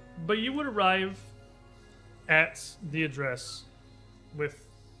 But you would arrive at the address with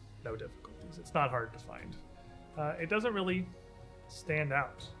no difficulties. It's not hard to find. It doesn't really stand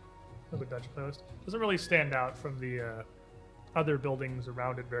out. The Dungeon Playlist doesn't really stand out from the other buildings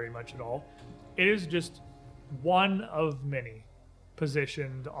around it very much at all. It is just one of many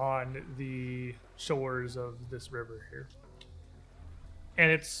positioned on the shores of this river here. And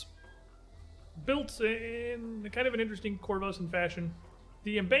it's built in kind of an interesting Corvosan fashion.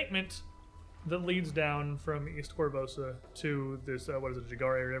 The embankment that leads down from East Corvosa to this,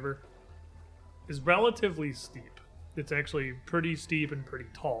 Jagare River, is relatively steep. It's actually pretty steep and pretty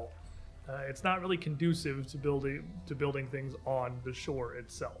tall. It's not really conducive to building things on the shore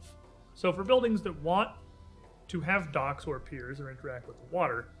itself. So for buildings that want to have docks or piers or interact with the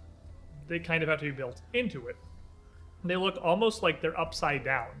water, they kind of have to be built into it. They look almost like they're upside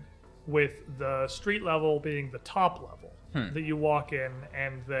down, with the street level being the top level that you walk in,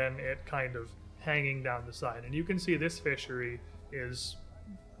 and then it kind of hanging down the side. And you can see this fishery is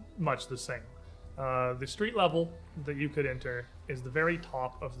much the same. The street level that you could enter is the very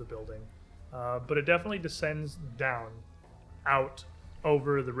top of the building, but it definitely descends down, out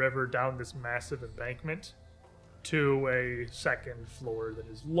over the river, down this massive embankment to a second floor that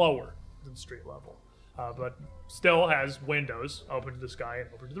is lower than street level, but still has windows open to the sky and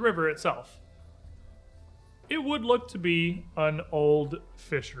open to the river itself. It would look to be an old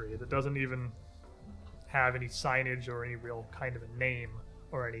fishery that doesn't even have any signage or any real kind of a name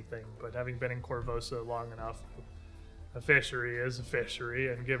or anything, but having been in Corvosa long enough, a fishery is a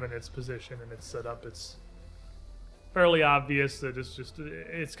fishery, and given its position and its setup, it's fairly obvious that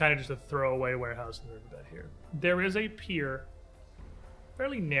it's kind of just a throwaway warehouse in the riverbed here. There is a pier,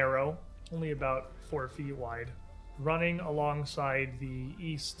 fairly narrow, only about 4 feet wide, running alongside the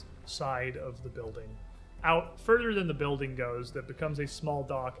east side of the building. Out further than the building goes, that becomes a small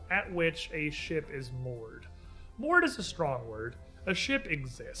dock at which a ship is moored. Moored is a strong word. A ship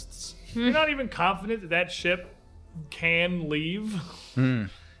exists. You're not even confident that that ship can leave.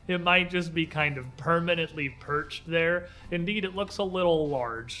 It might just be kind of permanently perched there. Indeed, it looks a little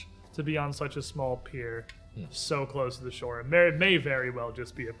large to be on such a small pier so close to the shore. It may very well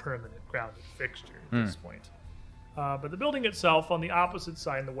just be a permanent grounded fixture at this point. But the building itself, on the opposite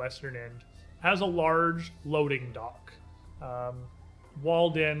side, in the western end, has a large loading dock,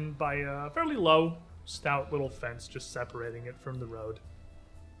 walled in by a fairly low, stout little fence just separating it from the road.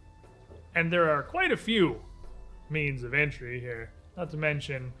 And there are quite a few means of entry here, not to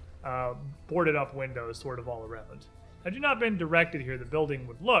mention boarded up windows sort of all around. Had you not been directed here, the building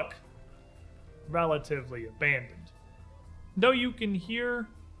would look relatively abandoned. though you can hear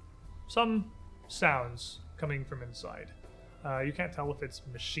some sounds coming from inside. You can't tell if it's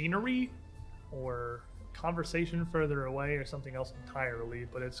machinery or conversation further away or something else entirely,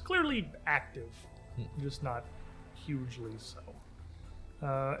 but it's clearly active, just not hugely so.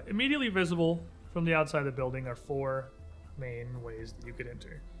 Immediately visible from the outside of the building are 4 main ways that you could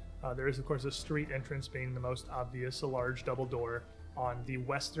enter. There is, of course, a street entrance being the most obvious, a large double door on the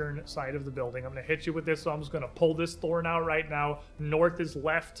western side of the building. I'm going to hit you with this, so I'm just going to pull this thorn out right now. North is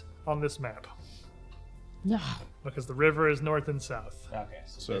left on this map. No. Because the river is north and south. Okay.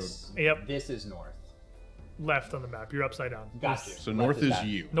 So Yep, This is north. left on the map. You're upside down. Got you. so north is that.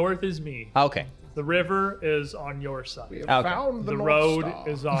 you. North is me. Okay. The river is on your side. We have Okay. found The North road Star.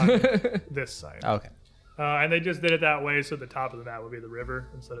 is on this side. Okay. And they just did it that way, so the top of the map would be the river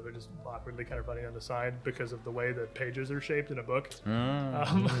instead of it just awkwardly kind of running on the side because of the way the pages are shaped in a book.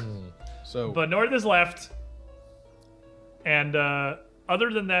 So But north is left. And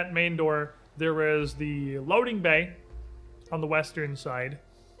other than that main door, there is the loading bay on the western side,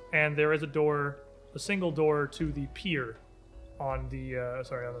 and there is a single door to the pier on the on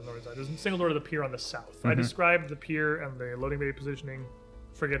the northern side. There's a single door to the pier on the south. I described the pier and the loading bay positioning,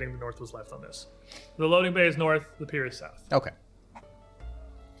 forgetting the north was left on this. The loading bay is north, the pier is south. Okay.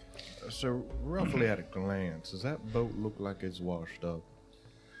 So roughly at a glance, does that boat look like it's washed up?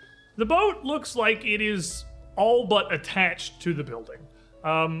 The boat looks like it is all but attached to the building.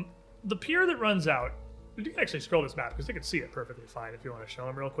 The pier that runs out, you can actually scroll this map because you can see it perfectly fine if you want to show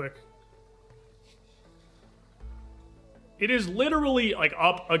them real quick. It is literally like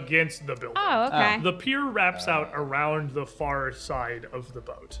up against the building. Oh, okay. The pier wraps out around the far side of the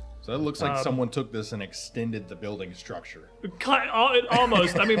boat. So it looks like someone took this and extended the building structure.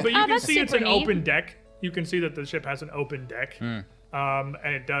 Almost. I mean, but you can that's see it's super an neat. open deck. You can see that the ship has an open deck. And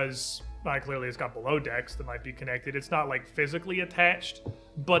it does, clearly it's got below decks that might be connected. It's not like physically attached,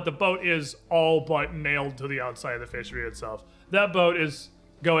 but the boat is all but nailed to the outside of the fishery itself. That boat is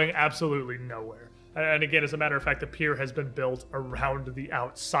going absolutely nowhere. And again, as a matter of fact, the pier has been built around the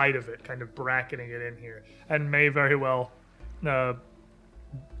outside of it, kind of bracketing it in here, and may very well, the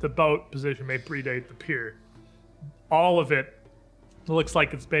boat position may predate the pier. All of it looks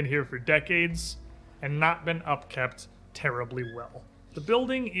like it's been here for decades and not been upkept terribly well. The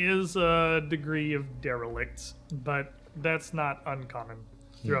building is a degree of derelict, but that's not uncommon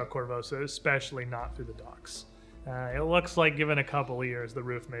throughout Corvosa, especially not through the docks. It looks like given a couple of years, the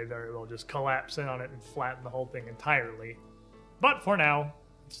roof may very well just collapse in on it and flatten the whole thing entirely. But for now,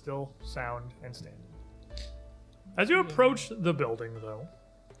 it's still sound and standing. As you approach the building, though,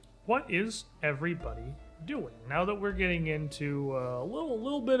 what is everybody doing? Now that we're getting into a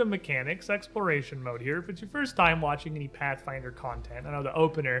little bit of mechanics, exploration mode here. If it's your first time watching any Pathfinder content, I know the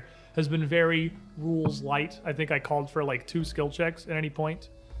opener has been very rules light. I think I called for like 2 skill checks at any point.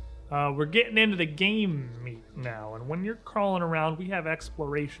 We're getting into the game meat now, and when you're crawling around, we have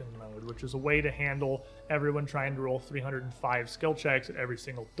exploration mode, which is a way to handle everyone trying to roll 305 skill checks at every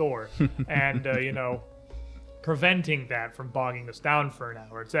single door. And, preventing that from bogging us down for an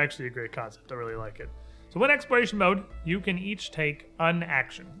hour. It's actually a great concept. I really like it. So in exploration mode, you can each take an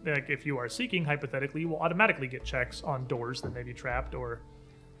action. Like if you are seeking, hypothetically, you will automatically get checks on doors that may be trapped or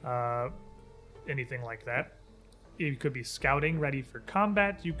anything like that. You could be scouting, ready for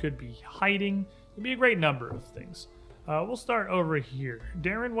combat. You could be hiding. It could be a great number of things. We'll start over here.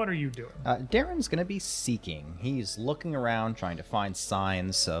 Darren, what are you doing? Darren's gonna be seeking. He's looking around, trying to find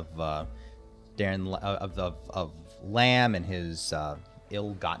signs of Darren of Lamb and his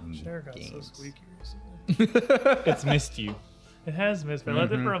ill-gotten Sure got so gains. squeaky recently. It's missed you. It has missed. I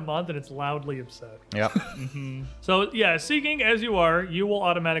left it for a month and it's loudly upset. Yep. So yeah, seeking as you are, you will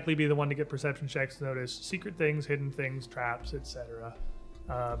automatically be the one to get perception checks to notice secret things, hidden things, traps, etc.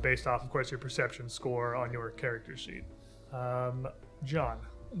 Based off, of course, your perception score on your character sheet. John.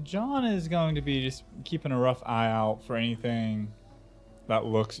 John is going to be just keeping a rough eye out for anything that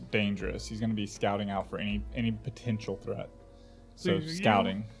looks dangerous. He's going to be scouting out for any potential threat. So you-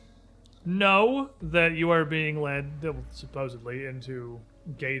 scouting. Know that you are being led, supposedly, into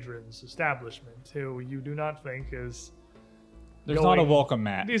Gadrin's establishment, who you do not think is... There's not a going- welcome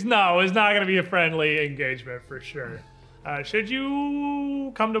mat. It's not going to be a friendly engagement for sure. Should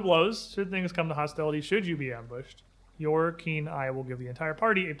you come to blows, should things come to hostility, should you be ambushed, your keen eye will give the entire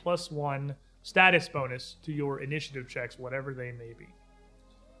party a +1 status bonus to your initiative checks, whatever they may be.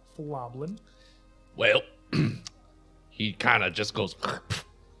 Floblin. Well, he kind of just goes,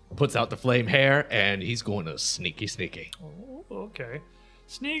 puts out the flame hair, and he's going to sneaky. Oh, okay.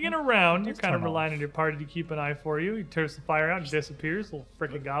 Sneaking around, you're kind of relying on your party to keep an eye for you. He turns the fire out and disappears, little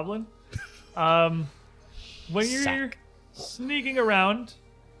freaking goblin. When you're Sneaking around,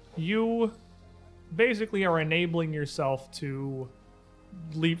 you basically are enabling yourself to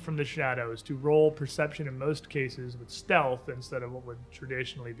leap from the shadows, to roll perception in most cases with stealth instead of what would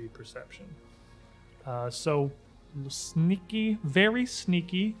traditionally be perception. So, sneaky, very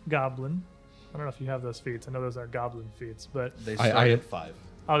sneaky goblin. I don't know if you have those feats. I know those aren't goblin feats, but They start at 5.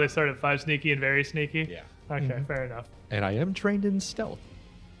 oh, they start at 5 sneaky and very sneaky. Yeah. Okay, fair enough. And I am trained in stealth.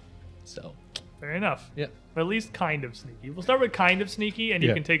 So, Fair enough. yeah. But at least kind of sneaky. We'll start with kind of sneaky, and you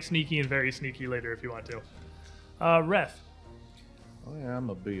Yeah. can take sneaky and very sneaky later if you want to. Ref. Oh yeah, I'm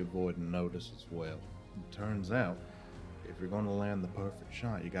gonna be avoiding notice as well. It turns out, if you're gonna land the perfect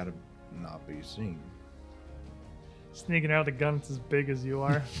shot, you gotta not be seen. Sneaking out with a gun that's as big as you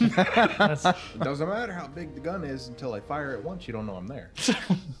are. That's, It doesn't matter how big the gun is until I fire it once. You don't know I'm there.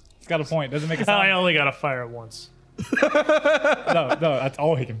 It's got a point. Doesn't make a I sound. only got to fire it once. No, that's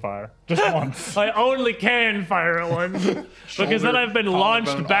all he can fire. Just once. I only can fire it once. Because then I've been collarbone, launched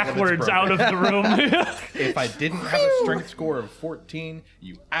all of it's backwards out of the room. If I didn't have a strength score of 14,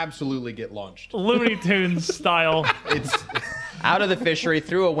 you absolutely get launched. Looney Tunes style. It's Out of the fishery,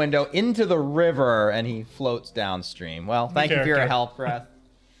 through a window, into the river, and he floats downstream. Well, thank you for your character. help, Breath.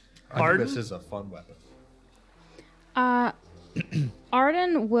 Pardon? This is a fun weapon.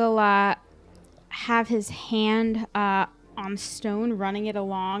 Arden will have his hand on stone, running it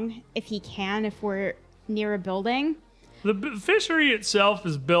along if he can, if we're near a building. The fishery itself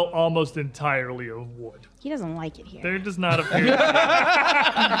is built almost entirely of wood. He doesn't like it here. There does not appear.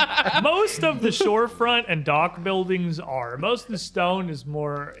 Most of the shorefront and dock buildings are. Most of the stone is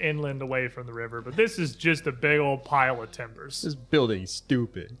more inland away from the river, but this is just a big old pile of timbers. This building's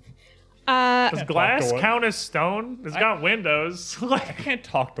stupid. Does glass to wood. count as stone? It's got windows. I can't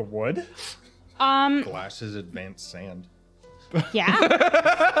talk to wood. Glass is advanced sand.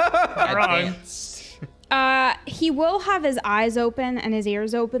 Yeah. Wrong. He will have his eyes open and his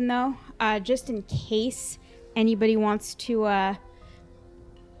ears open, though, just in case anybody wants to,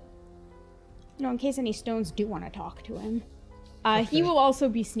 in case any stones do want to talk to him. He will also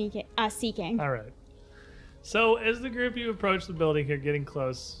be seeking. All right. So as the group you approach the building here, getting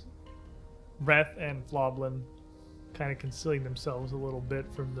close, Reth and Floblin kind of concealing themselves a little bit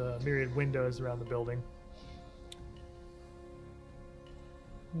from the myriad windows around the building.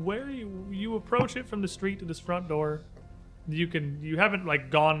 Where you approach it from the street to this front door, you haven't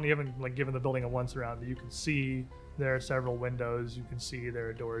given the building a once around. You can see there are several windows. You can see there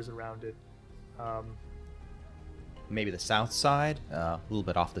are doors around it. Maybe the south side, a little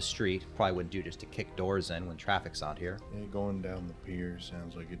bit off the street. Probably wouldn't do just to kick doors in when traffic's out here. Yeah, going down the pier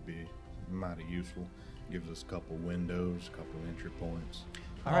sounds like it'd be mighty useful. Gives us a couple windows, a couple entry points.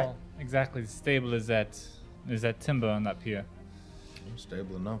 All right. How exactly stable is that timber on that pier?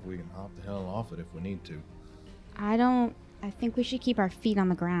 Stable enough we can hop the hell off it if we need to. I think we should keep our feet on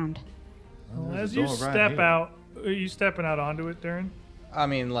the ground. Well, there's as a you door right step here. out, are you stepping out onto it, Darren? I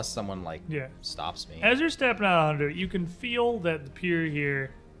mean, unless someone Yeah. stops me. As you're stepping out onto it, you can feel that the pier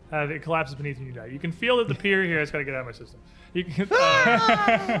here, it collapses beneath you and you die. You can feel that the pier here, it's got to get out of my system. You can,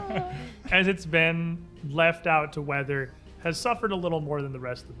 as it's been left out to weather, has suffered a little more than the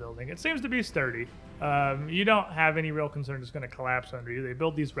rest of the building. It seems to be sturdy. You don't have any real concern it's going to collapse under you. They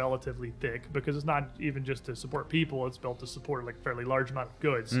build these relatively thick because it's not even just to support people. It's built to support like a fairly large amount of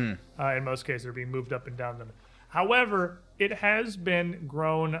goods. In most cases, they're being moved up and down them. However, it has been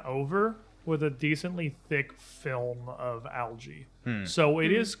grown over with a decently thick film of algae. So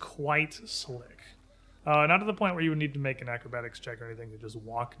it is quite slick. Not to the point where you would need to make an acrobatics check or anything to just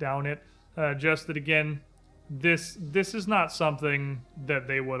walk down it. Just that, again, this is not something that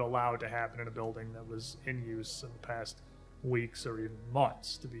they would allow to happen in a building that was in use in the past weeks or even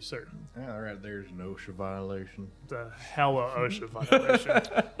months, to be certain. Yeah, all right, there's an OSHA violation. The hella OSHA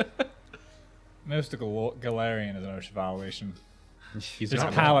violation. Mystical Galarian is an OSHA violation. He's There's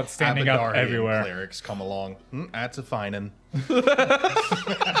not pallets standing up Abadarian everywhere. Clerics come along. That's a finin'. So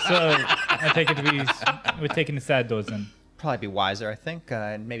I take it to be we're taking the side doors in. Probably be wiser, I think,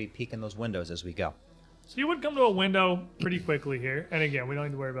 and maybe peek in those windows as we go. So you would come to a window pretty quickly here. And again, we don't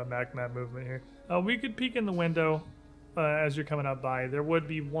need to worry about map movement here. We could peek in the window as you're coming up by. There would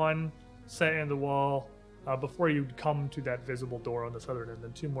be one set in the wall before you come to that visible door on the southern end,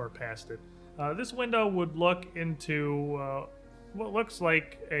 and two more past it. This window would look into what looks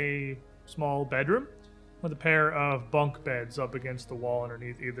like a small bedroom with a pair of bunk beds up against the wall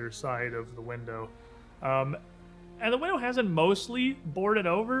underneath either side of the window. And the window hasn't mostly boarded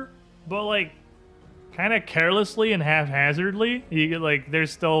over, but like kind of carelessly and haphazardly. You get like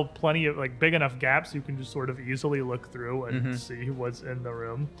there's still plenty of like big enough gaps you can just sort of easily look through and see what's in the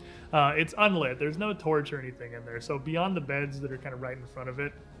room. It's unlit. There's no torch or anything in there. So beyond the beds that are kind of right in front of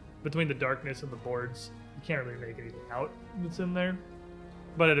it, between the darkness and the boards, you can't really make anything out that's in there.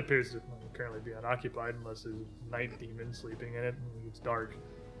 But it appears to currently be unoccupied unless there's a night demon sleeping in it and it's dark.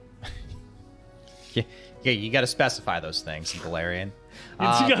 Yeah, you got to specify those things in Galarian.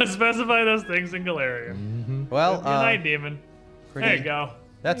 You gotta specify those things in Galarian. Well, Good night, demon. There you go.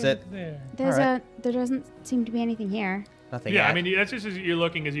 That's it. There's Alright. there doesn't seem to be anything here. Nothing. Yeah, yet. I mean, that's just as you're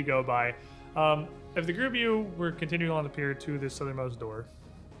looking as you go by. If the group of you were continuing along the pier to this southernmost door,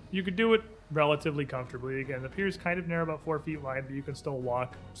 you could do it relatively comfortably. Again, the pier is kind of narrow, about 4 feet wide, but you can still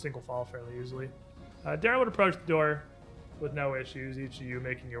walk single file fairly easily. Darren would approach the door with no issues, each of you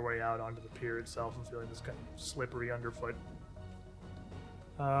making your way out onto the pier itself and feeling this kind of slippery underfoot.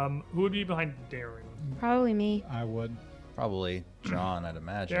 Who would be behind Darren? Probably me. I would. Probably John, I'd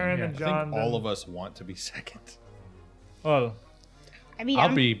imagine. Darren Yeah. and I John. think all then- of us want to be second. Well, I mean,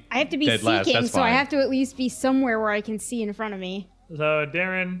 I'll be I have to be dead last, seeking, that's so I fine. have to at least be somewhere where I can see in front of me. So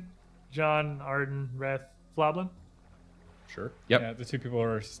Darren, John, Arden, Reth, Floblin. Sure. Yep. yeah, the two people who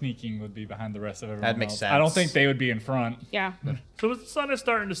are sneaking would be behind the rest of everyone That makes else. I don't sense. think they would be in front. Yeah. So as the sun is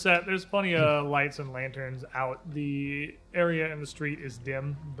starting to set, there's plenty of lights and lanterns out. The area in the street is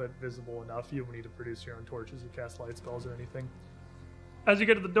dim, but visible enough. You don't need to produce your own torches or cast light spells or anything. As you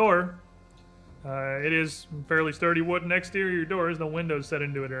get to the door, it is fairly sturdy wooden exterior door. There's no windows set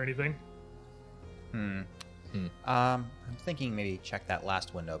into it or anything. I'm thinking maybe check that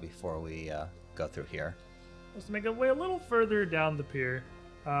last window before we go through here. Let's make our way a little further down the pier.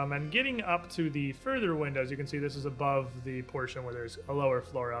 And getting up to the further windows, you can see this is above the portion where there's a lower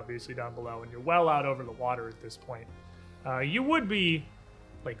floor, obviously, down below, and you're well out over the water at this point. You would be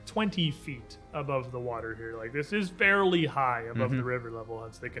like 20 feet above the water here. Like, this is fairly high above the river level,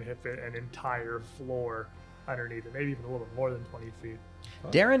 hence they can fit an entire floor underneath it, maybe even a little bit more than 20 feet.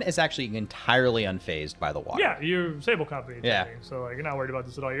 Darren is actually entirely unfazed by the water. Yeah, you're Sable Company. Yeah. Training, so like you're not worried about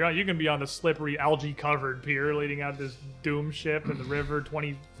this at all. You can be on the slippery, algae-covered pier leading out this doom ship in the river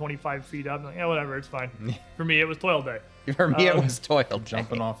 20, 25 feet up. Like, yeah, whatever, it's fine. For me, it was toil day. For me, it was toil.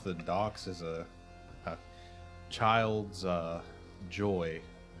 Jumping off the docks is a child's joy,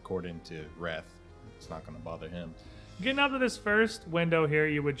 according to Reth. It's not going to bother him. Getting up to this first window here,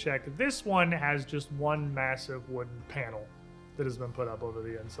 you would check. This one has just one massive wooden panel that has been put up over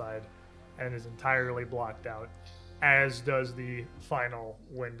the inside and is entirely blocked out, as does the final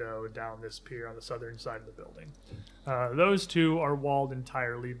window down this pier on the southern side of the building. Those two are walled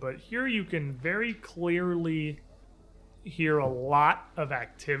entirely, but here you can very clearly hear a lot of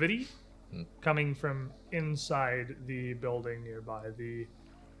activity coming from inside the building nearby. The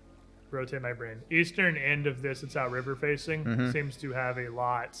rotate my brain. Eastern end of this, it's out river facing, seems to have a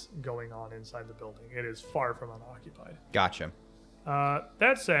lot going on inside the building. It is far from unoccupied. Gotcha.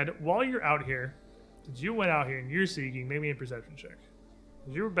 That said, while you're out here, since you went out here and you're seeking, maybe a perception check.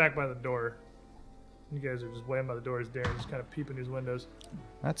 As you were back by the door, you guys are just waiting by the door as Darren just kind of peeping these windows.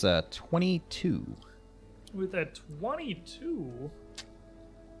 That's a 22. With that 22,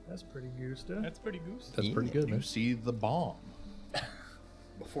 that's pretty goose, dude. That's pretty goose. That's pretty good, You man. see the bomb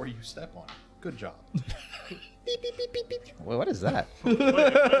before you step on it. Good job. Wait, what is that? Wait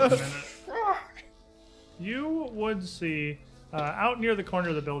a minute. You would see out near the corner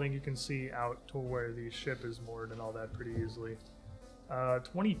of the building. You can see out to where the ship is moored and all that pretty easily.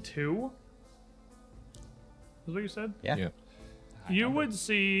 22 is what you said. Yeah. Yeah. You would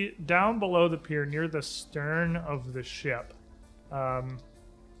see down below the pier near the stern of the ship.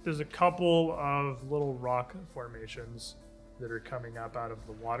 There's a couple of little rock formations that are coming up out of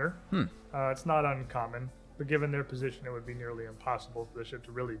the water. It's not uncommon, but given their position, it would be nearly impossible for the ship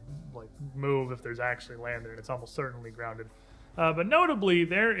to really like move if there's actually land there, and it's almost certainly grounded. But notably,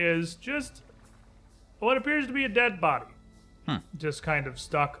 there is just what appears to be a dead body, just kind of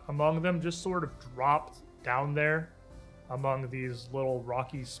stuck among them, just sort of dropped down there among these little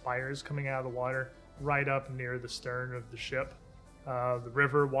rocky spires coming out of the water, right up near the stern of the ship. The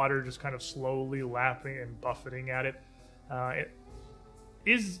river water just kind of slowly lapping and buffeting at it. It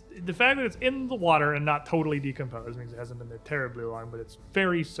is the fact that it's in the water and not totally decomposed means it hasn't been there terribly long, but it's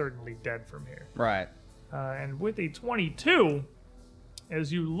very certainly dead from here. Right. And with a 22,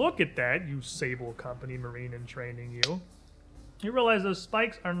 as you look at that, you Sable Company Marine in training you realize those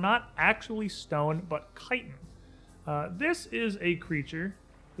spikes are not actually stone, but chitin. This is a creature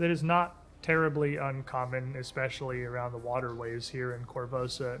that is not terribly uncommon, especially around the waterways here in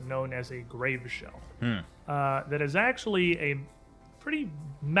Corvosa, known as a grave shell. That is actually a pretty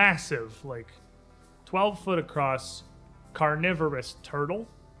massive, like 12-foot across carnivorous turtle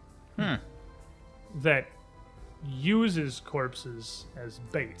that uses corpses as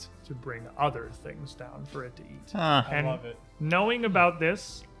bait to bring other things down for it to eat. I love it. Knowing about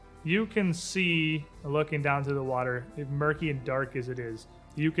this, you can see, looking down to the water, murky and dark as it is,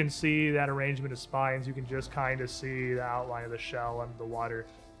 you can see that arrangement of spines. You can just kind of see the outline of the shell under the water.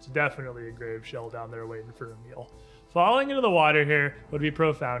 It's definitely a grave shell down there waiting for a meal. Falling into the water here would be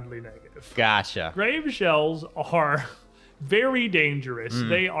profoundly negative. Gotcha. Grave shells are very dangerous.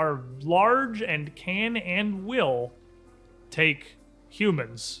 They are large and can and will take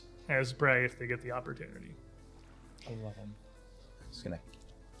humans as prey if they get the opportunity. I love them. Just gonna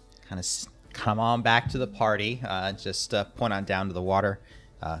kind of come on back to the party. Just point on down to the water.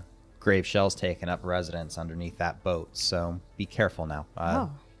 Grave shells taking up residence underneath that boat, so be careful now.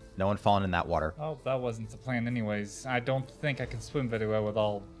 No one falling in that water. Oh, that wasn't the plan anyways. I don't think I can swim very well with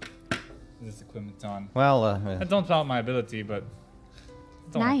all this equipment on. Well, I don't doubt my ability, but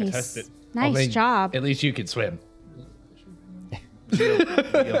I don't want to test Nice. it. Nice job. At least you can swim. We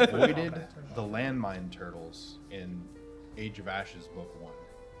avoided the landmine turtles in Age of Ashes Book 1,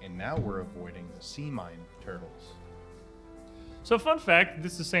 and now we're avoiding the sea mine turtles. So, fun fact,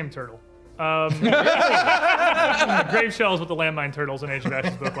 this is the same turtle. Grave shells with the landmine turtles in Age of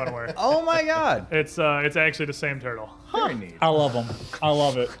Ashes Book 1 were. oh my God. It's actually the same turtle. Very neat. I love them. I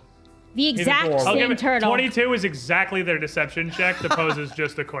love it. The exact adorable. I'll give same it turtle. 22 is exactly their deception check to pose as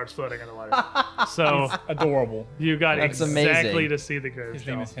just a corpse floating in the water. So Adorable. you got That's exactly amazing. to see the grave His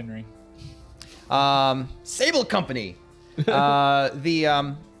shell. name is Henry. Sable Company.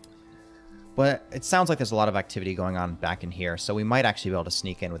 But it sounds like there's a lot of activity going on back in here, so we might actually be able to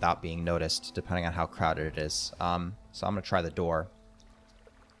sneak in without being noticed, depending on how crowded it is. So I'm gonna try the door.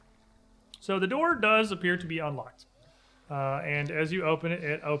 So the door does appear to be unlocked. And as you open it,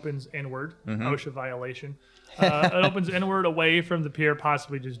 it opens inward. OSHA violation. It opens inward away from the pier,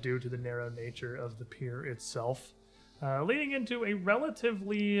 possibly just due to the narrow nature of the pier itself, leading into a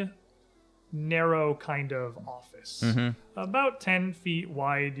relatively narrow kind of office. About 10 feet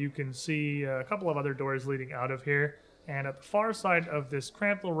wide. You can see a couple of other doors leading out of here. And at the far side of this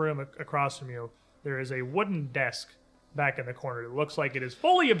cramped little room across from you, there is a wooden desk back in the corner. It looks like it is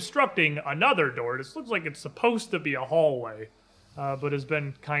fully obstructing another door. This looks like it's supposed to be a hallway, but has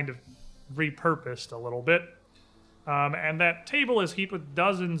been kind of repurposed a little bit. And that table is heaped with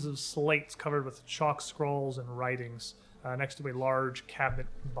dozens of slates covered with chalk scrolls and writings next to a large cabinet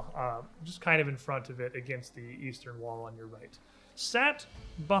just kind of in front of it against the eastern wall on your right. Sat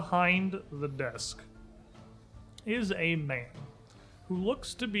behind the desk is a man who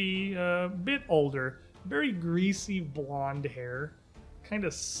looks to be a bit older, very greasy blonde hair, kind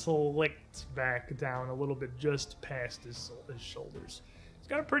of slicked back down a little bit just past his shoulders. He's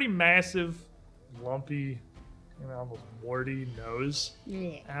got a pretty massive, lumpy, almost warty nose.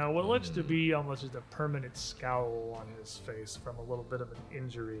 What looks to be almost just a permanent scowl on his face from a little bit of an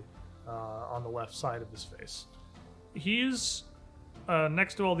injury on the left side of his face. He's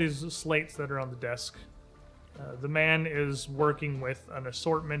next to all these slates that are on the desk. The man is working with an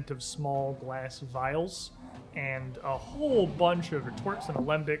assortment of small glass vials and a whole bunch of retorts and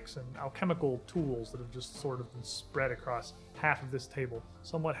alembics and alchemical tools that have just sort of been spread across half of this table,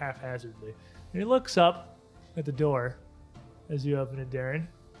 somewhat haphazardly. And he looks up at the door as you open it, Darren.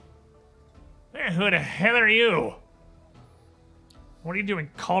 Hey, who the hell are you? What are you doing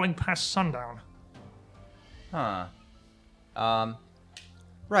calling past sundown?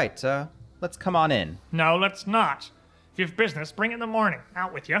 Right, let's come on in. No, let's not. If you have business, bring it in the morning.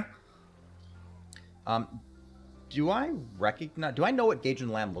 Out with you. Do I know what Gage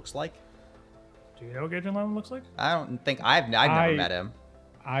and Lamb looks like? Do you know what Gadrian Lamb looks like? I don't think I've never met him.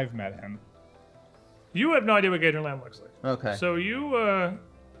 I've met him. You have no idea what Gadrian Lamb looks like. Okay. So you're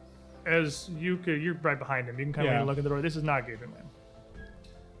right behind him. You can kind of look at the door. This is not Gadrian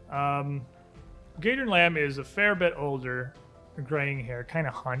Lamb. Gadrian Lamb is a fair bit older, graying hair, kind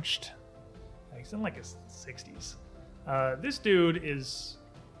of hunched. He's in like his 60s. This dude is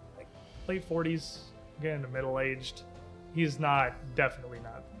like late 40s, getting to middle-aged. He's definitely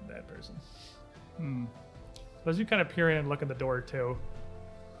not that person. But as you kind of peer in and look at the door too,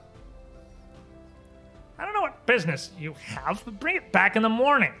 I don't know what business you have, but bring it back in the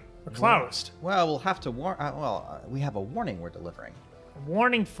morning. We're closed. Well, we'll have to warn. We have a warning we're delivering. A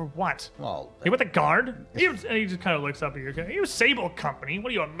warning for what? Well, You with the guard? And he just kind of looks up at you. Are you a Sable Company?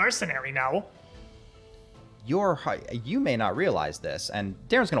 What are you, a mercenary now? you may not realize this, and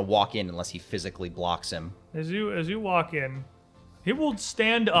Darren's gonna walk in unless he physically blocks him. As you walk in, he will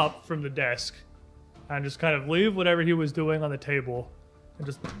stand up from the desk and just kind of leave whatever he was doing on the table and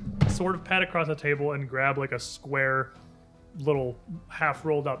just sort of pat across the table and grab like a square, little half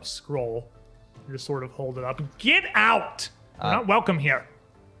rolled up scroll. You just sort of hold it up. Get out! You're not welcome here.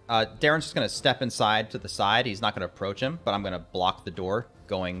 Darren's just going to step inside to the side. He's not going to approach him, but I'm going to block the door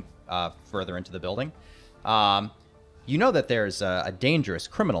going further into the building. You know that there's a dangerous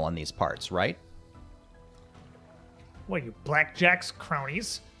criminal in these parts, right? What, you blackjacks,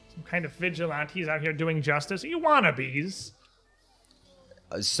 cronies? Some kind of vigilantes out here doing justice? You wannabes.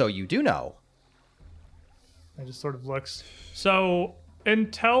 So you do know. I just sort of looks. So,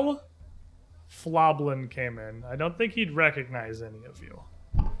 until Floblin came in, I don't think he'd recognize any of you.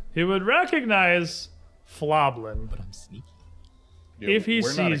 He would recognize Floblin. But I'm sneaky. If he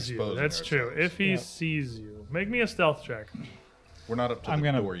sees you. That's true. If he sees you. Make me a stealth check. We're not up to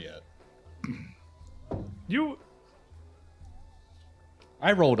the door yet. You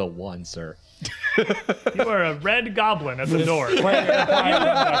I rolled a 1, sir. you are a red goblin at the door. You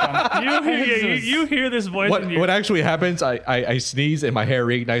hear this voice. What actually happens, I sneeze and my hair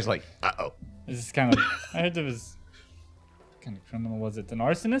reignites like, uh-oh. This is kind of. I heard it was. What kind of criminal was it? An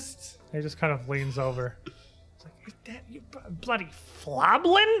arsonist? He just kind of leans over. He's like, "Is that you bloody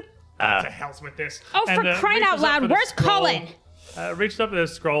Floblin? What the hell's with this?" Oh, for crying out loud, where's Cullen? Reaches up to the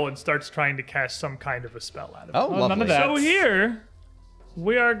scroll and starts trying to cast some kind of a spell out of it. Oh, lovely. none of that. So here,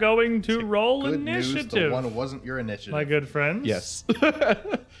 we are going to roll Good initiative. news, the one wasn't your initiative. My good friends. Yes.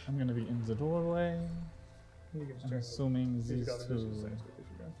 I'm gonna be in the doorway. I'm assuming these two.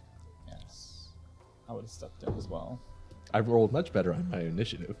 Yes. I would have stepped in as well. I rolled much better on my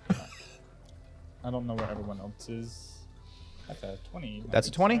initiative. I don't know where everyone else is. That's a 20. That's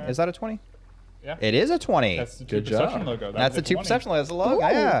a 20? Is that a 20? Yeah. It is a 20. That's the Good two perception job. logo. That's the 2 20. perception. That's the logo.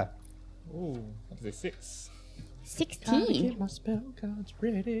 Yeah. Ooh, that's a 6. 16. my spell cards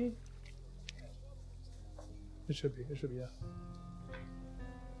ready. It should be, yeah.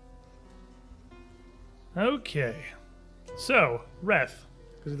 Okay. So, Reth,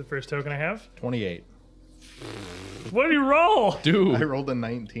 this is the first token I have. 28. What do you roll? I rolled a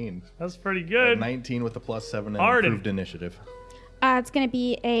 19. That's pretty A good. 19 with a +7 and Arden. improved initiative. It's going to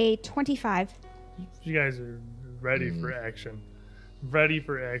be a 25. You guys are ready for action. Ready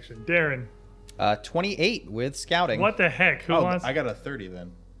for action. Darren, 28 with scouting. what the heck? Who Oh, wants? I got a 30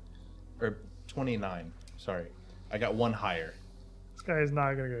 then. Or 29. Sorry. I got one higher. This guy is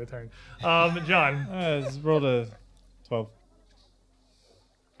not going to get a turn. John, Rolled a 12.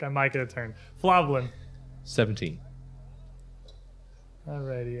 guy might get a turn. Floblin. 17.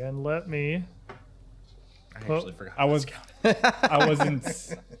 Alrighty, and let me. I actually forgot. I wasn't. I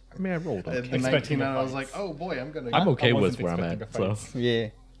mean, I rolled At okay. the 19, and I was like, oh boy, I'm going to. I'm okay I with wasn't where I'm expecting at. a So. fight. Yeah.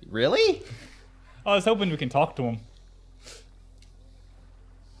 Really? I was hoping we can talk to him.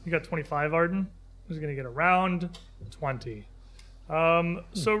 You got 25, Arden. Who's going to get around 20?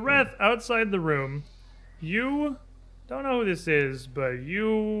 So, Reth, outside the room, you don't know who this is, but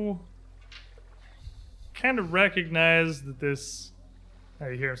you kind of recognize that this.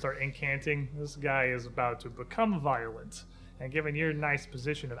 You hear him start incanting. This guy is about to become violent. And given your nice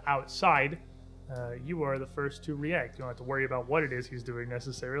position of outside, you are the first to react. You don't have to worry about what it is he's doing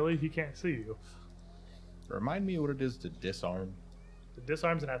necessarily. He can't see you. Remind me what it is to disarm. The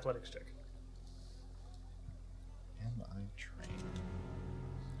disarm's an athletics check. Am I trained?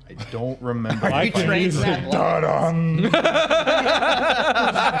 I don't remember. Are you trained that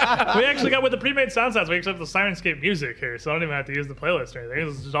We actually got with the pre-made sound sounds. We actually have the Sirenscape music here, so I don't even have to use the playlist or anything.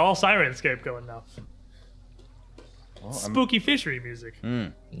 It's just all Sirenscape going now. Well, Spooky fishery music.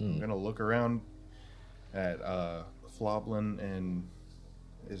 I'm gonna look around at Floblin and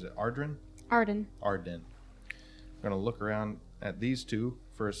is it Ardrin? Arden. Arden. I'm gonna look around at these two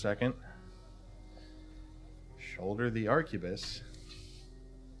for a second. Shoulder the arquebus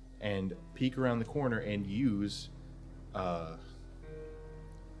and peek around the corner and use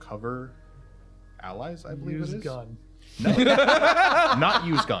cover allies, I believe Use it is. gun. Not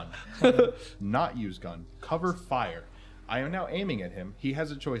use gun. Not use gun. Cover fire. I am now aiming at him. He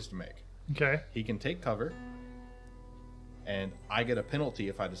has a choice to make. Okay. He can take cover, and I get a penalty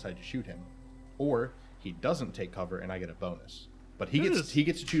if I decide to shoot him, or he doesn't take cover and I get a bonus. But he This gets is- he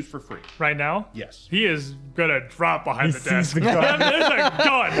gets to choose for free. Right now? Yes. He is gonna drop behind the desk. sees the gun. There's a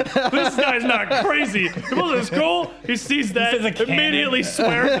gun. This guy's not crazy. He pulls his scroll, he sees that, sees a cannon. immediately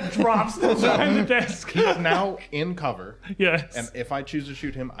swears and drops behind the desk. He's now in cover, Yes. and if I choose to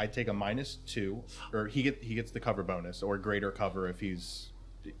shoot him, I take a -2, or he gets the cover bonus or greater cover if he's.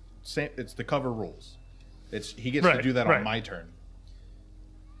 It's the cover rules. He gets to Right, do that right. on my turn.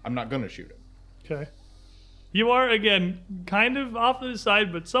 I'm not gonna shoot him. Okay. You are, again, kind of off to the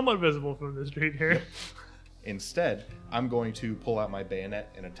side, but somewhat visible from the street here. Instead, I'm going to pull out my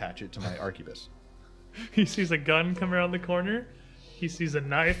bayonet and attach it to my arquebus. He sees a gun come around the corner. He sees a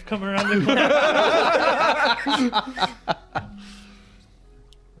knife come around the corner.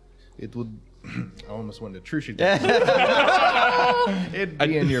 It would. I almost wanted to true shoot. It'd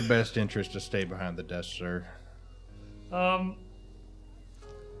be in your best interest to stay behind the desk, sir. And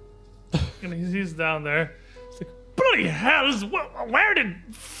he's down there. He's like, bloody hells! Where did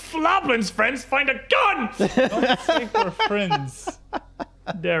Floblin's friends find a gun? Don't say we're friends.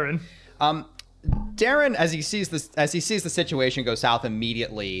 Darren. Darren, as he sees the situation go south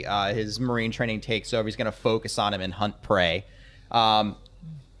immediately, his marine training takes over. He's going to focus on him and hunt prey.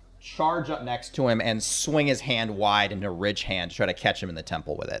 Charge up next to him and swing his hand wide into Ridge hand to try to catch him in the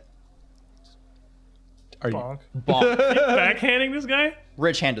temple with it. Bonk. Bonk. Backhanding this guy?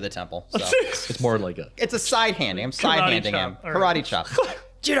 Ridge hand to the temple. So. It's more like a. It's a side handing. I'm side handing him. chop. All right. Karate chop.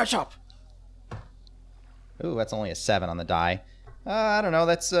 Judo chop. Ooh, that's only a 7 on the die. I don't know.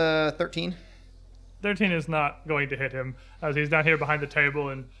 That's 13. 13 is not going to hit him as he's down here behind the table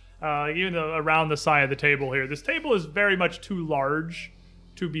and even though around the side of the table here. This table is very much too large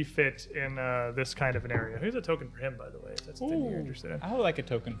to be fit in this kind of an area. Here's a token for him, by the way, if that's the thing you're interested in. I would like a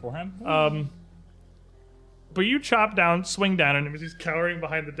token for him. But you chop down, swing down, and he's cowering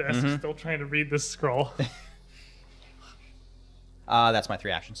behind the desk, still trying to read this scroll. That's my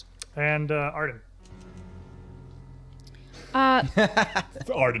 3 actions. And Arden. Arden.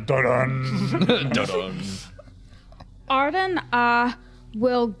 Arden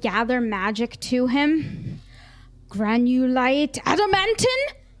will gather magic to him, granulite adamantine,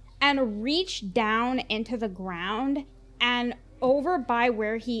 and reach down into the ground, and over by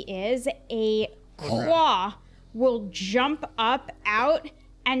where he is, a claw will jump up out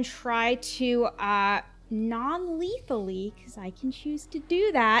and try to non-lethally, because I can choose to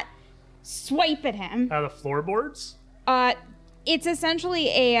do that, swipe at him. Out of the floorboards? It's essentially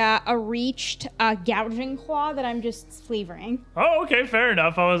a reached gouging claw that I'm just flavoring. Oh, okay, fair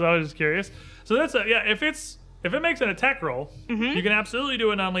enough. I was just curious. So that's yeah. If it makes an attack roll, you can absolutely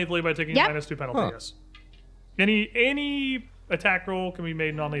do it non-lethally by taking a -2 penalty. Yes. Any attack roll can be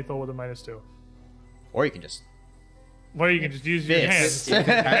made non-lethal with a -2. Or you can just. Or you can just use your hands. If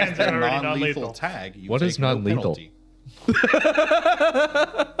it has Hands a are already non-lethal non-lethal. tag, you What take is no non-lethal? penalty. I'm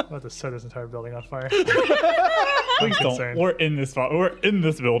about to set this entire building on fire. Please don't. insane. We're in this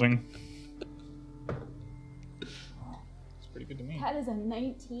building. It's pretty good to me. That is a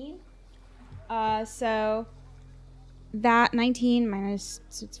 19. So that 19 minus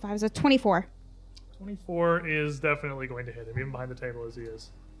 5 is a 24. 24 is definitely going to hit him, even behind the table as he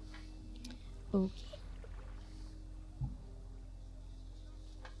is. Okay.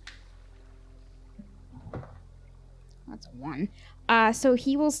 That's a 1. So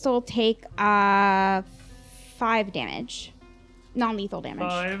he will still take 5 damage. Non-lethal damage.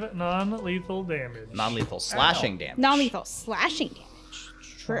 5 non-lethal damage. Non-lethal slashing damage. Non-lethal slashing damage.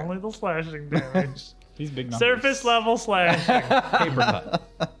 True. Non-lethal slashing damage. These big numbers. Surface level slashing. Paper cut.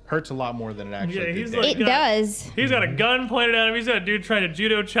 Hurts a lot more than it actually Yeah, did he's damage. like- It does. He's got a gun pointed at him. He's got a dude trying to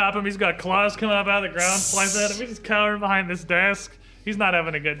judo chop him. He's got claws coming up out of the ground, slice at him. He's just cowering behind this desk. He's not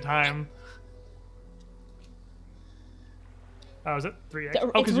having a good time. Oh, is it 3 actions?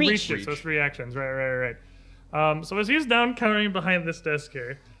 It's Oh, because he reach. reached it, so it's 3 actions. Right. So as he's down cowering behind this desk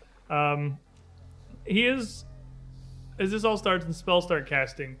here, he is, as this all starts and spells start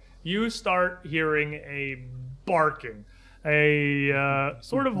casting, you start hearing a barking. A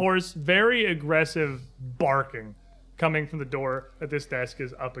sort of hoarse, very aggressive barking coming from the door that this desk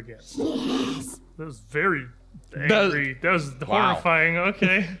is up against. That was very angry. That was horrifying.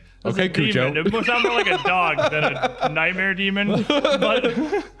 Okay. That was Okay, a demon. Cujo. It must sound more like a dog than a nightmare demon.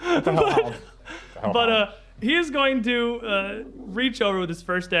 But he is going to reach over with his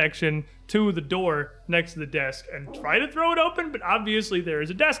first action to the door next to the desk and try to throw it open, but obviously there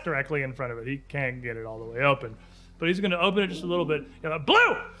is a desk directly in front of it. He can't get it all the way open. But he's going to open it just a little bit.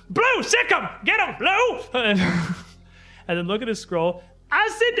 Blue, sick him! Get him, Blue! And then look at his scroll.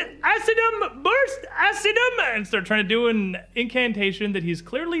 Acidum, burst, acidum! And start trying to do an incantation that he's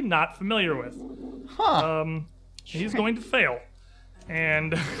clearly not familiar with. He's going to fail.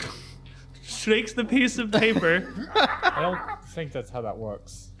 And shakes the piece of paper. I don't think that's how that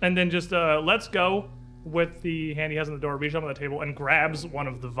works. And then just lets go with the hand he has on the door, reaches up on the table, and grabs one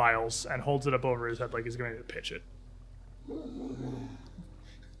of the vials and holds it up over his head like he's going to pitch it.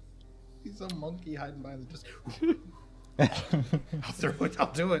 He's a monkey hiding behind the desk. I'll throw it.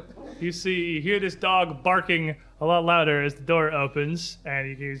 I'll do it. You hear this dog barking a lot louder as the door opens,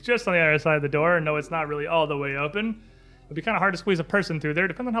 and he's just on the other side of the door. No, it's not really all the way open. It'd be kind of hard to squeeze a person through there,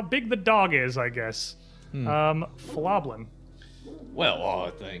 depending on how big the dog is, I guess. Floblin. Well, I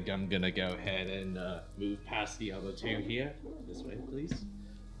think I'm gonna go ahead and move past the other two here. This way, please.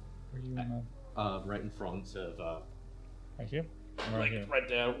 Where you wanna? Right in front of. Right here. Or right here. Right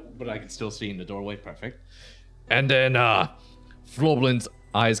there, but I can still see in the doorway. Perfect. And then Floblin's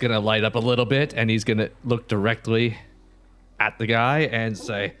eye's gonna light up a little bit, and he's gonna look directly at the guy and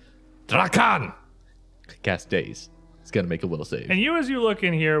say, "Drakan!" Cast Daze. He's gonna make a will save. And you, as you look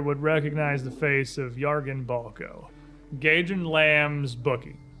in here, would recognize the face of Yargan Balko, Gaijin Lamb's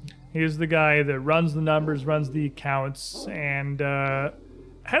bookie. He's the guy that runs the numbers, runs the accounts, and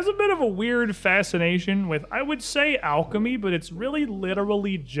has a bit of a weird fascination with, I would say, alchemy, but it's really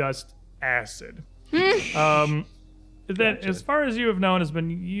literally just acid. That, as far as you have known, has been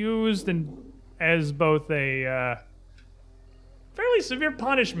used as both a fairly severe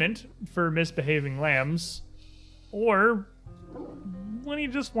punishment for misbehaving lambs, or when he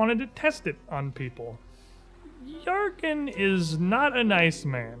just wanted to test it on people. Yargan is not a nice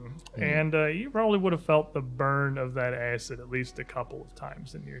man, and you probably would have felt the burn of that acid at least a couple of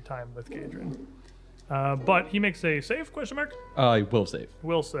times in your time with Gadrin. But he makes a save, question mark? Will save.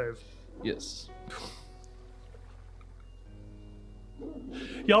 Will save. Yes.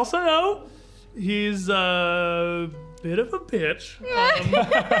 You also know he's a bit of a bitch.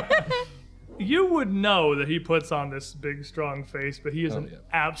 You would know that he puts on this big, strong face, but he is an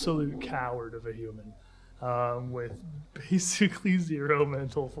absolute coward of a human. With basically 0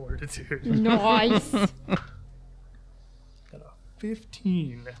 mental fortitude. Nice. Got a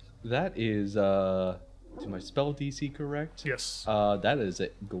 15. That is to my spell DC correct? Yes. That is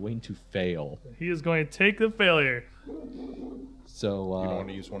going to fail. He is going to take the failure. So You don't want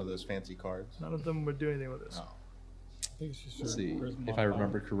to use one of those fancy cards. None of them would do anything with this. let's see. If I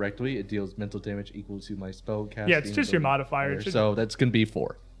remember correctly, it deals mental damage equal to my spell casting. Yeah, it's just your modifier. It should- So that's gonna be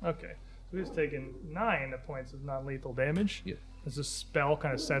 4. Okay. So he's taken 9 points of non-lethal damage. Yeah. As this spell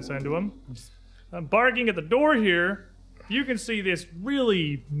kind of sets into him. Barking at the door here, you can see this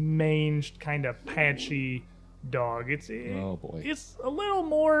really manged, kind of patchy dog. Oh, boy. It's a little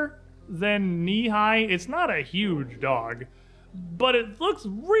more than knee-high. It's not a huge dog, but it looks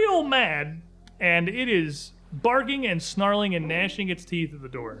real mad, and it is barking and snarling and gnashing its teeth at the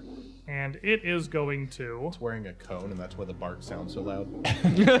door. And it is going to... It's wearing a cone, and that's why the bark sounds so loud.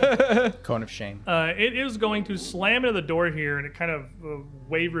 Cone of shame. It is going to slam into the door here, and it kind of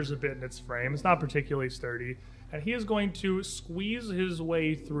wavers a bit in its frame. It's not particularly sturdy. And he is going to squeeze his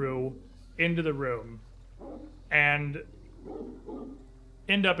way through into the room and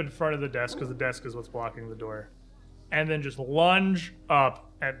end up in front of the desk, because the desk is what's blocking the door. And then just lunge up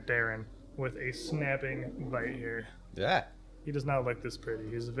at Darren with a snapping bite here. Yeah. He does not look this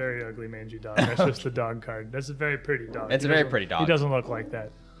pretty. He's a very ugly, mangy dog. That's just the dog card. That's a very pretty dog. It's He a very doesn't- pretty dog. He doesn't look like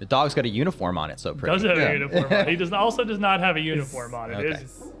that. The dog's got a uniform on it, so pretty. Does have a uniform on. He also does not have a uniform on it. Okay.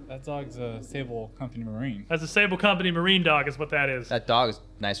 It's- That dog's a Sable Company Marine. That's a Sable Company Marine dog is what that is. That dog's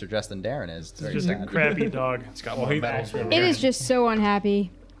nicer dressed than Darren is. It's very Just a sad. crappy dog. It's got Well, more he's metal. actually It is just so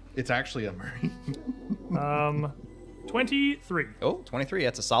unhappy. It's actually a marine. 23. Oh, 23.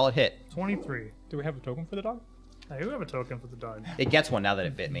 That's a solid hit. 23. Do we have a token for the dog? I do have a token for the dog. It gets one now that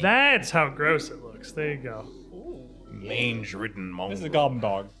it bit me. That's how gross it looks. There you go. Mange-ridden This is a goblin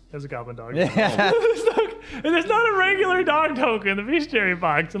dog. There's a goblin dog. And there's not a regular dog token in the bestiary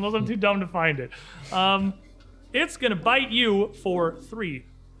box unless I'm too dumb to find it. It's going to bite you for 3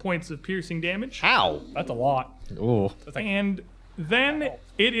 points of piercing damage. Ow. That's a lot. Oh. And then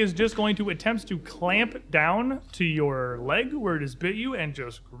it is just going to attempt to clamp down to your leg where it has bit you and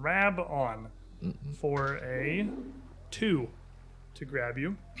just grab on for a 2 to grab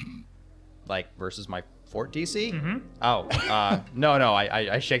you. Like versus my fort DC? Mm-hmm. Oh, no.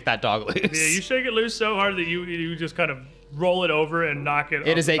 I shake that dog loose. Yeah, you shake it loose so hard that you just kind of roll it over and knock it.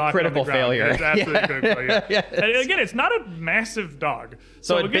 It is a knock critical on the ground. failure. It's absolutely critical failure. Yes. And again, it's not a massive dog.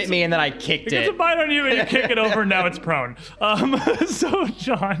 So it gets bit me and then I kicked It gets a it. bite on you and you kick it over and now it's prone. So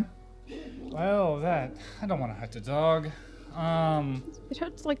John, Well, I don't want to hurt the dog. It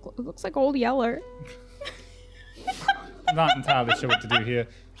hurts like it looks like Old Yeller. Not entirely sure what to do here.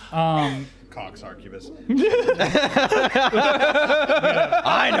 Cox Arcubus.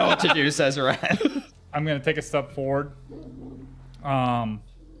 I know what to do, says Ryan. I'm gonna take a step forward. And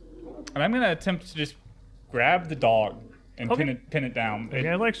I'm gonna attempt to just grab the dog and Okay. pin it down.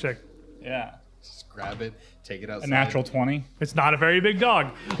 yeah, legs check. Yeah. Just grab it, take it outside. A natural 20. It's not a very big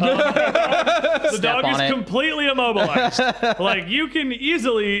dog. The dog on is it. completely immobilized. Like you can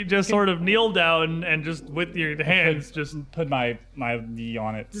easily just sort of kneel down and just with your hands just Put my knee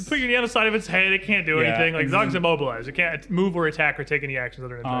on it. put your knee on the side of its head. It can't do Yeah, anything. Like and the dog's then- immobilized. It can't move or attack or take any actions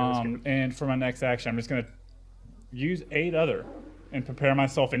that are entirely escape. And for my next action, I'm just gonna use Aid Other and prepare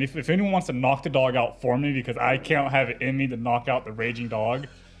myself. And if anyone wants to knock the dog out for me, because I can't have it in me to knock out the raging dog.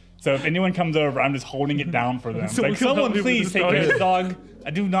 So if anyone comes over, I'm just holding it down for them. Someone Like, can help someone me with please this take dog. care of the dog. I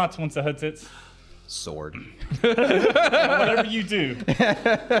do not want to hurt it. Sword. Whatever you do.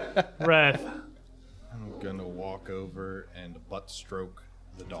 Wrath. I'm gonna walk over and butt stroke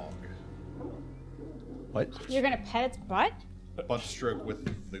the dog. What? You're gonna pet its butt? Butt stroke with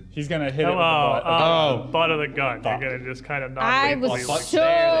the. He's gonna hit it Oh, with the butt. the butt of the gun. You're gonna just kind of knock I it was completely. so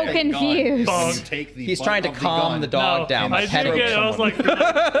There, the gun. confused. Bonk. You take the He's butt trying to of calm gun. the dog down. I by petting did get it. I was someone.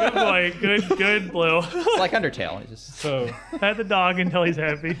 like, good boy, good Blue. It's like Undertale. He just So Pet the dog until he's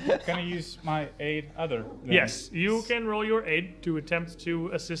happy. gonna use my Aid Other. then. Yes, you can roll your aid to attempt to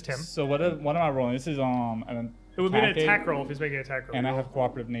assist him. So what am I rolling? This is an It would be an aid, attack roll if he's making an attack roll. and I have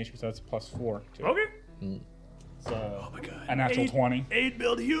cooperative nature, so that's +4. To it. Okay. So Oh my god. a natural 20. Aid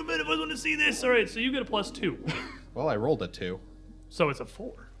build human if I want to see this. All right, so you get a +2. Well, I rolled a 2. So it's a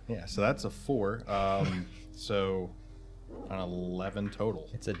 4. Yeah, so that's a 4. So an 11 total.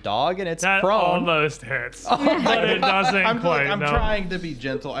 it's a dog and it's That prone. almost hits, but it doesn't I'm quite. I'm no. trying to be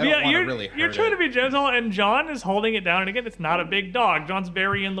gentle. I don't Yeah, want to you're, really hurt you're trying it. to be gentle, and John is holding it down. And again, it's not a big dog. John's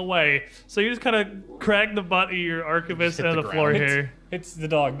very in the way, so you just kind of crack the butt of your arquebus hit into the the floor ground. here. It's the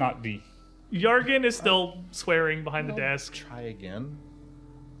dog, not D. Yargan is still swearing behind the desk. Try again.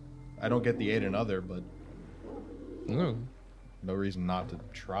 I don't get the 8 and other, but no reason not to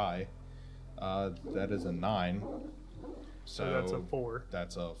try. That is a 9. So that's a 4.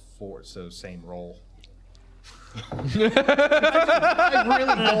 That's a 4. So same roll. I really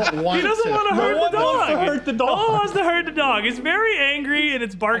don't want He doesn't want to hurt the dog. hurt the No one dog. wants to hurt the dog. It's very angry and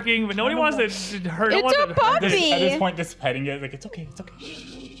it's barking, but nobody wants to hurt. It's a puppy. At this point, just petting it, like it's okay, it's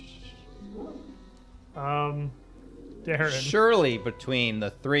okay. Darren. Surely between the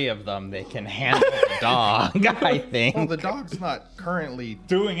three of them, they can handle the dog. I think. Well, the dog's not currently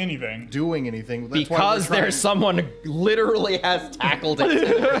Doing anything. doing anything. That's why because we're there's someone who literally has tackled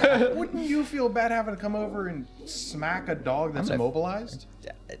it. trying- Wouldn't you feel bad having to come over and smack a dog that's I'm gonna- immobilized?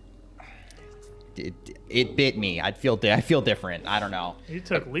 It bit me. I feel different. I don't know. You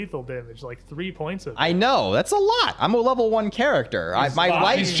took lethal damage, like 3 points of it. I know that's a lot. I'm a level 1 character. My fine.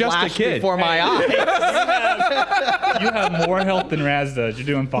 life He's just a flashed kid. before my eyes. You have more health than Raz does. You're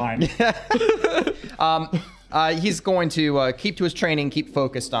doing fine. He's going to keep to his training, keep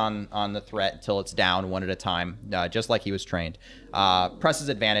focused on the threat until it's down one at a time, just like he was trained. Presses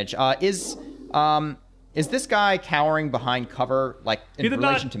advantage. Is this guy cowering behind cover, like in He did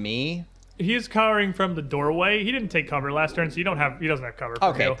relation not- to me? He's cowering from the doorway. He didn't take cover last turn, so he doesn't have cover. For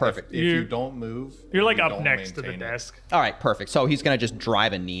Okay, you. perfect. If you don't move, You're like you up don't next to the maintain it. desk. All right, perfect. So he's gonna just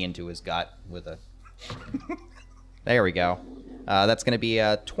drive a knee into his gut with a. There we go. That's gonna be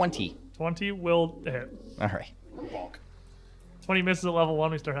a 20. 20 will hit. All right. 20 misses at level 1.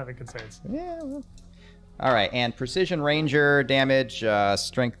 We start having concerns. Yeah. Well. All right, and precision ranger damage,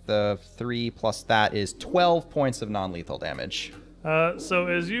 strength of 3 plus that is 12 points of non-lethal damage. So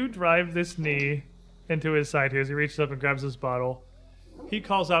as you drive this knee into his side here, as he reaches up and grabs this bottle, he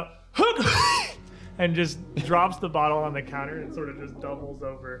calls out, "Hook!" and just drops the bottle on the counter and sort of just doubles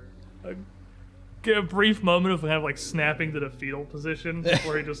over. Get a brief moment of kind of like snapping to the fetal position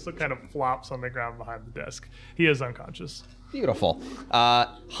before he just kind of flops on the ground behind the desk. He is unconscious. Beautiful.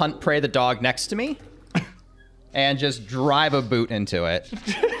 Hunt prey the dog next to me, and just drive a boot into it.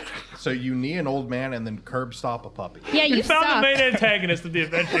 So you knee an old man and then curb stop a puppy. Yeah, you You found suck. the main antagonist of the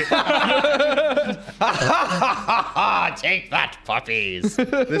adventure. Take that, puppies.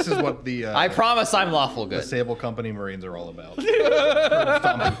 This is what the I promise I'm lawful the good. Sable Company Marines are all about. Curb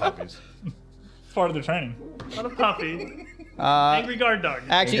stomping puppies. It's part of the training. Not a puppy. Angry guard dog.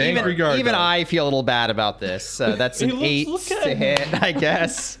 Actually, Angry guard even dog. I feel a little bad about this. That's an Hey, 8 look at to him. hit, I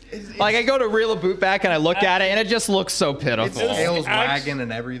guess. Like, I go to reel a boot back and I look at it, and it just looks so Its pitiful. tail's act- wagging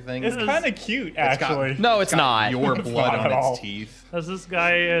and everything. It's Kind of cute, got- actually. No, it's not. Your blood Not at on all. its teeth. As this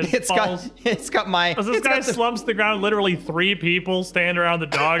guy It's falls... got my. As this it's guy got the- slumps to the ground, literally 3 people stand around the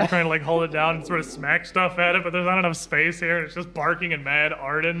dog trying to like hold it down and sort of smack stuff at it, but there's not enough space here. And it's just barking and mad.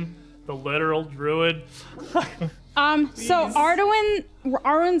 Arden, the literal druid. So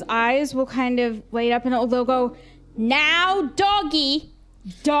Arwen's eyes will kind of light up and they'll go, "Now, doggy,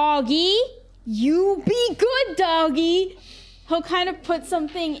 you be good, doggy. he'll kind of put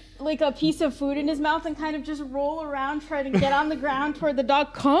something like a piece of food in his mouth and kind of just roll around, try to get on the ground toward the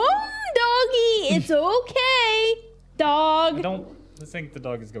dog. Come, doggy, it's okay, dog. I don't think the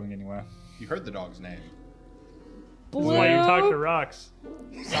dog is going anywhere. You heard the dog's name. This is why you talk to rocks.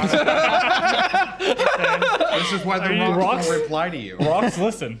 This is why the you- rocks won't reply to you. Rocks,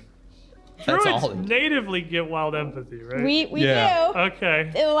 listen. That's Druids all. natively get wild empathy, right? We Yeah. do.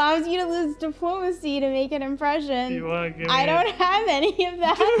 Okay. It allows you to lose diplomacy to make an impression. You want to give me I don't have any of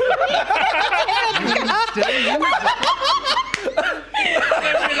that.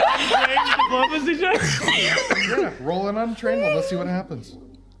 diplomacy check? Yeah, roll an untrained one. Let's see what happens.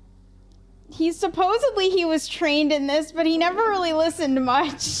 He was trained in this, but he never really listened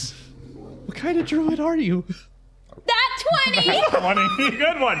much. What kind of druid are you? That 20! Funny.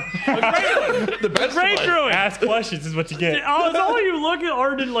 Good one. A great one. The best Great one. druid. Ask questions is what you get. It's all you look at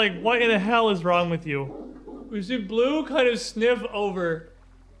Arden like, what in the hell is wrong with you? We see Blue kind of sniff over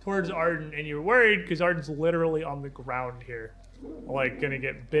towards Arden, and you're worried because Arden's literally on the ground here. Like, gonna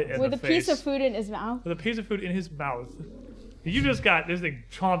get bit in With the a face. piece of food in his mouth. With a piece of food in his mouth. You just got this thing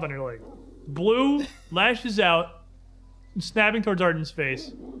chomped on your leg. Blue lashes out, snapping towards Arden's face,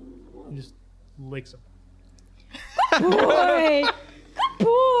 and just licks him. Boy! Good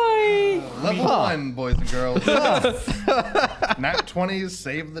boy! Level 1, boys and girls. Nat 20s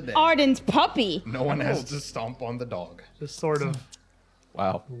save the day. Arden's puppy. No one has to stomp on the dog. Just sort of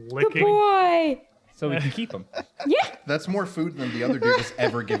Wow. licking. Boy! So we can keep him. Yeah! That's more food than the other dude has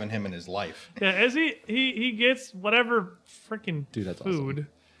ever given him in his life. Yeah, as he gets whatever freaking Dude, that's food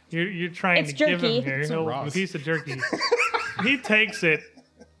you're trying It's to give jerky. him here. It's a A Ross. piece of jerky. He takes it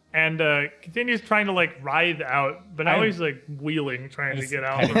and continues trying to like writhe out, but now I'm- he's like wheeling, trying to Just get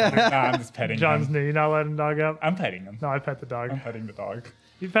out. petting him. Nah, I'm just petting John's him. knee. You not letting the dog up? I'm petting him. No, I pet the dog. I'm petting the dog.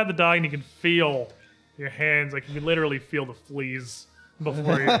 You pet the dog and you can feel your hands, like you can literally feel the fleas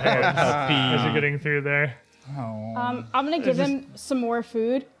before your hands as you're getting through there. Oh. I'm gonna give him some more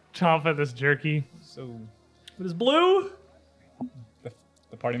food. Chomp at this jerky. So But as Blue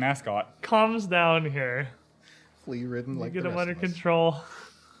the party mascot. calms down here, Flea ridden like get the him rest under of us. control.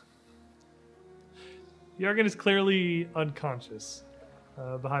 Jorgen is clearly unconscious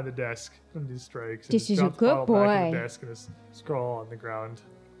behind the desk from these strikes. and This just is a dropped the good bottle back in boy. the desk and is scroll on the ground.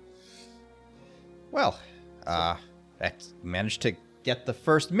 Well, that managed to get the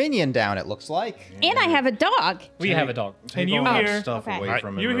first minion down, it looks like. And I have a dog. We have a dog. Take And you all that hear- stuff Okay. away Alright,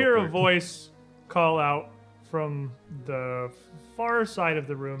 from him You real hear a quick. voice call out from the far side of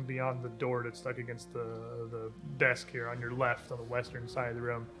the room beyond the door that's stuck against the desk here on your left on the western side of the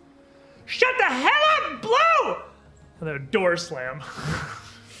room. Shut the hell up, Blue! And then a door slam.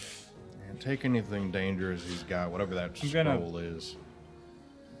 Man, take anything dangerous he's got, whatever that I'm gonna- scroll is.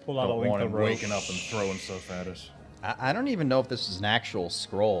 Pull out a Don't length want of him rope. waking up and throwing stuff at us. I don't even know if this is an actual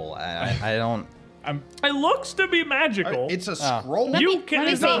scroll. I don't. It looks to be magical. It's a scroll. Let you me- can. let me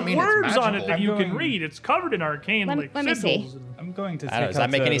There's see. not mean it's words on it magical. that I'm you can going- read. It's covered in arcane Let like me see. sigils. And I'm going to I don't know. take Does that out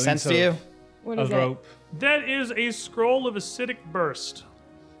make the any sense to length you? What of is it? rope. that is a scroll of acidic burst,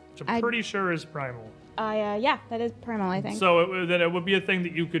 which I'm I- pretty sure is primal. Yeah, that is primal, I think. So then it would be a thing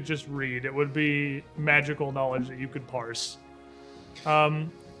that you could just read. It would be magical knowledge that you could parse.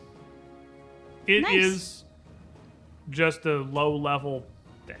 It Nice. is just a low-level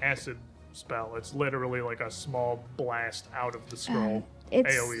acid spell. It's literally like a small blast out of the scroll,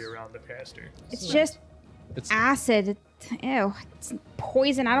 it's- AOE around the caster. It's just acid. Ew, it's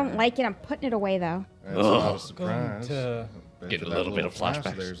poison. I don't like it. I'm putting it away though. That's not a surprise. to Bet get you a that little bit of flask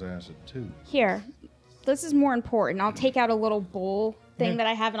flashbacks. There's acid too. Here, this is more important. I'll take out a little bowl thing that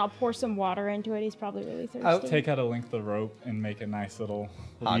I have and I'll pour some water into it. He's probably really thirsty. I'll take out a length of rope and make a nice little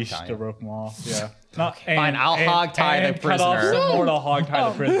Hog leash tie to him. rope him off. Yeah. Not, Fine, I'll hog tie the and cut off prisoner. some more to hog tie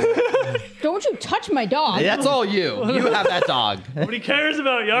the prisoner. Don't you touch my dog. That's all you. You have that dog. Nobody cares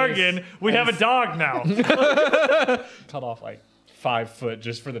about Yargan. We have a dog now. Cut off like 5 foot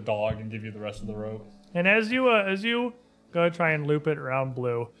just for the dog and give you the rest of the rope. And as you go try and loop it around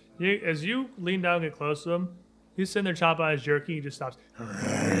Blue, as you lean down and get close to him, he's sitting there chopping on his jerky. He just stops.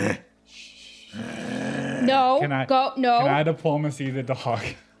 No, Can I go. No, Can I diplomacy the dog?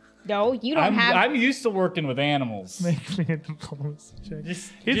 no, you don't have. I'm used to working with animals. Make me a diplomacy check.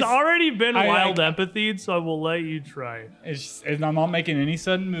 Just- He's just- already been I- wild empathied, so I will let you try. I'm not making any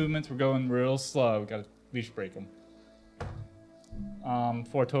sudden movements. We're going real slow. Got to leash break him.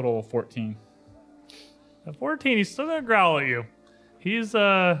 For a total of 14. At 14, he's still gonna growl at you. He's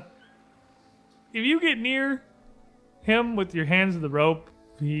if you get near him with your hands in the rope,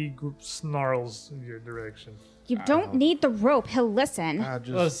 he snarls in your direction. You don't need the rope. He'll listen.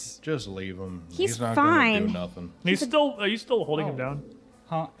 Just leave him. He's not fine. gonna do nothing. He's still. Are you still holding him down?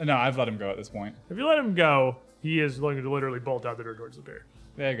 Huh? No, I've let him go at this point. If you let him go, he is going to literally bolt out the door towards the bear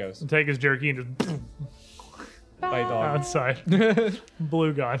There he goes. and take his jerky and just Bye, dog. outside.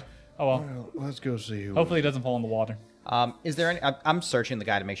 Blue gone. Oh well. Well, let's go see who. Hopefully he doesn't fall in the water. Is there any? I'm searching the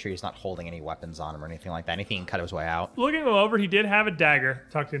guy to make sure he's not holding any weapons on him or anything like that. Anything he can cut his way out. Looking him over, he did have a dagger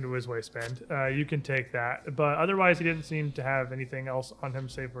tucked into his waistband. You can take that, but otherwise, he didn't seem to have anything else on him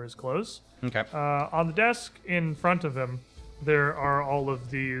save for his clothes. Okay. On the desk in front of him, there are all of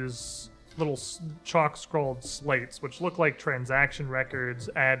these little chalk scrolled slates, which look like transaction records,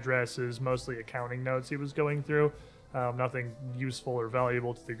 addresses, mostly accounting notes he was going through. Nothing useful or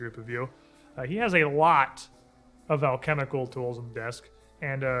valuable to the group of you. He has a lot of alchemical tools on the desk,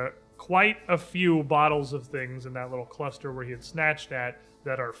 and quite a few bottles of things in that little cluster where he had snatched at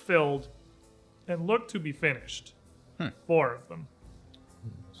that are filled and look to be finished. 4 of them.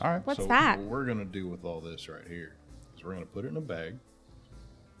 All right. What's So that? what we're gonna do with all this right here is we're gonna put it in a bag,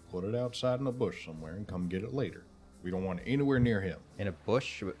 put it outside in a bush somewhere, and come get it later. We don't want it anywhere near him. In a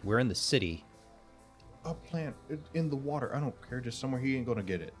bush. We're in the city. A plant in the water. I don't care. Just somewhere he ain't gonna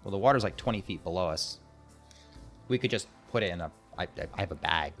get it. Well, the water's like 20 feet below us. We could just put it in a. I have a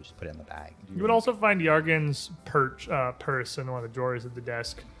bag. We just put it in the bag. You would also find Yargan's purse in one of the drawers of the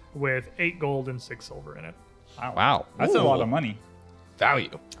desk with 8 gold and 6 silver in it. Wow. That's a lot of money. Value.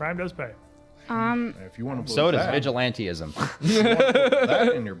 Crime does pay. And if you want to put So does that, vigilantism. put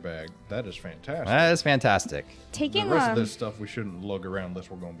that in your bag, that is fantastic. That is fantastic. The Taking rest of this stuff we shouldn't lug around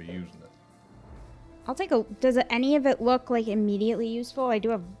unless we're going to be using it. I'll take a. Does any of it look like immediately useful? I do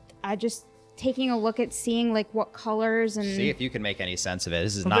have. I just taking a look at seeing like what colors and. See if you can make any sense of it.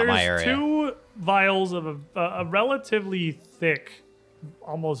 This is So not my there's area. 2 vials of a relatively thick,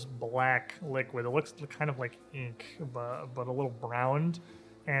 almost black liquid. It looks kind of like ink, but a little browned.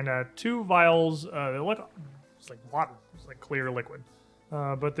 And 2 vials, they look it's like water. It's like clear liquid.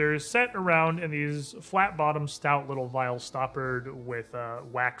 But they're set around in these flat-bottom, stout little vials stoppered with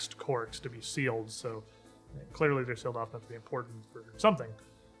waxed corks to be sealed. So clearly they're sealed off enough to be important for something.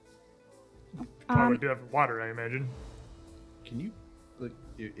 Probably do have water, I imagine. Can you, like,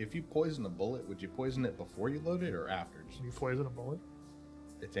 if you poison a bullet, would you poison it before you load it or after? Can you poison a bullet?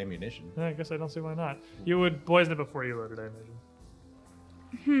 It's ammunition. I guess I don't see why not. You would poison it before you load it, I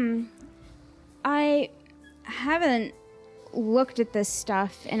imagine. I haven't looked at this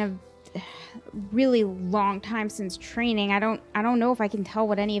stuff in a really long time since training. I don't know if I can tell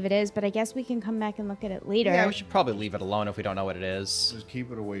what any of it is, but I guess we can come back and look at it later. Yeah, we should probably leave it alone if we don't know what it is. Just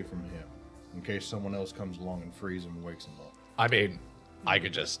keep it away from him in case someone else comes along and frees him and wakes him up. I mean, I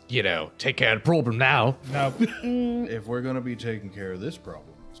could just, take care of the problem now. No. If we're going to be taking care of this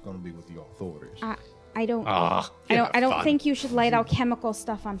problem, it's going to be with the authorities. I don't. Ah, I don't fun. think you should light alchemical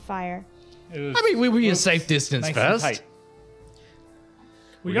stuff on fire. It was I mean, we were a safe distance nice and first. tight.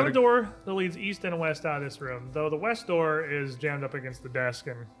 We got a door that leads east and west out of this room, though the west door is jammed up against the desk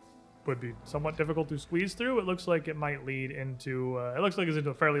and would be somewhat difficult to squeeze through. It looks like it might lead into, it's into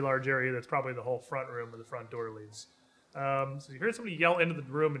a fairly large area that's probably the whole front room where the front door leads. So you hear somebody yell into the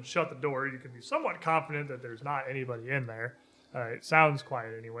room and shut the door. You can be somewhat confident that there's not anybody in there. It sounds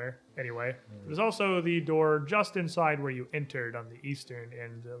quiet anyway. There's also the door just inside where you entered on the eastern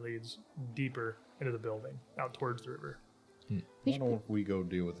end that leads deeper into the building, out towards the river. Why don't we go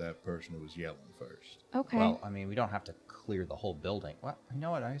deal with that person who was yelling first? Okay. Well, I mean, we don't have to clear the whole building. Well, you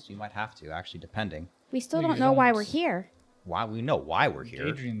know what? I guess you might have to, actually, depending. we still you don't know why don't- we're here. Why? We know why we're here.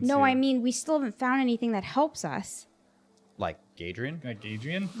 Adrian's No, here. I mean we still haven't found anything that helps us. Like Gadrian?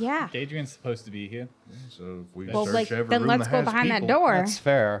 Gadrian? Yeah. Gadrian's supposed to be here. So if we Well, search like every then room let's that go has behind that people- door. That's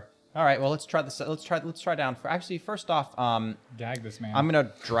fair. All right, well, let's try this. Let's try down. Actually, first off, Dag this man. I'm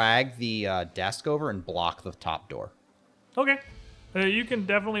gonna drag the desk over and block the top door. Okay. You can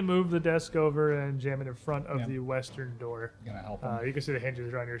definitely move the desk over and jam it in front of Yeah. the western door. Gonna help him. You can see the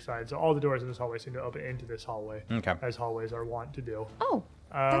hinges are on your side, so all the doors in this hallway seem to open into this hallway, Okay. as hallways are wont to do, Oh,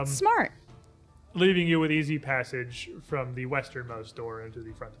 that's smart. leaving you with easy passage from the westernmost door into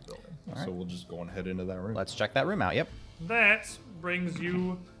the front of the building. So we'll just go and head into that room. Let's check that room out. Yep. That brings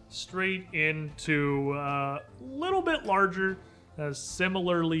you straight into a little bit larger,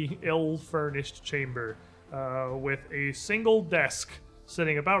 similarly ill-furnished chamber with a single desk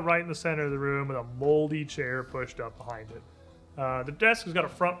sitting about right in the center of the room with a moldy chair pushed up behind it. The desk has got a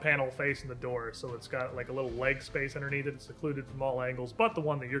front panel facing the door, so it's got like a little leg space underneath it. It's secluded from all angles, but the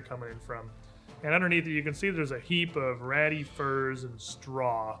one that you're coming in from. And underneath it, you can see there's a heap of ratty furs and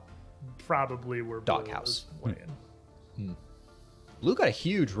straw, probably where Blue Doghouse. was laying. Blue got a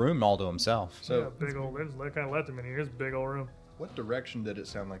huge room all to himself. So, big old. They kind of let him in here. Here's a big old room. what direction did it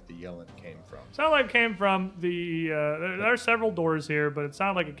sound like the yelling came from? Sounded like it came from the. There are several doors here, but it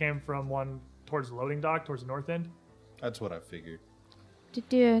sounded like it came from one towards the loading dock, towards the north end. That's what I figured.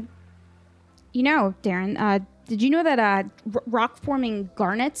 You know, Darren, did you know that rock-forming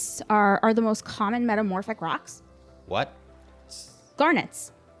garnets are the most common metamorphic rocks? What?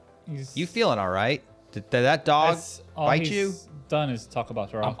 Garnets. You feeling all right? Did that dog That's all bite he's you? done is talk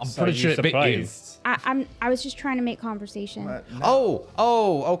about rocks. I'm pretty sure it bit you. I was just trying to make conversation. Oh,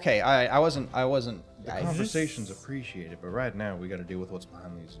 okay. I wasn't. The conversation's appreciated, but right now we got to deal with what's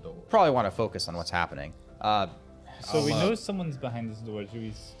behind these doors. Probably want to focus on what's happening. So we know someone's behind this door. Should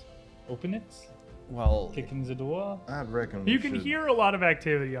we open it? Well, Kick in the door? I'd reckon we You can should- hear a lot of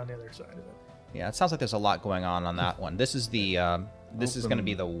activity on the other side of it. yeah, it sounds like there's a lot going on that one. This is the. This is going to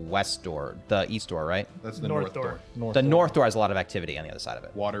be the west door, the east door, right? That's the North north door. door. The north door has a lot of activity on the other side of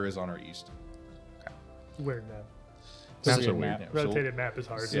it. Water is on our east. Weird map. Maps weird are weird. map. So- Rotated map is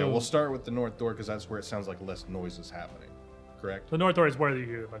hard. yeah, we'll start with the north door because that's where it sounds like less noise is happening. Correct? The north door is where you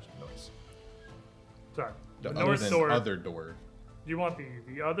hear a bunch of noise. Sorry. The Other north than door. other door. Do you want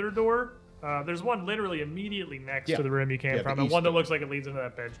the other door? There's one literally immediately next Yeah. to the room you came Yeah, the from, and east one that door. looks like it leads into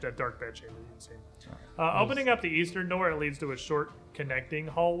that dark bed chamber you can see. Opening up the eastern door, it leads to a short connecting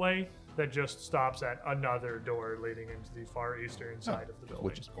hallway that just stops at another door leading into the far eastern side of the building.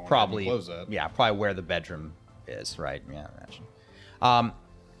 Which is Go on ahead and probably close that. probably where the bedroom is, right? Yeah, I imagine.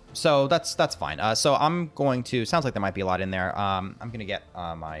 So that's fine. So I'm going to. Sounds like there might be a lot in there. I'm gonna get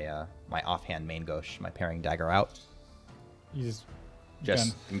my offhand main gauche, my parrying dagger out, You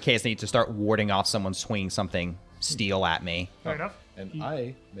just in case I need to start warding off someone swinging something steel at me. Fair enough. And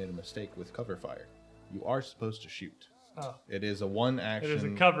I made a mistake with cover fire. You are supposed to shoot. Oh. It is a one It action. is a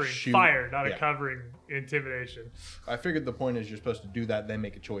covering shoot. fire, not Yeah. a covering intimidation. I figured the point is you're supposed to do that, then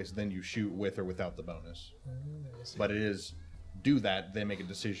make a choice, then you shoot with or without the bonus. But it is do that, then make a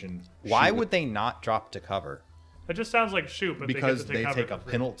decision. Why shoot would they not drop to cover? It just sounds like shoot, but because they, they get to take a cover.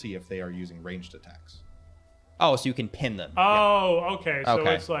 penalty if they are using ranged attacks. Oh, so you can pin them. Oh, okay. So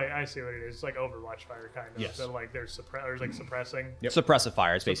Okay. it's like I see what it is. It's like Overwatch fire kind of. Yes. So like there's like suppressing. Yep. Suppressive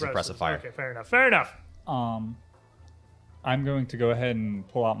fire. It's basically suppressive fire. Okay, fair enough. Fair enough. I'm going to go ahead and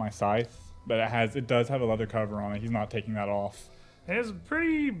pull out my scythe, but it does have a leather cover on it. He's not taking that off. It is a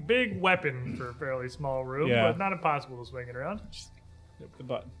pretty big weapon for a fairly small room, Yeah. but not impossible to swing it around. Hit with the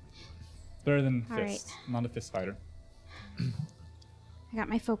button. Better than All fist. I'm not a fist fighter. I got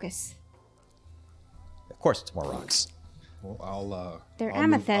my focus. Of course, it's more rocks. Well, They're I'll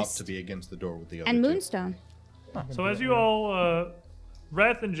move up amethyst. to be against the door with the other And two. moonstone. So as you all,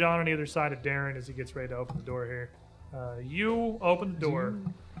 Reth and John on either side of Darren as he gets ready to open the door here, you open the door. Do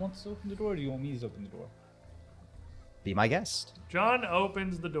you want to open the door, or do you want me to open the door? Be my guest. John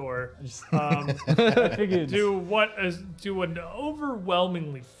opens the door. I figured. To an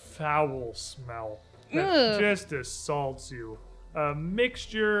overwhelmingly foul smell that just assaults you. A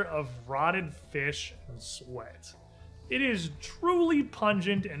mixture of rotted fish and sweat. It is truly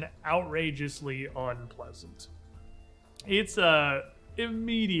pungent and outrageously unpleasant. It's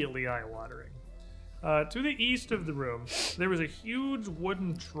immediately eye-watering. To the east of the room, there was a huge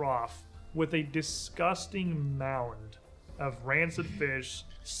wooden trough with a disgusting mound of rancid fish,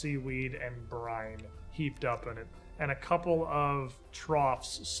 seaweed, and brine heaped up in it, and a couple of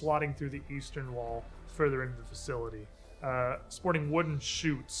troughs slotting through the eastern wall further into the facility, sporting wooden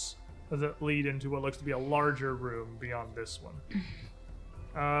chutes that lead into what looks to be a larger room beyond this one.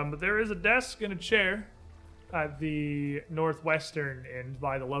 But there is a desk and a chair at the northwestern end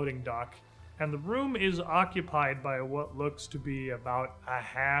by the loading dock, and the room is occupied by what looks to be about a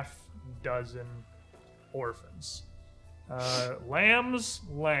half dozen orphans.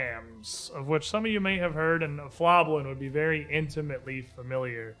 Lambs, of which some of you may have heard, and Floblin would be very intimately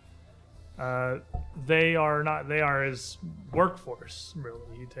familiar. They are his workforce,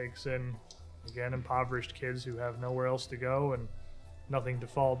 really. He takes in, again, impoverished kids who have nowhere else to go and nothing to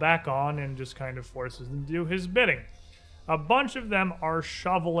fall back on, and just kind of forces them to do his bidding. A bunch of them are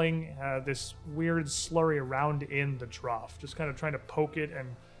shoveling this weird slurry around in the trough, just kind of trying to poke it and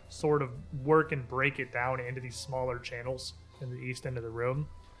sort of work and break it down into these smaller channels in the east end of the room,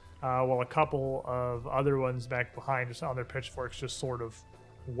 while a couple of other ones back behind, just on their pitchforks, just sort of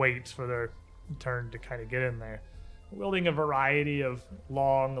wait for their turn to kind of get in there, wielding a variety of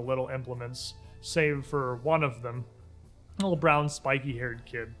long little implements, save for one of them, a little brown spiky-haired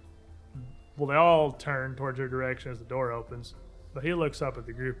kid. Well, they all turn towards your direction as the door opens, but he looks up at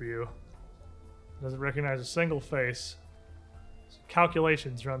the group of you, doesn't recognize a single face.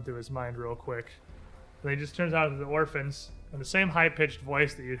 Calculations run through his mind real quick. Then he just turns out to the orphans in the same high-pitched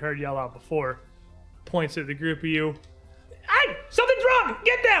voice that you'd heard yell out before, points at the group of you. Hey, something's wrong!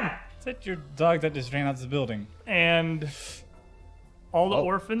 Get them! Is that your dog that just ran out of the building? And all the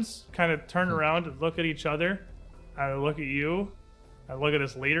orphans kind of turn around and look at each other. And I look at you. I look at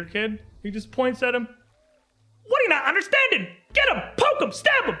this leader kid. He just points at him. What are you not understanding? Get him! Poke him!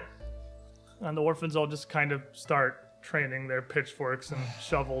 Stab him! And the orphans all just kind of start training their pitchforks and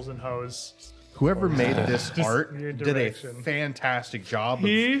shovels and hoes. Whoever made this art your did a direction. fantastic job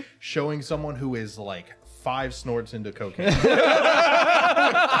He- of showing someone who is like 5 snorts into cocaine. Look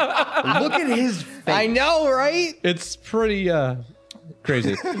at his face. I know, right? It's pretty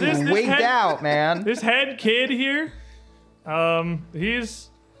crazy. This Wigged head, out, man. This head kid here, he's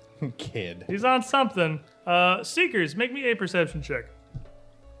Kid. on something. Seekers, make me a perception check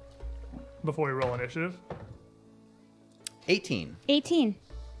before we roll initiative. 18. 18.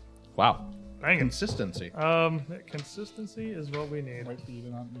 Wow. Bang it. Consistency. Consistency is what we need.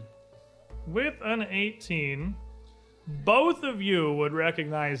 With an 18, both of you would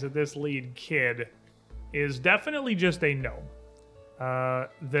recognize that this lead kid is definitely just a gnome.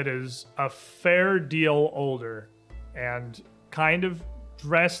 That is a fair deal older and kind of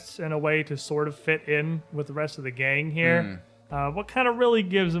dressed in a way to sort of fit in with the rest of the gang here. What kind of really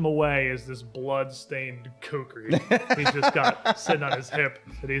gives him away is this blood-stained kukri he's just got sitting on his hip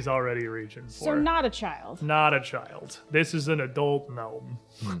that he's already reaching for. So not a child. Not a child. This is an adult gnome.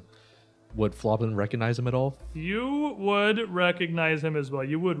 Would Floblin recognize him at all? You would recognize him as well.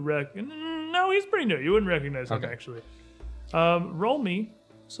 You would No, he's pretty new. You wouldn't recognize him, Okay. actually. Roll me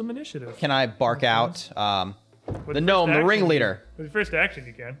some initiative. Can I bark out With the first gnome, the action, ringleader? With your first action,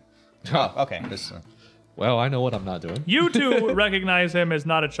 you can. Oh, okay. This, Well, I know what I'm not doing. You two recognize him as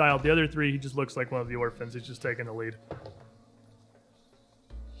not a child. The other three, he just looks like one of the orphans. He's just taking the lead.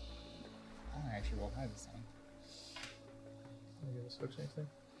 I actually will hide this thing.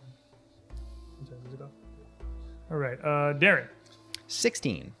 All right, Darren,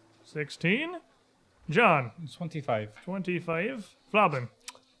 16. 16. John, 25. 25. Flobbin,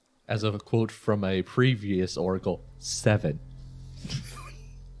 As of a quote from a previous oracle, 7.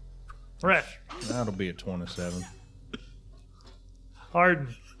 Ref, That'll be a 27.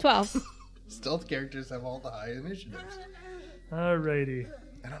 Harden. 12. Stealth characters have all the high initiatives. Alrighty.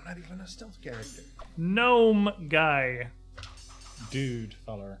 And I'm not even a stealth character. Gnome guy. Dude,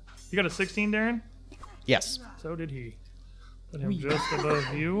 feller. You got a 16, Darren? Yes. So did he. Put him just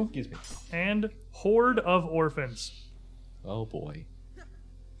above you. Excuse me. And Horde of Orphans. Oh boy.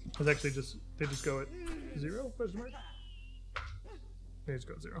 It's actually just, they just go at 0? Question mark? They just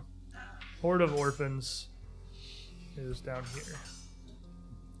go at 0. Horde of Orphans is down here.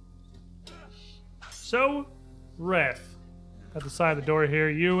 So, Wrath. At the side of the door here,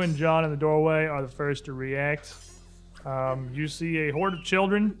 you and John in the doorway are the first to react. You see a horde of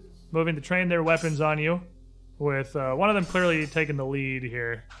children moving to train their weapons on you, with one of them clearly taking the lead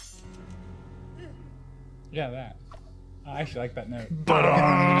here. Yeah, that. I actually like that note.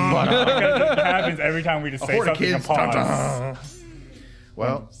 Because it happens every time we just say Horde of something and kids. pause.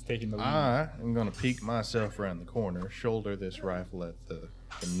 Well, It's taking the lead. I am going to peek myself around the corner, shoulder this rifle at the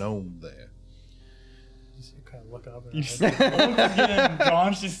gnome there. Just kind of look up. You just look again,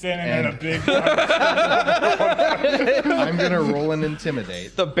 John's just standing in a And- big. I'm going to roll and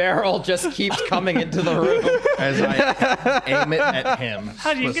intimidate The barrel just keeps coming into the room. as I aim it at him.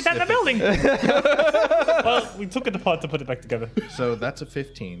 How do you get that in the building? Well, we took it apart to put it back together. So that's a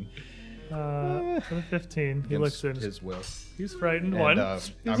 15. For the 15, he looks against in. his will. He's frightened. And One.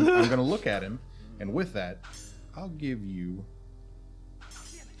 I'm going to look at him, and with that, I'll give you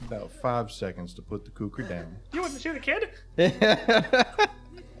about 5 seconds to put the cooker down. You want to shoot a kid?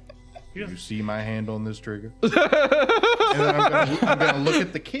 You see my hand on this trigger? And then I'm gonna look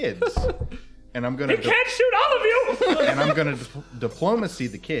at the kids, and I'm gonna He can't shoot all of you! and I'm gonna diplomacy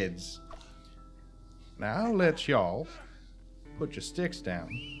the kids. Now I'll let y'all put your sticks down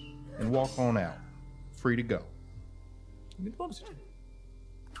and walk on out, free to go.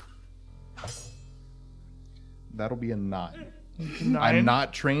 That'll be a 9. 9. I'm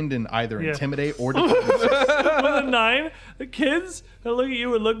not trained in either Yeah. intimidate or diplomacy. With a 9, the kids look at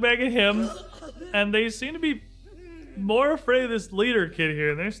you and look back at him, and they seem to be more afraid of this leader kid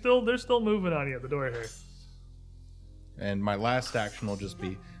here. And they're still moving on you at the door here. And my last action will just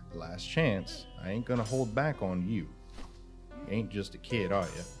be last chance. I ain't gonna hold back on you. You ain't just a kid, are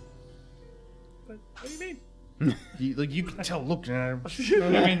you? But what do you mean? You can tell looking at him.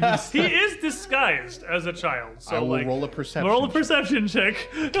 He is disguised as a child. So I will like, roll a perception. roll a check. perception check.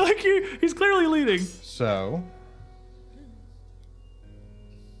 Like he's clearly leading. So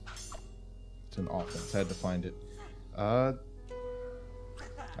it's an offense. I had to find it. That's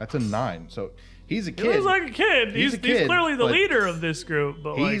a 9. So he's a He kid. looks like a kid. He's a kid, clearly the but leader of this group,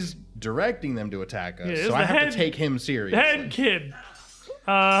 but He's directing them to attack us, Yeah, so it's I the have head- to take him seriously. head kid.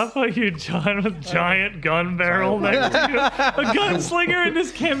 How about you, John, with giant gun barrel next to you? A gunslinger in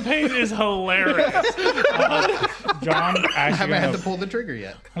this campaign is hilarious. John I actually haven't had gonna- to pull the trigger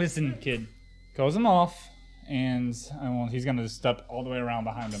yet. Listen, kid. Goes him off, and he's gonna step all the way around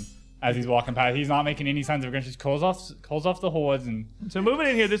behind him as he's walking past. He's not making any signs of aggression. Just calls off the hordes and So moving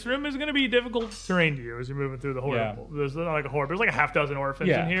in here, this room is going to be difficult terrain to you as you're moving through the horde. Yeah. There's not like a horde. There's like a half dozen orphans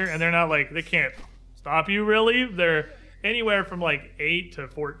Yeah. in here, and they're not like they can't stop you really. They're anywhere from like 8 to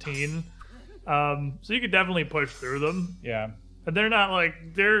 14. So you could definitely push through them. yeah. But they're not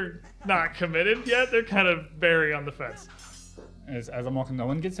committed yet. They're kind of very on the fence. As I'm walking, no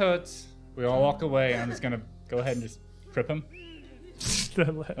one gets hurt. We all walk away, and I'm just gonna go ahead and just trip him.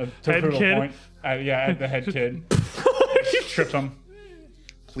 The To head prove a kid. point. At the head kid. Trip him.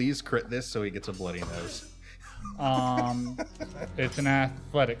 Please crit this so he gets a bloody nose. It's an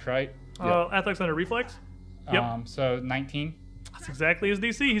athletics, right? Athletics under reflex. Yep. So 19. That's exactly his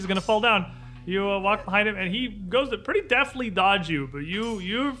DC. He's gonna fall down. You walk behind him, and he goes to pretty deftly dodge you, but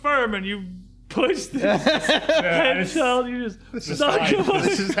you're firm and you push this head child. You just knock him on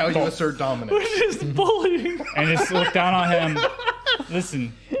This is how you assert dominance. just bullying. And just look down on him.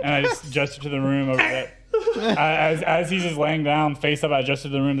 Listen, and I just gesture to the room over there. As he's just laying down, face up, I gesture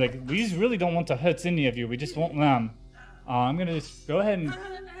to the room like, we really don't want to hurt any of you. We just want them. I'm gonna just go ahead and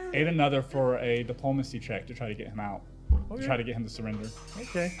aid another for a diplomacy check to try to get him out. To try to get him to surrender.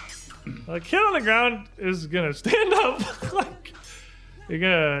 Okay. The kid on the ground is gonna stand up. Like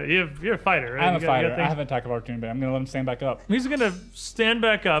you're a fighter, right? I'm a You fighter. got I things- have an attack of opportunity, but I'm gonna let him stand back up. He's gonna stand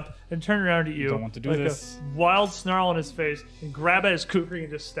back up and turn around at you. Don't want to do like this. A wild snarl on his face and grab at his kukri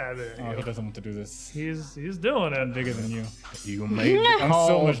and just stab it at Oh, you. he doesn't want to do this. He's doing I'm it. bigger than you. You made the I'm call,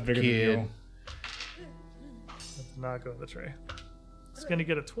 so much bigger kid. than you. Let's not go in the tray. It's gonna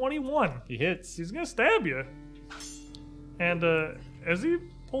get a 21. He hits. He's gonna stab you. And as he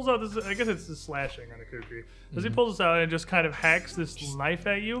pulls out this, I guess it's the slashing on a kukri. As he pulls this out and just kind of hacks this knife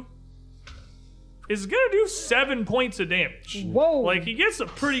at you, is gonna do 7 points of damage. Whoa. Like he gets a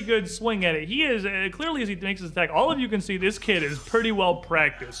pretty good swing at it. He is clearly as he makes his attack. All of you can see this kid is pretty well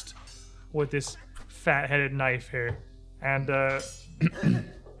practiced with this fat-headed knife here. And as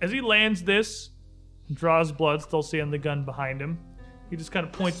he lands this, draws blood, still seeing the gun behind him. He just kind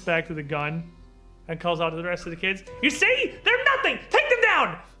of points back to the gun and calls out to the rest of the kids. You see? They're nothing! Take them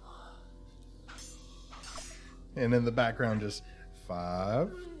down! And in the background, just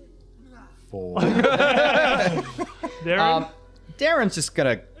 5, 4. Darren, Darren's just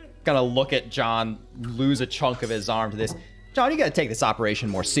gonna look at John, lose a chunk of his arm to this. John, you gotta take this operation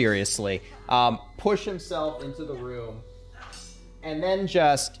more seriously. Push himself into the room, and then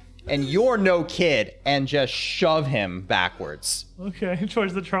and you're no kid, and just shove him backwards okay,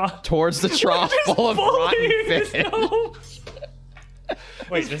 towards the trough. towards the trough full of rotten Bullying his fish. gnome.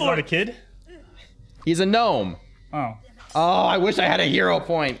 Wait, this is not a kid? He's a gnome. Oh. Oh, I wish I had a hero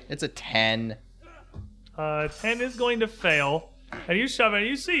point. It's a 10. 10 is going to fail. And you shove it, and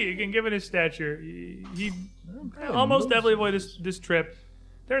you see, again, given his stature, he almost definitely avoid this trip.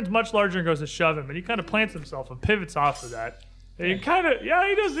 Darren's much larger and goes to shove him, and he kind of plants himself and pivots off of that. And he kind of, yeah,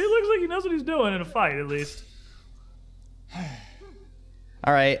 he does. He looks like he knows what he's doing in a fight, at least.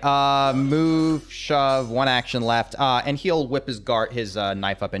 All right, move, shove, one action left, and he'll whip his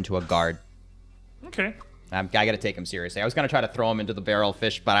knife up into a guard. Okay. I gotta take him seriously. I was gonna try to throw him into the barrel of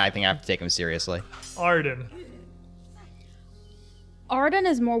fish, but I think I have to take him seriously. Arden. Arden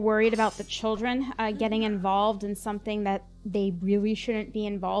is more worried about the children getting involved in something that they really shouldn't be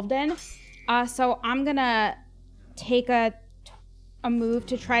involved in. So I'm gonna take a move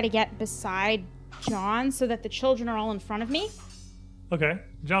to try to get beside John so that the children are all in front of me. Okay.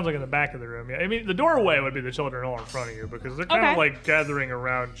 John's like in the back of the room. Yeah. I mean, the doorway would be the children all in front of you because they're kind of Okay. like gathering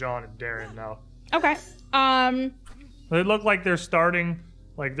around John and Darren now. Okay. They look like they're starting,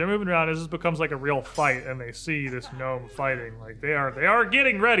 like they're moving around as this becomes like a real fight, and they see this gnome fighting. Like they are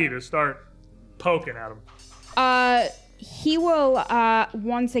getting ready to start poking at him. He will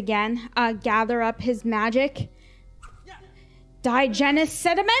once again gather up his magic. Digenis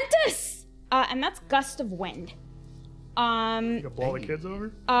Sedimentus! And that's Gust of Wind. You gonna blow the kids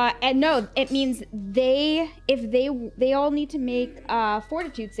over? And no, it means they all need to make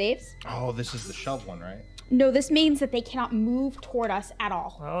fortitude saves. Oh, this is the shove one, right? No, this means that they cannot move toward us at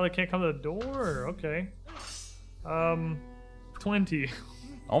all. Oh, they can't come to the door. Okay. 20.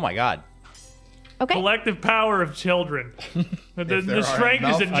 Oh my god. Okay. Collective power of children. The there are strength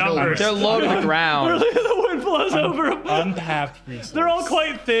is in enough numbers. They're low to the ground. The wind blows over them. Untapped resource. They're all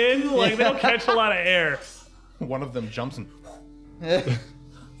quite thin. Like they don't catch a lot of air. One of them jumps and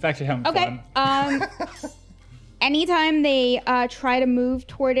It's actually having Okay. fun. Anytime they try to move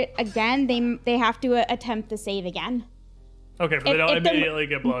toward it again, they have to attempt the save again. Okay, but they don't If they're- immediately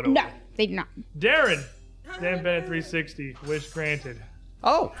get blown over. No, they do not. Darren, Dan Bennett 360. Wish granted.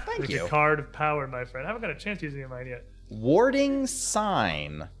 Oh, thank Like you. a card of power, my friend. I haven't got a chance using mine yet. Warding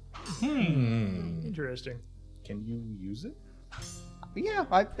sign. Interesting. can you use it? Yeah,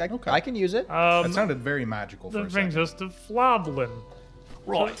 I can use it. That sounded very magical for a That brings second. us to Floblin.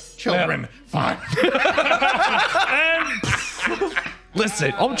 Right. Children, fine. And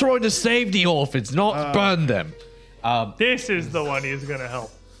Listen, I'm trying to save the orphans, not burn them. this is the one he's gonna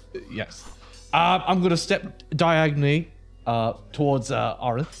help. Yes. I'm gonna step diagonally towards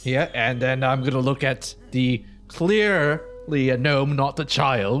Arin here, and then I'm gonna look at the clearly a gnome, not the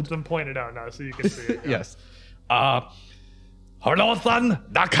child. I'm pointing it out now so you can see it. Yes.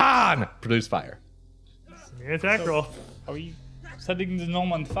 Horlothan Dakan! Produce fire. The attack roll. Are we setting the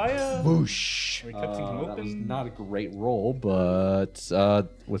gnome on fire? Whoosh. Are we cutting him That was open? not a great roll, but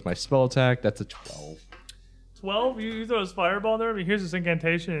with my spell attack, that's a 12. 12, you throw his fireball there, but here's this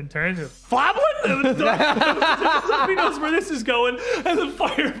incantation and turns it. Floblin! He knows where this is going, and the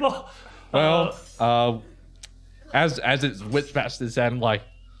fireball. Well, as it's whipped past his head, I'm like,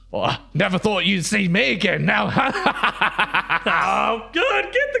 well, I never thought you'd see me again now. Oh, good!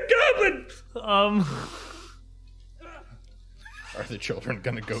 Get the goblin! Are the children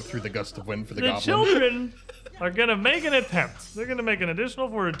gonna go through the gust of wind for the The goblin? children are gonna make an attempt. They're gonna make an additional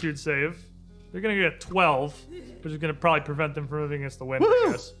fortitude save. They're gonna get 12, which is gonna probably prevent them from moving against the wind,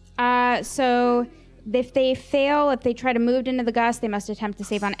 I guess. So if they fail, if they try to move into the gust, they must attempt to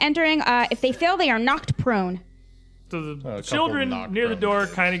save on entering. If they fail, they are knocked prone. So the couple children knocked near the prone. door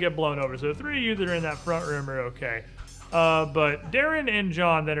kind of get blown over. So the three of you that are in that front room are okay. But Darren and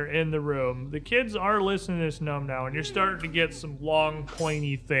John that are in the room, the kids are listening to this gnome now, and you're starting to get some long,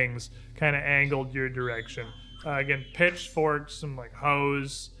 pointy things kind of angled your direction. Again, pitchforks, some like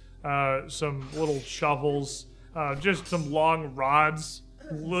hose, some little shovels, just some long rods,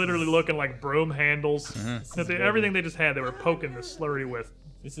 literally looking like broom handles. Everything they just had, they were poking the slurry with.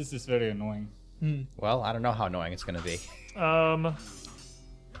 This is just very annoying. Well, I don't know how annoying it's going to be.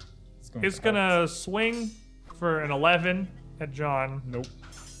 It's gonna swing for an 11 at John. Nope.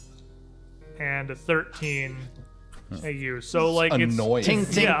 And a 13 at you. So like it's Annoying. Ting,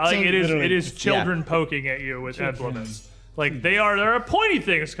 ting, yeah, like ting. it is Literally. children poking at you with implements. Like there are pointy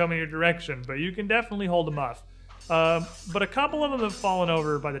things coming your direction, but you can definitely hold them off. But a couple of them have fallen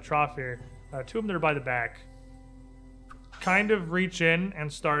over by the trough here. Two of them that are by the back kind of reach in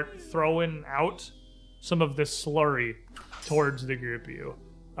and start throwing out some of this slurry towards the group of you.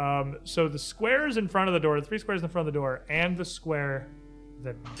 So the squares in front of the door, the three squares in front of the door, and the square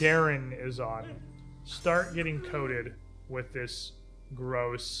that Darren is on start getting coated with this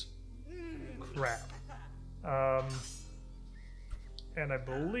gross crap. And I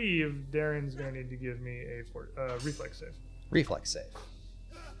believe Darren's going to need to give me a reflex save. Reflex save.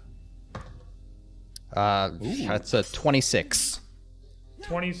 That's a 26.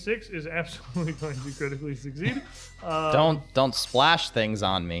 26 is absolutely going to critically succeed. Don't splash things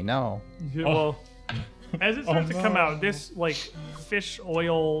on me. No. Well, as it starts to come out, this like fish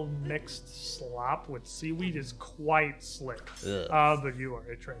oil mixed slop with seaweed is quite slick. But you are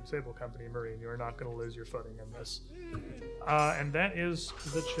a trained Sable Company Marine. You are not going to lose your footing in this. And that is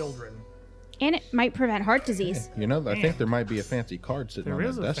the children. And it might prevent heart disease. You know, I think there might be a fancy card sitting There on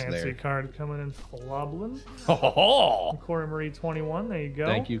is that a desk fancy there. card coming in Floblin. Oh, Cora Marie 21. There you go.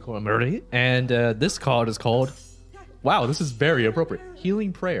 thank you, Cormurray. And this card is called, wow, this is very appropriate,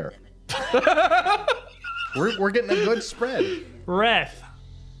 Healing Prayer. We're getting a good spread. Breath.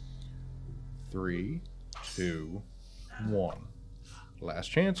 3, 2, 1. Last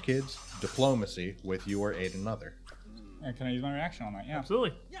chance, kids. Diplomacy with you or aid another. Can I use my reaction on that? Yeah.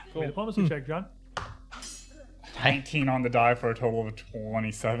 Absolutely. Cool. Diplomacy check, John. 19 on the die for a total of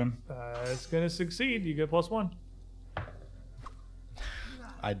 27. It's going to succeed. You get +1.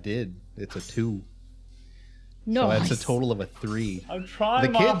 I did. It's a 2. No. So that's a total of a 3. I'm trying The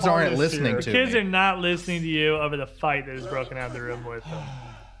my kids aren't hardest listening here. to Kids me. are not listening to you over the fight that has broken out of the room with them.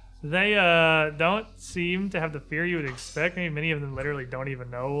 They don't seem to have the fear you would expect. I mean, many of them literally don't even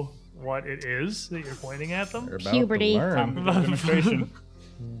know what it is that you're pointing at them. They're about Puberty. to learn. Time for the demonstration.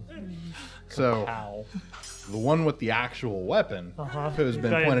 So Ow. the one with the actual weapon, who has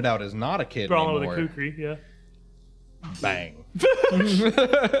been Yeah, yeah. pointed out is not a kid Brawling anymore. with a kukri, yeah. Bang. We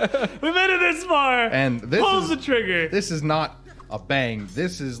made it this far! And this Pulls is, the trigger! this is not a bang.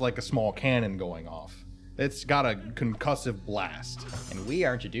 This is like a small cannon going off. It's got a concussive blast. And we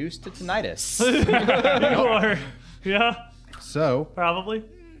are introduced to tinnitus. Or, yeah, So probably.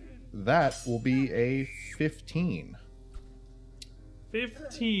 that will be a 15.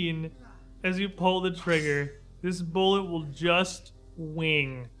 15. As you pull the trigger, this bullet will just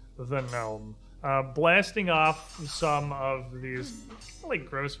wing the gnome, blasting off some of these like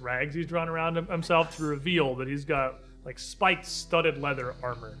gross rags he's drawn around himself to reveal that he's got like spiked studded leather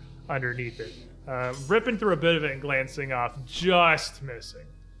armor underneath it, ripping through a bit of it and glancing off, just missing.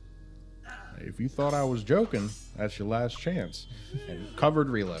 If you thought I was joking, that's your last chance. And covered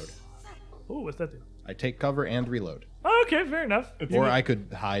reload. Ooh, what's that do? I take cover and reload. Oh, okay, fair enough. Or I could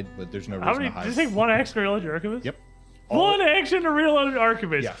hide, but there's no How reason many? to hide. Did you take one action to reload your arquebus? Yep. One action to reload an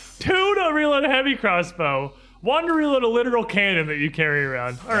arquebus. Yeah. 2 to reload a heavy crossbow. 1 to reload a literal cannon that you carry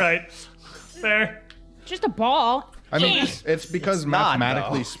around. All right, fair. Just a ball. I mean, it's because It's not,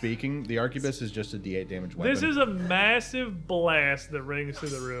 mathematically though. speaking, the arquebus is just a D8 damage weapon. This is a massive blast that rings through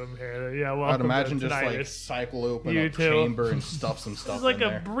the room here. Yeah, well, I'd imagine just like cycle open You a too. chamber and stuff some stuff There's like in a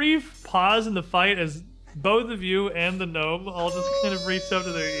there. brief pause in the fight as both of you and the gnome all just kind of reach up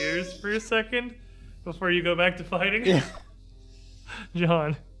to their ears for a second before you go back to fighting.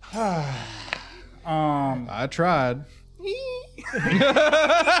 John. I tried.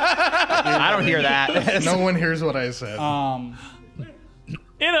 I don't hear that. No one hears what I said.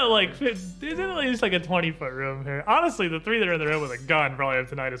 In a like, there's at least like a 20-foot room here. Honestly, the 3 that are in the room with a gun probably have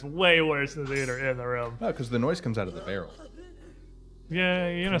tinnitus way worse than the 3 that are in the room. No, because the noise comes out of the barrel. Yeah,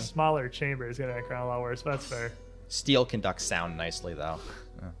 you're in a smaller chamber. It's gonna echo a lot worse. But that's fair. Steel conducts sound nicely, though.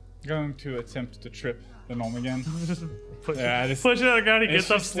 Going to attempt to trip the gnome again. Just push, Yeah, just- push it on the ground. He it's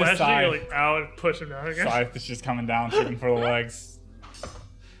gets up, just this slashing. You're side. like, ow, and push him down again. Scythe is just coming down, shooting for the legs.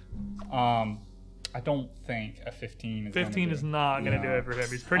 I don't think a 15 is 15 gonna is do it. not gonna do No. it for him.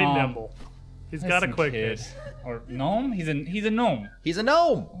 He's pretty Um, nimble. He's got a Listen, quick kid. hit. Or gnome? He's a gnome. He's a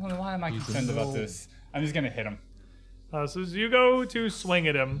gnome. Why am I concerned about this? I'm just gonna hit him. So as you go to swing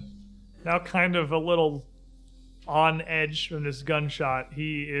at him, now kind of a little on edge from this gunshot,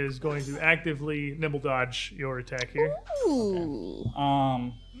 he is going to actively nimble dodge your attack here. Ooh.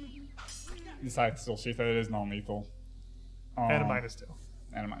 The scythe still shoots, that it is non-lethal. And a -2.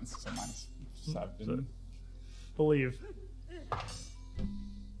 And a minus, so minus 7. Believe.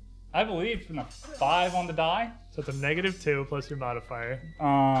 I believe from a 5 on the die. So it's a -2 plus your modifier.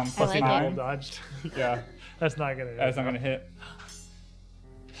 Plus like it. 9. Nimble dodged. Yeah, That's not gonna hit. that's not gonna hit.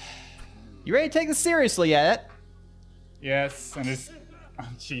 You ready to take this seriously yet? Yes, and just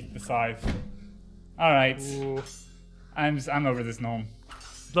unsheath the scythe. All right, Ooh. I'm over this gnome.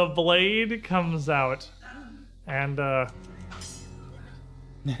 The blade comes out, and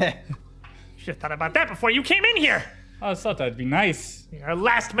should have thought about that before you came in here. I thought that'd be nice. Our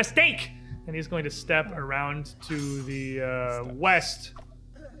last mistake. And he's going to step around to the west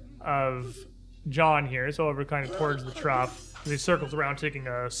of John here, so over kind of towards the trough. As he circles around, taking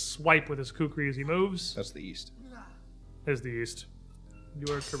a swipe with his kukri as he moves. That's the east. Is the east.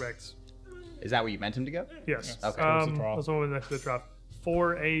 You are correct. Is that where you meant him to go? Yes. Okay. Towards the trough. That's the one next to the trough.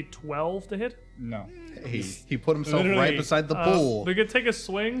 For a 12 to hit. No, He put himself Literally, right beside the pool. We could take a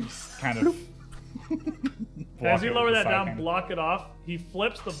swing. kind of. As you block it lower with that the down, scythe. block it off, he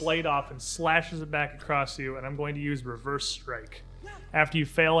flips the blade off and slashes it back across you, and I'm going to use reverse strike. After you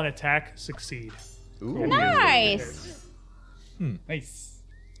fail an attack, succeed. Ooh. Nice. Nice.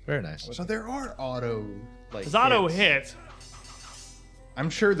 Very nice. So there are auto like His auto hits. hit, I'm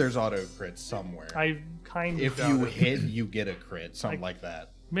sure there's auto crits somewhere. I kind of If doubt you it. hit, you get a crit, something like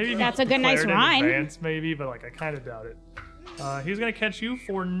that. Maybe if That's you a good, nice declared in rhyme. advance, maybe, but like I kind of doubt it. He's gonna catch you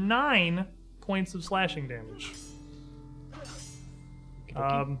for 9 points of slashing damage.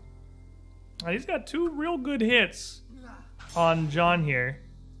 He's got 2 real good hits on John here,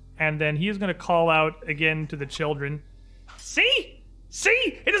 and then he is gonna call out again to the children. See,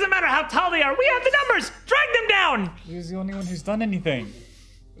 it doesn't matter how tall they are. We have the numbers. Drag them down. He's the only one who's done anything.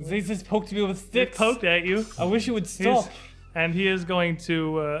 They just poked me with They sticks. poked at you. I wish you would He's- stop. and he is going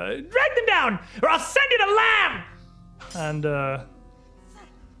to drag them down, or I'll send you to lab. And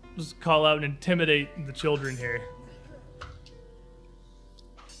just call out and intimidate the children here.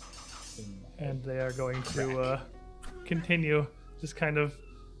 And they are going to continue just kind of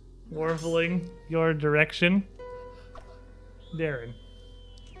warveling your direction. Darren.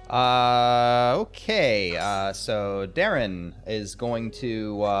 Okay. So Darren is going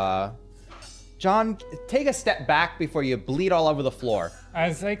to. John, take a step back before you bleed all over the floor.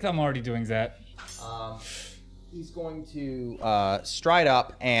 I think I'm already doing that. He's going to stride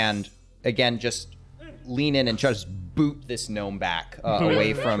up and again just lean in and just boot this gnome back Boot him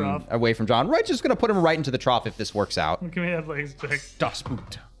away in the from trough. John. Right, just gonna put him right into the trough if this works out. Give me that legs check. Das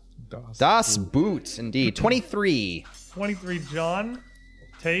Boot. Das Boot, indeed. 23. 23, John.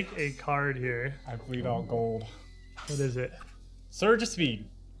 Take a card here. I bleed all gold. What is it? Surge of speed.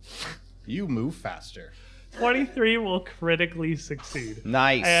 You move faster. 23 will critically succeed.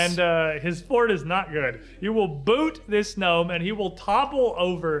 Nice. And his fort is not good. You will boot this gnome, and he will topple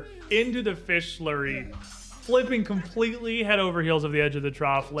over into the fish slurry, flipping completely head over heels of the edge of the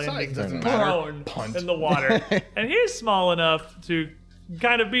trough, landing doesn't matter. prone Punt. in the water. And he's small enough to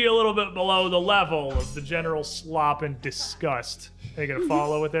kind of be a little bit below the level of the general slop and disgust. Are you going to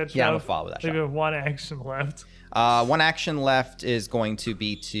follow with that shove? Yeah, I'm gonna follow with that You shove. have one action left. One action left is going to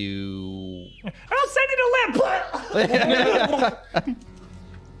be to. I'll send you to limp!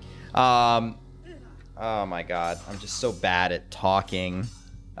 Oh my god, I'm just so bad at talking.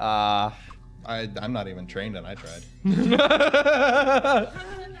 I'm not even trained, and I tried.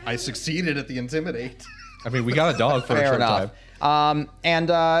 I succeeded at the intimidate. I mean, we got a dog for a Fair short enough.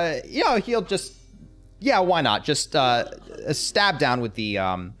 time. He'll just. Yeah, why not? Just a stab down with the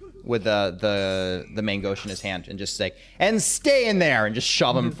mangosh in his hand and just say, and stay in there, and just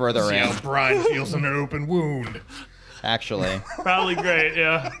shove him further in. Brian feels an open wound. Actually, Probably great,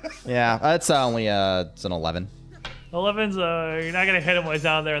 yeah. yeah, that's only it's an 11. 11's you're not gonna hit him while he's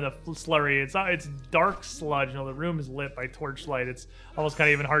down there in the slurry. It's dark sludge. You know, the room is lit by torchlight. It's almost kind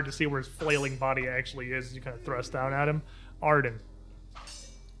of even hard to see where his flailing body actually is as you kind of thrust down at him. Arden.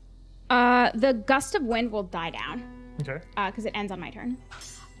 The gust of wind will die down Okay. because it ends on my turn.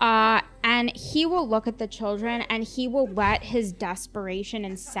 And he will look at the children and he will let his desperation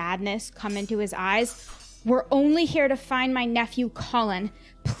and sadness come into his eyes. We're only here to find my nephew Colin.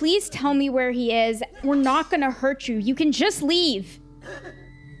 Please tell me where he is. We're not gonna hurt you. You can just leave.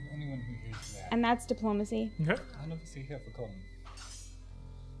 Anyone who hears that. And that's diplomacy. Okay. I never see here for Colin.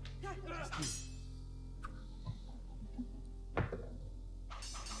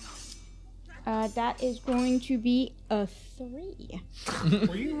 That is going to be a 3.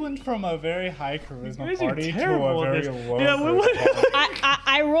 We went from a very high charisma guys are party to terrible a at very this. low Yeah, charisma party.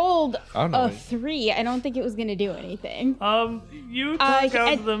 I rolled don't know. a 3. I don't think it was gonna do anything. You took out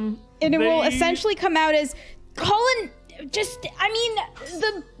and- them. And it will They- essentially come out as Colin. Just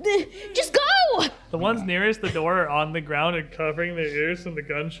go. The ones nearest the door are on the ground and covering their ears from the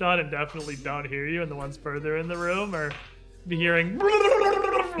gunshot and definitely don't hear you, and the ones further in the room are hearing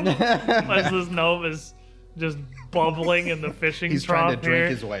as this gnome is just bubbling in the fishing He's trough trying to drink here,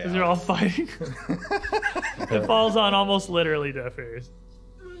 his way as you're all fighting. It falls on almost literally deaf ears.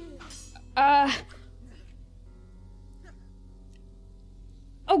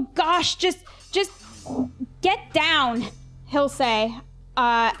 Oh gosh, just get down. He'll say,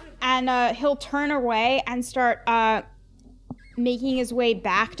 and he'll turn away and start making his way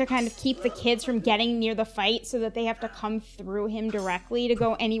back to kind of keep the kids from getting near the fight, so that they have to come through him directly to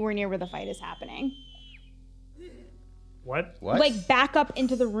go anywhere near where the fight is happening. What? What? Like back up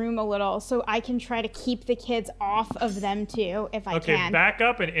into the room a little, so I can try to keep the kids off of them too, if I Okay, can. back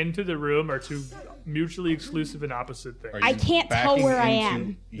up and into the room are two mutually exclusive and opposite things. Are I you can't tell backing where I into-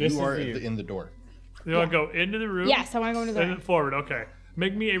 am. This You are is you. in the door. You want to go into the room? Yes, I want to go into the And room. then forward, okay.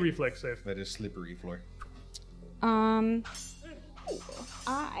 Make me a reflex save. That is slippery floor.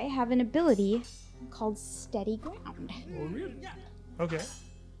 I have an ability called Steady Ground. Oh, really? Okay.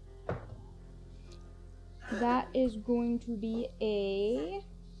 That is going to be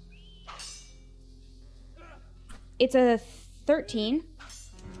It's a 13.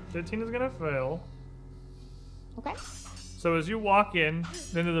 13 is gonna fail. Okay. So as you walk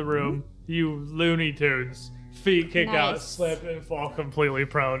into the room, you Looney Tunes feet kick out, Nice. slip, and fall completely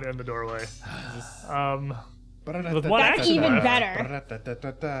prone in the doorway. With one That's action even left. better.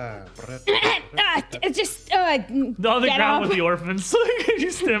 It's just On the get ground up. with the orphans. You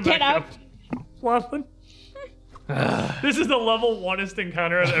stand Get back up. Fluffing. This is the level 1st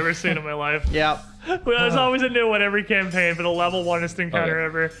encounter I've ever seen in my life. Yep. Well, there's always a new one every campaign, but a level 1st encounter Okay.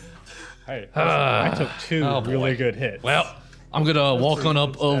 ever. Hey, listen, I took 2 Oh, boy. really good hits. Well, I'm gonna walk on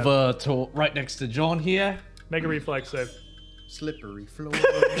up over to right next to John here. Make a reflex save. Slippery floor.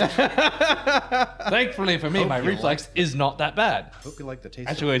 Thankfully for me, my you reflex is not that bad. Hope you like the taste.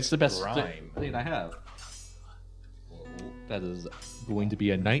 Actually, of it's the best grime. thing I have. That is going to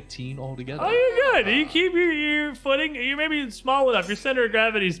be a 19 altogether. Oh, you're good. You keep your footing. You may be small enough. Your center of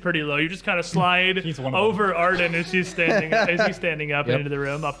gravity is pretty low. You just kind of slide He's one of over Arden as he's standing up Yep. into the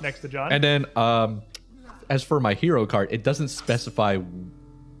room, up next to John. And then, as for my hero card, it doesn't specify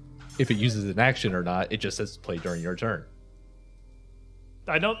if it uses an action or not. It just says play during your turn.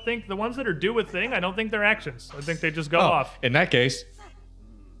 I don't think the ones that are do a thing. I don't think they're actions. I think they just go off. In that case,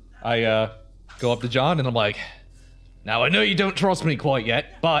 I go up to John and I'm like, now I know you don't trust me quite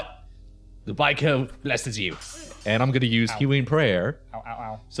yet, but the Baiko blesses you. And I'm going to use Healing Prayer. Ow, ow,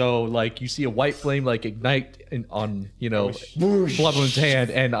 ow. So, like, you see a white flame, like, ignite on, Bloodlund's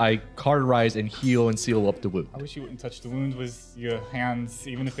hand, and I cauterize and heal and seal up the wound. I wish you wouldn't touch the wounds with your hands,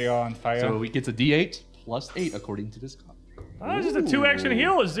 even if they are on fire. So, he gets a d8 plus 8 according to this card. Oh, just a 2-action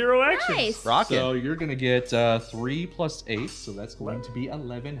heal is 0 actions. Nice. Rocket. So, you're going to get 3 plus 8, so that's going to be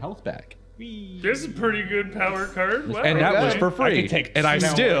 11 health back. This is a pretty good power card. Wow. And that was Okay. for free. I can take and I two.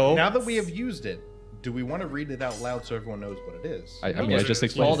 still... Now that we have used it, do we want to read it out loud so everyone knows what it is? I mean, I just Told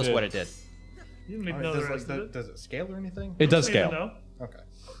explained us it. what it did. You didn't even Alright, know the rest of it. does it scale or anything? It does You didn't scale. know. Okay.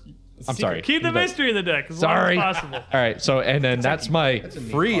 I'm sorry. Keep the But- mystery in the deck as Sorry. long as possible. All right, so and then that's my That's a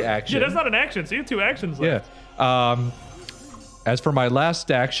neat free card. action. Yeah, that's not an action. So you have 2 actions Yeah. left. As for my last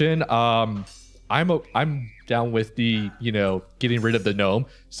action, I'm down with the getting rid of the gnome.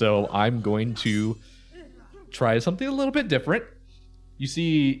 So I'm going to try something a little bit different. You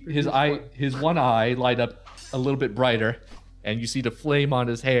see his one eye light up a little bit brighter, and you see the flame on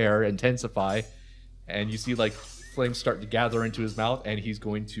his hair intensify, and you see like flames start to gather into his mouth, and he's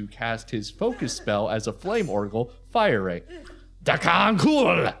going to cast his focus spell as a flame oracle, Fire Ray. Dakan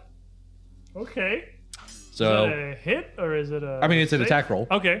cool. Okay. So Is that a hit or is it a? I mean, it's an save? attack roll.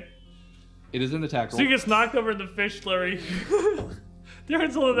 Okay. It is an attack So roll. he gets knocked over in the fish slurry.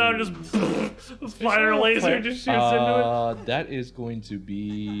 Darren's holding down and just a fire laser just shoots into it. That is going to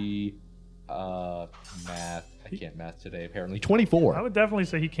be math. I can't math today, apparently. 24. I would definitely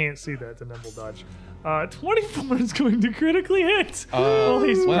say he can't see that to nimble dodge. 24 is going to critically hit. While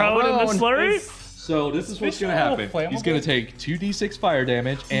he's prone in the slurry. So this is what's Fish going to oil happen. flammable? He's going to take 2d6 fire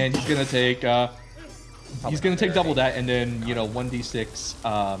damage, and he's going to take double that, and then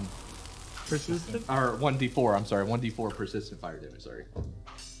 1d6 Persistent. or 1d4. I'm sorry, 1d4 persistent fire damage. Sorry.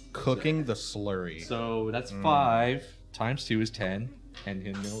 Cooking the slurry. So that's 5 times 2 is 10,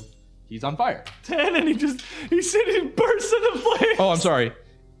 and he's on fire. 10 and he bursts into flames. Oh, I'm sorry.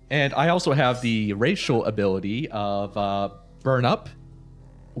 And I also have the racial ability of Burn Up,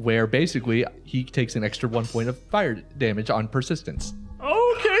 where basically he takes an extra 1 point of fire damage on persistence.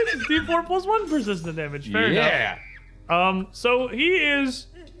 Okay, so D4 plus 1 persistent damage. Fair enough. So he is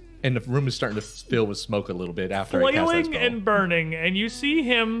And the room is starting to fill with smoke a little bit after I cast that flailing spell. and burning, and you see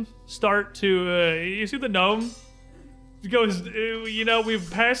him start to. You see the gnome. He goes,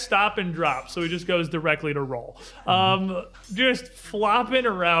 we've passed stop and drop, so he just goes directly to roll. Just flopping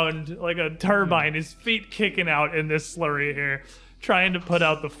around like a turbine, his feet kicking out in this slurry here, trying to put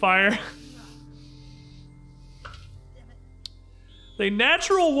out the fire. The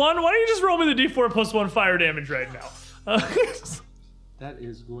natural 1. Why don't you just roll me the D4 plus 1 fire damage right now? That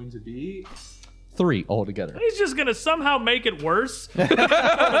is going to be 3 altogether. He's just gonna somehow make it worse.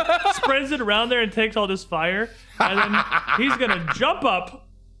 Spreads it around there and takes all this fire, and then he's gonna jump up,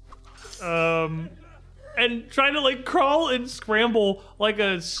 and try to like crawl and scramble like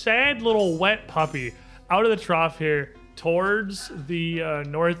a sad little wet puppy out of the trough here towards the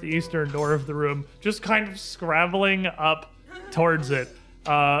northeastern door of the room, just kind of scrabbling up towards it,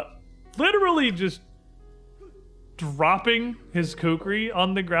 literally just dropping his kukri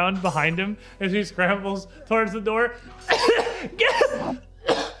on the ground behind him as he scrambles towards the door. Calm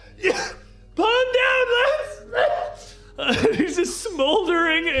down, Les! He's just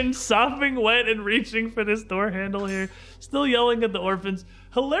smoldering and sopping wet and reaching for this door handle here, still yelling at the orphans,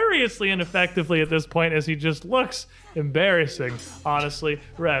 hilariously ineffectively at this point as he just looks embarrassing, honestly.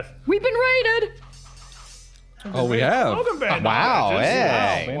 Ref. We've been raided. Oh, we have. Welcome back. Wow,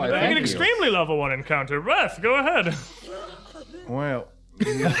 Badges. hey. Why, Having thank an you. extremely level 1 encounter. Ref, go ahead. Well,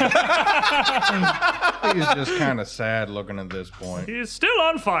 he's just kind of sad looking at this point. He is still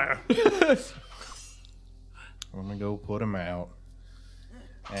on fire. I'm gonna go put him out,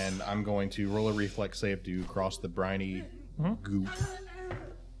 and I'm going to roll a reflex save to cross the briny goop.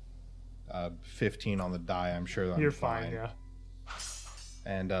 15 on the die. I'm sure that You're I'm fine, yeah.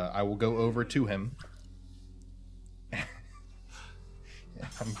 And I will go over to him.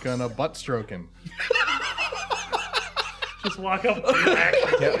 I'm gonna butt stroke him. Just walk up and whack.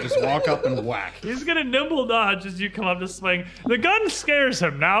 Yeah, just walk up and whack. He's gonna nimble dodge as you come up to swing. The gun scares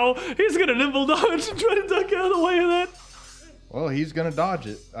him now. He's gonna nimble dodge and try to duck out of the way of that. Well, he's gonna dodge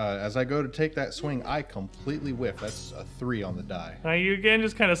it. As I go to take that swing, I completely whiff. That's a 3 on the die. Now you again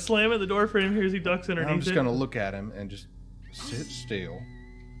just kind of slam at the door for him here as he ducks And underneath I'm just it. gonna look at him and just sit still,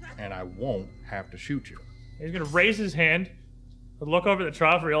 and I won't have to shoot you. He's gonna raise his hand, look over the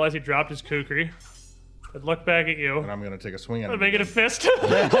trough, realize he dropped his kukri. and look back at you. And I'm gonna take a swing at him. Make it a fist.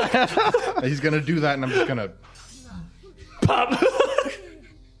 He's gonna do that, and I'm just gonna. Pop.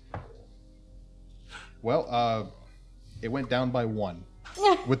 Well, it went down by 1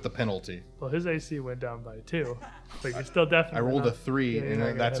 with the penalty. Well, his AC went down by 2, but you're still definitely. I rolled a not- 3, Yeah, you're and not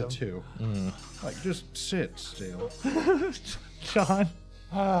then gonna that's a hit 2. Like, just sit still. Sean.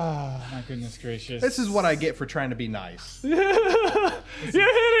 Ah, my goodness gracious. This is what I get for trying to be nice. You're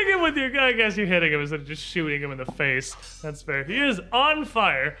hitting him with your. I guess you're hitting him instead of just shooting him in the face. That's fair. He is on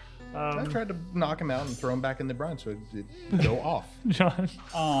fire. I tried to knock him out and throw him back in the brine so it'd go off. John.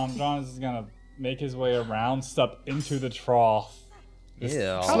 John is gonna make his way around, step into the trough. Ew.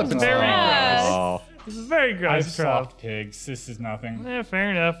 Slip and Very slide. gross. This is very I've gross, trough. soft pigs. This is nothing. Yeah, fair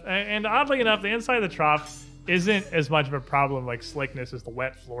enough. And oddly enough, the inside of the trough isn't as much of a problem like slickness as the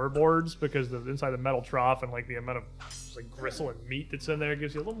wet floorboards, because the inside the metal trough and like the amount of like gristle and meat that's in there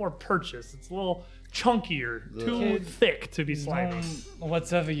gives you a little more purchase. It's a little chunkier, too thick to be slimy.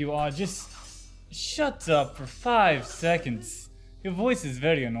 Whatever you are, just shut up for 5 seconds. Your voice is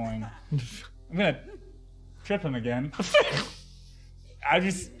very annoying. I'm gonna trip him again. I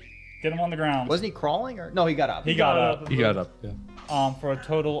just get him on the ground. Wasn't he crawling or no? He got up. He got up. You got up. Yeah. For a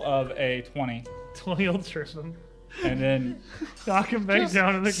total of a 20, 20 old Tristan. and then Knock him back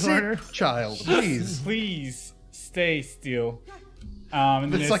down in the corner. Sit, child, please. please stay still.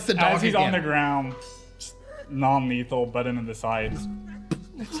 And then It's like the dog as he's on again. the ground, just non-lethal, but into the sides.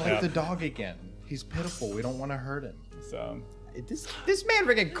 It's like the dog again. He's pitiful. We don't want to hurt him. So This man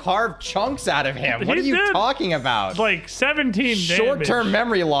freaking carved chunks out of him. What He are you did. talking about? Like 17 Short-term damage.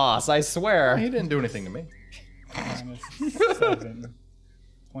 memory loss, I swear. He didn't do anything to me. minus 7.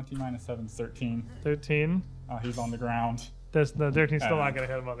 20 minus 7 is 13. 13. He's on the ground. That's no 13's still not gonna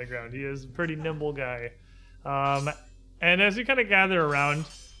hit him on the ground. He is a pretty nimble guy. And as you kind of gather around,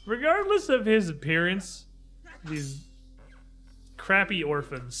 regardless of his appearance, these crappy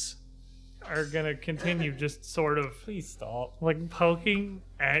orphans are gonna continue just sort of Please stop. like poking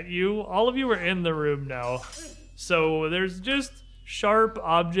at you. All of you are in the room now, so there's just sharp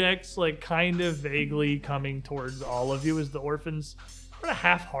objects like kind of vaguely coming towards all of you as the orphans sort of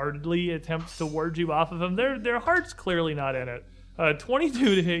half-heartedly attempt to ward you off of them. Their heart's clearly not in it.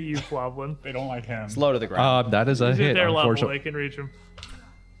 22 to hit you, Floblin. They don't like him. It's low to the ground. That is a He's at hit, their level, unfortunately. they can reach him.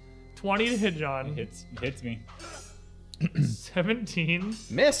 20 to hit John. Hits me. 17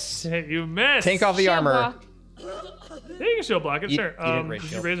 Miss. to hit you. Miss. Take off the Shield armor. block. Yeah, you can shield block it, You- sure. you didn't raise Did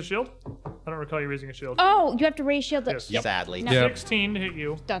you shield. raise a shield? I don't recall you raising a shield. Oh, you have to raise shield. Yes. Yep. Sadly. No. Yep. 16 to hit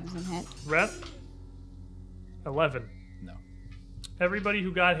you. Doesn't hit. Reth. 11. No. Everybody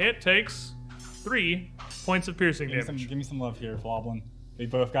who got hit takes 3 points of piercing damage. Give me some love here, Floblin. They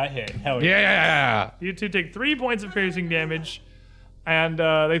both got hit. Hell yeah. Yeah. You two take 3 points of piercing damage, and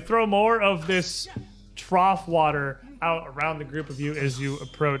they throw more of this trough water out around the group of you as you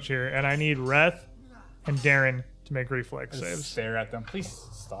approach here. And I need Reth and Darren to make reflex Just saves. stare at them. Please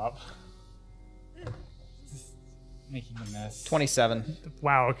stop. Just making a mess. 27.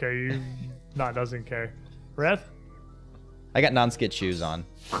 Wow, okay, you doesn't care. Reth? I got non-skid shoes on.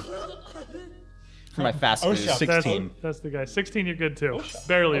 For my fast Oh, boost. shut. 16. That's the guy. 16, you're good too.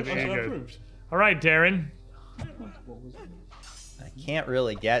 Barely, but OSHA you're good. approved. All right, Darren. I can't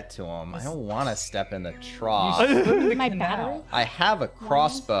really get to him. I don't want to step in the trough. My battery? I have a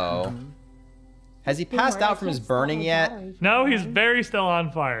crossbow. Has he passed out from his burning yet? No, he's very still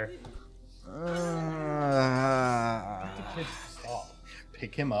on fire.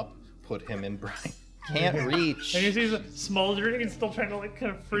 Pick him up, put him in brine. Can't reach. And he sees it smoldering and still trying to like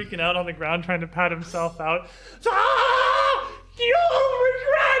kind of freaking out on the ground, trying to pat himself out. Ah! You'll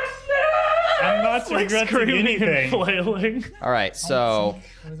regret this! I'm not Like regretting screaming anything. and flailing. All right, so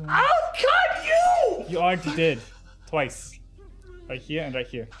I'll cut you! You already did. Twice. Right here and right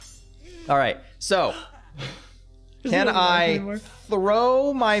here. can I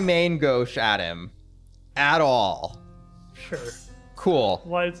throw my main gauche at him at all? Sure. Cool.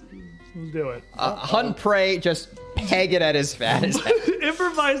 Let's do it. Hunt and prey, just peg it at his head.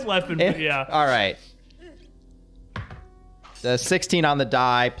 Improvised weapon, but yeah. All right. The 16 on the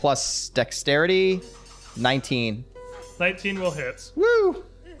die plus dexterity, 19. 19 will hit. Woo!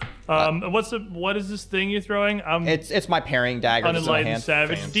 What is this thing you're throwing? It's my parrying dagger. That's in my Unenlightened hand.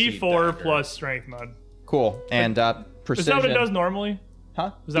 Savage. Fancy D4 dagger. plus strength mod. Cool. And Is precision. that what it does normally?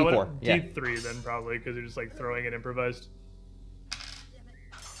 Huh? Is that D4. what it, Yeah. D3 then probably, because you're just like throwing it improvised.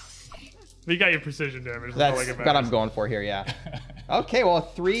 But you got your precision damage. That's all like it what I'm matters. going for here, yeah. Okay, well,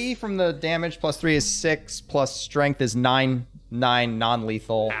 3 from the damage plus 3 is 6 plus strength is 9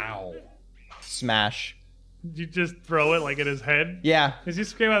 non-lethal. Ow. Smash. You just throw it like at his head. Yeah. As you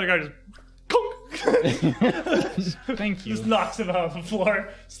scream out, the guy just. Conk! Thank you. Just knocks him out on the floor,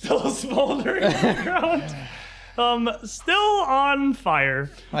 still smoldering on the ground. Still on fire,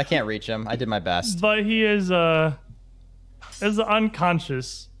 I can't reach him. I did my best. but he is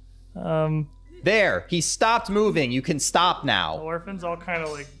unconscious. There, he stopped moving. You can stop now. Orphans all kind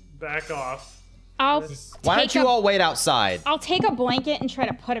of like back off. I'll Why don't you all wait outside? I'll take a blanket and try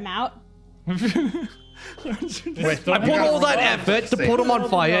to put him out. I put all that effort to put him on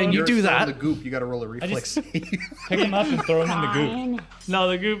fire, and you You're do still in that. the goop. You got to roll a reflex. Pick him up and throw him in the goop. Fine. No,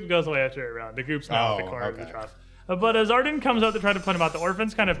 the goop goes away after a round. The goop's now at the Oh, corner of the okay. trough. But as Arden comes out to try to put him out, the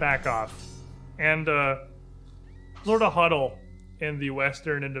orphans kind of back off and sort of huddle in the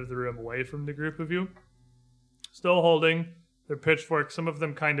western end of the room away from the group of you. Still holding their pitchforks, some of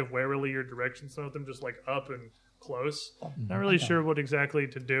them kind of warily your direction, some of them just like up and close. Not really sure what exactly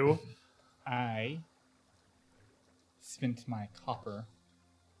to do. I spent my copper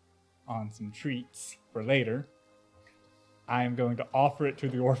on some treats for later. I am going to offer it to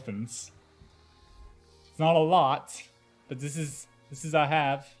the orphans. It's not a lot, but this is I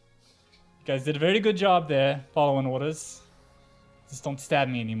have. You guys did a very good job there following orders. Just don't stab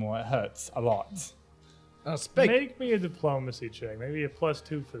me anymore. It hurts a lot. Make me a diplomacy check. Maybe a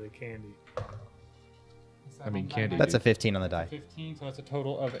 +2 for the candy. I mean, candy. That's a 15 on the die. 15, so that's a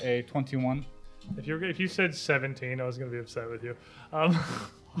total of a 21. If you said 17, I was gonna be upset with you.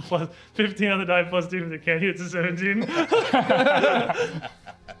 Plus 15 on the die, +2 for the candy. It's a 17.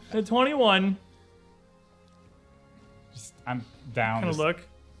 A 21. I'm down. Kind of look,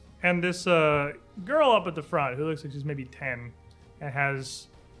 and this girl up at the front who looks like she's maybe 10 and has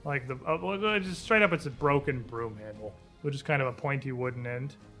like just straight up, it's a broken broom handle, which is kind of a pointy wooden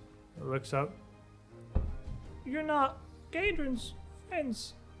end. It looks up. You're not Gadrin's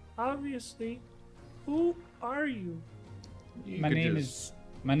friends, obviously. Who are you? My name is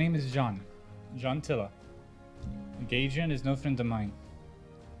John Tilla. Gadrian is no friend of mine.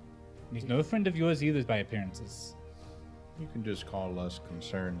 He's no friend of yours either by appearances. You can just call us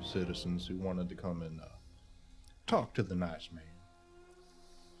concerned citizens who wanted to come and talk to the nice man.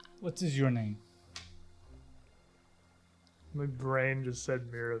 What is your name? My brain just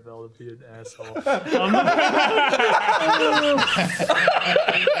said Miravel to be an asshole. Oof,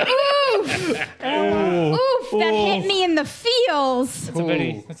 that hit me in the feels.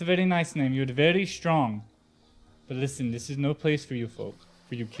 That's a very nice name. You're very strong. But listen, this is no place for you folk,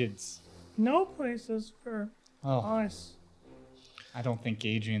 for you kids. No places for Oh, us. I don't think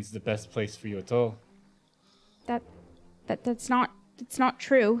Adrian's the best place for you at all. That's not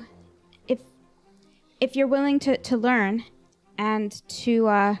true. If you're willing to learn and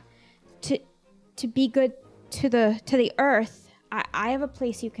to be good to the earth, I have a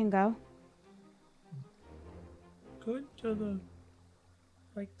place you can go. Good to the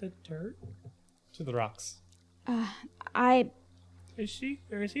the dirt. To the rocks. Is he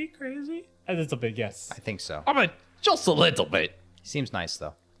crazy? A little bit, yes. I think so. I mean, just a little bit. Seems nice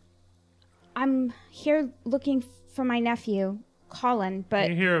though. I'm here looking for my nephew, Colin, but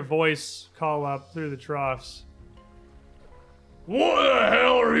You hear a voice call up through the troughs. What the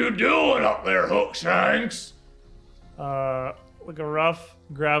hell are you doing up there, Hookshanks? Like a rough,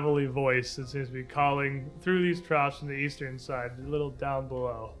 gravelly voice that seems to be calling through these troughs from the eastern side, a little down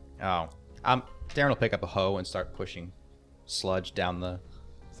below. Oh. Darren will pick up a hoe and start pushing sludge down the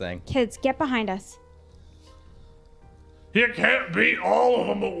thing. kids, get behind us. You can't beat all of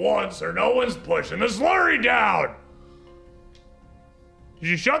them at once or no one's pushing the slurry down. Did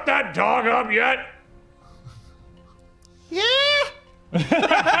you shut that dog up yet?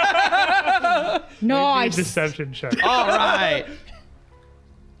 Nice. Deception check. All right.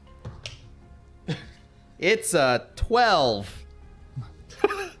 It's a 12.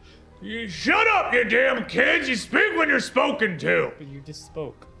 You shut up, you damn kids! You speak when you're spoken to! But you just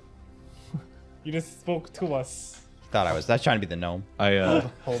spoke. You just spoke to us. Thought I was. That's trying to be the gnome. I,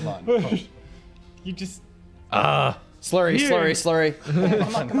 Hold on. You just... Slurry, slurry, slurry.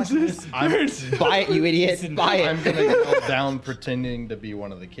 Buy it, you idiot. Buy it. I'm gonna go down pretending to be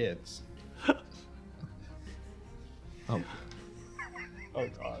one of the kids. Oh,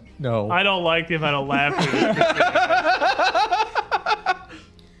 God. no. I don't like the amount of laughter.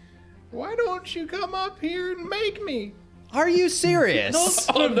 Why don't you come up here and make me? Are you serious?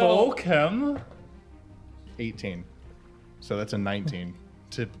 Provoke him. 18. So that's a 19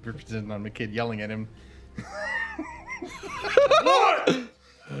 to pretend I'm a kid yelling at him. What?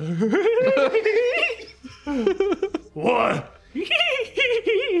 What?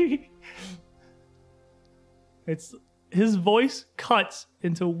 It's his voice cuts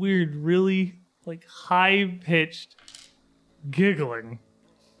into weird, really like high-pitched giggling.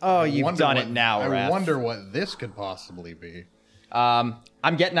 Oh, you've done it now, I Raph. wonder what this could possibly be.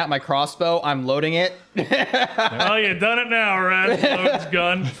 I'm getting out my crossbow. I'm loading it. Oh, you done it now, Red. Loads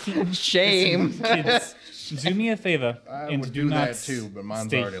gun. Shame. Kids, do me a favor I and would do do not that too, but mine's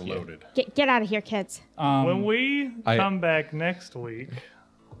stay already here. loaded. Get out of here, kids. When we come back next week,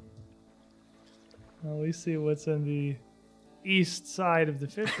 well, we see what's on the east side of the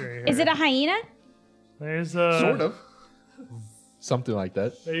fishery here. Is it a hyena? There's a... Sort of. Something like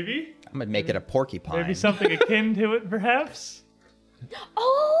that. Maybe? I'm gonna make it a porcupine. Maybe something akin to it, perhaps?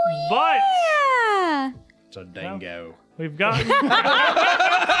 Oh, But- yeah. It's a dingo. We've gotten...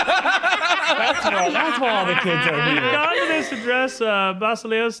 That's why all the kids are We've here. gotten to this address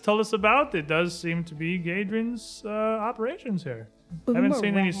Basileus told us about. It does seem to be Gadrin's operations here. I haven't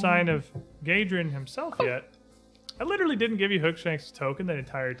seen any sign of Gadrin himself yet. I literally didn't give you Hookshank's token the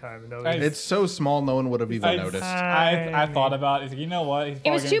entire time. No, It's so small, no one would have even noticed. I thought about it. You know what? He's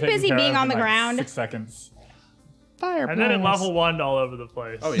was probably too gonna take busy care being of it on the in, like, ground. 6 seconds. And then it level 1'd all over the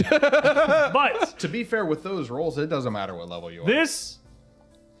place. Oh, yeah. But To be fair, with those rolls, it doesn't matter what level you are. this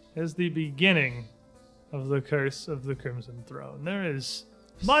is the beginning of the curse of the Crimson Throne. There is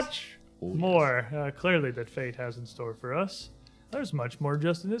much more, clearly, that fate has in store for us. There's much more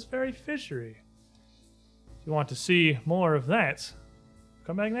just in this very fishery. If you want to see more of that,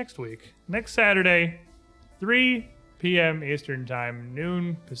 come back next week. Next Saturday, 3 p.m. Eastern Time,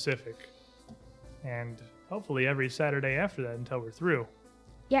 noon Pacific. And hopefully every Saturday after that until we're through.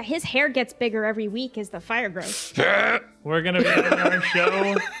 Yeah, his hair gets bigger every week as the fire grows. We're going to be on our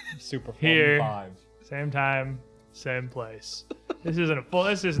show Super Here. 5. same time, same place. This isn't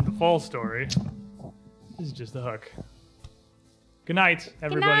the full story. This is just the hook. Good night, Good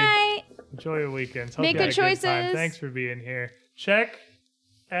everybody. night. Enjoy your weekends. Hope Make you had good a good time. choices. Thanks for being here. Check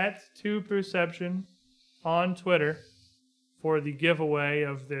at 2Perception on Twitter for the giveaway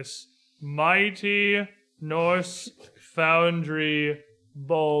of this mighty Norse Foundry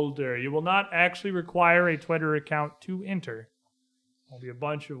boulder. You will not actually require a Twitter account to enter. There'll be a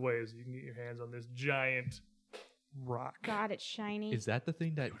bunch of ways you can get your hands on this giant rock. God, it's shiny. Is that the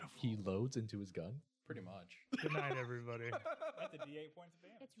thing that he loads into his gun? Pretty much. Good night, everybody. That's a D8 points of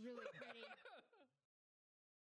damage. It's really pretty.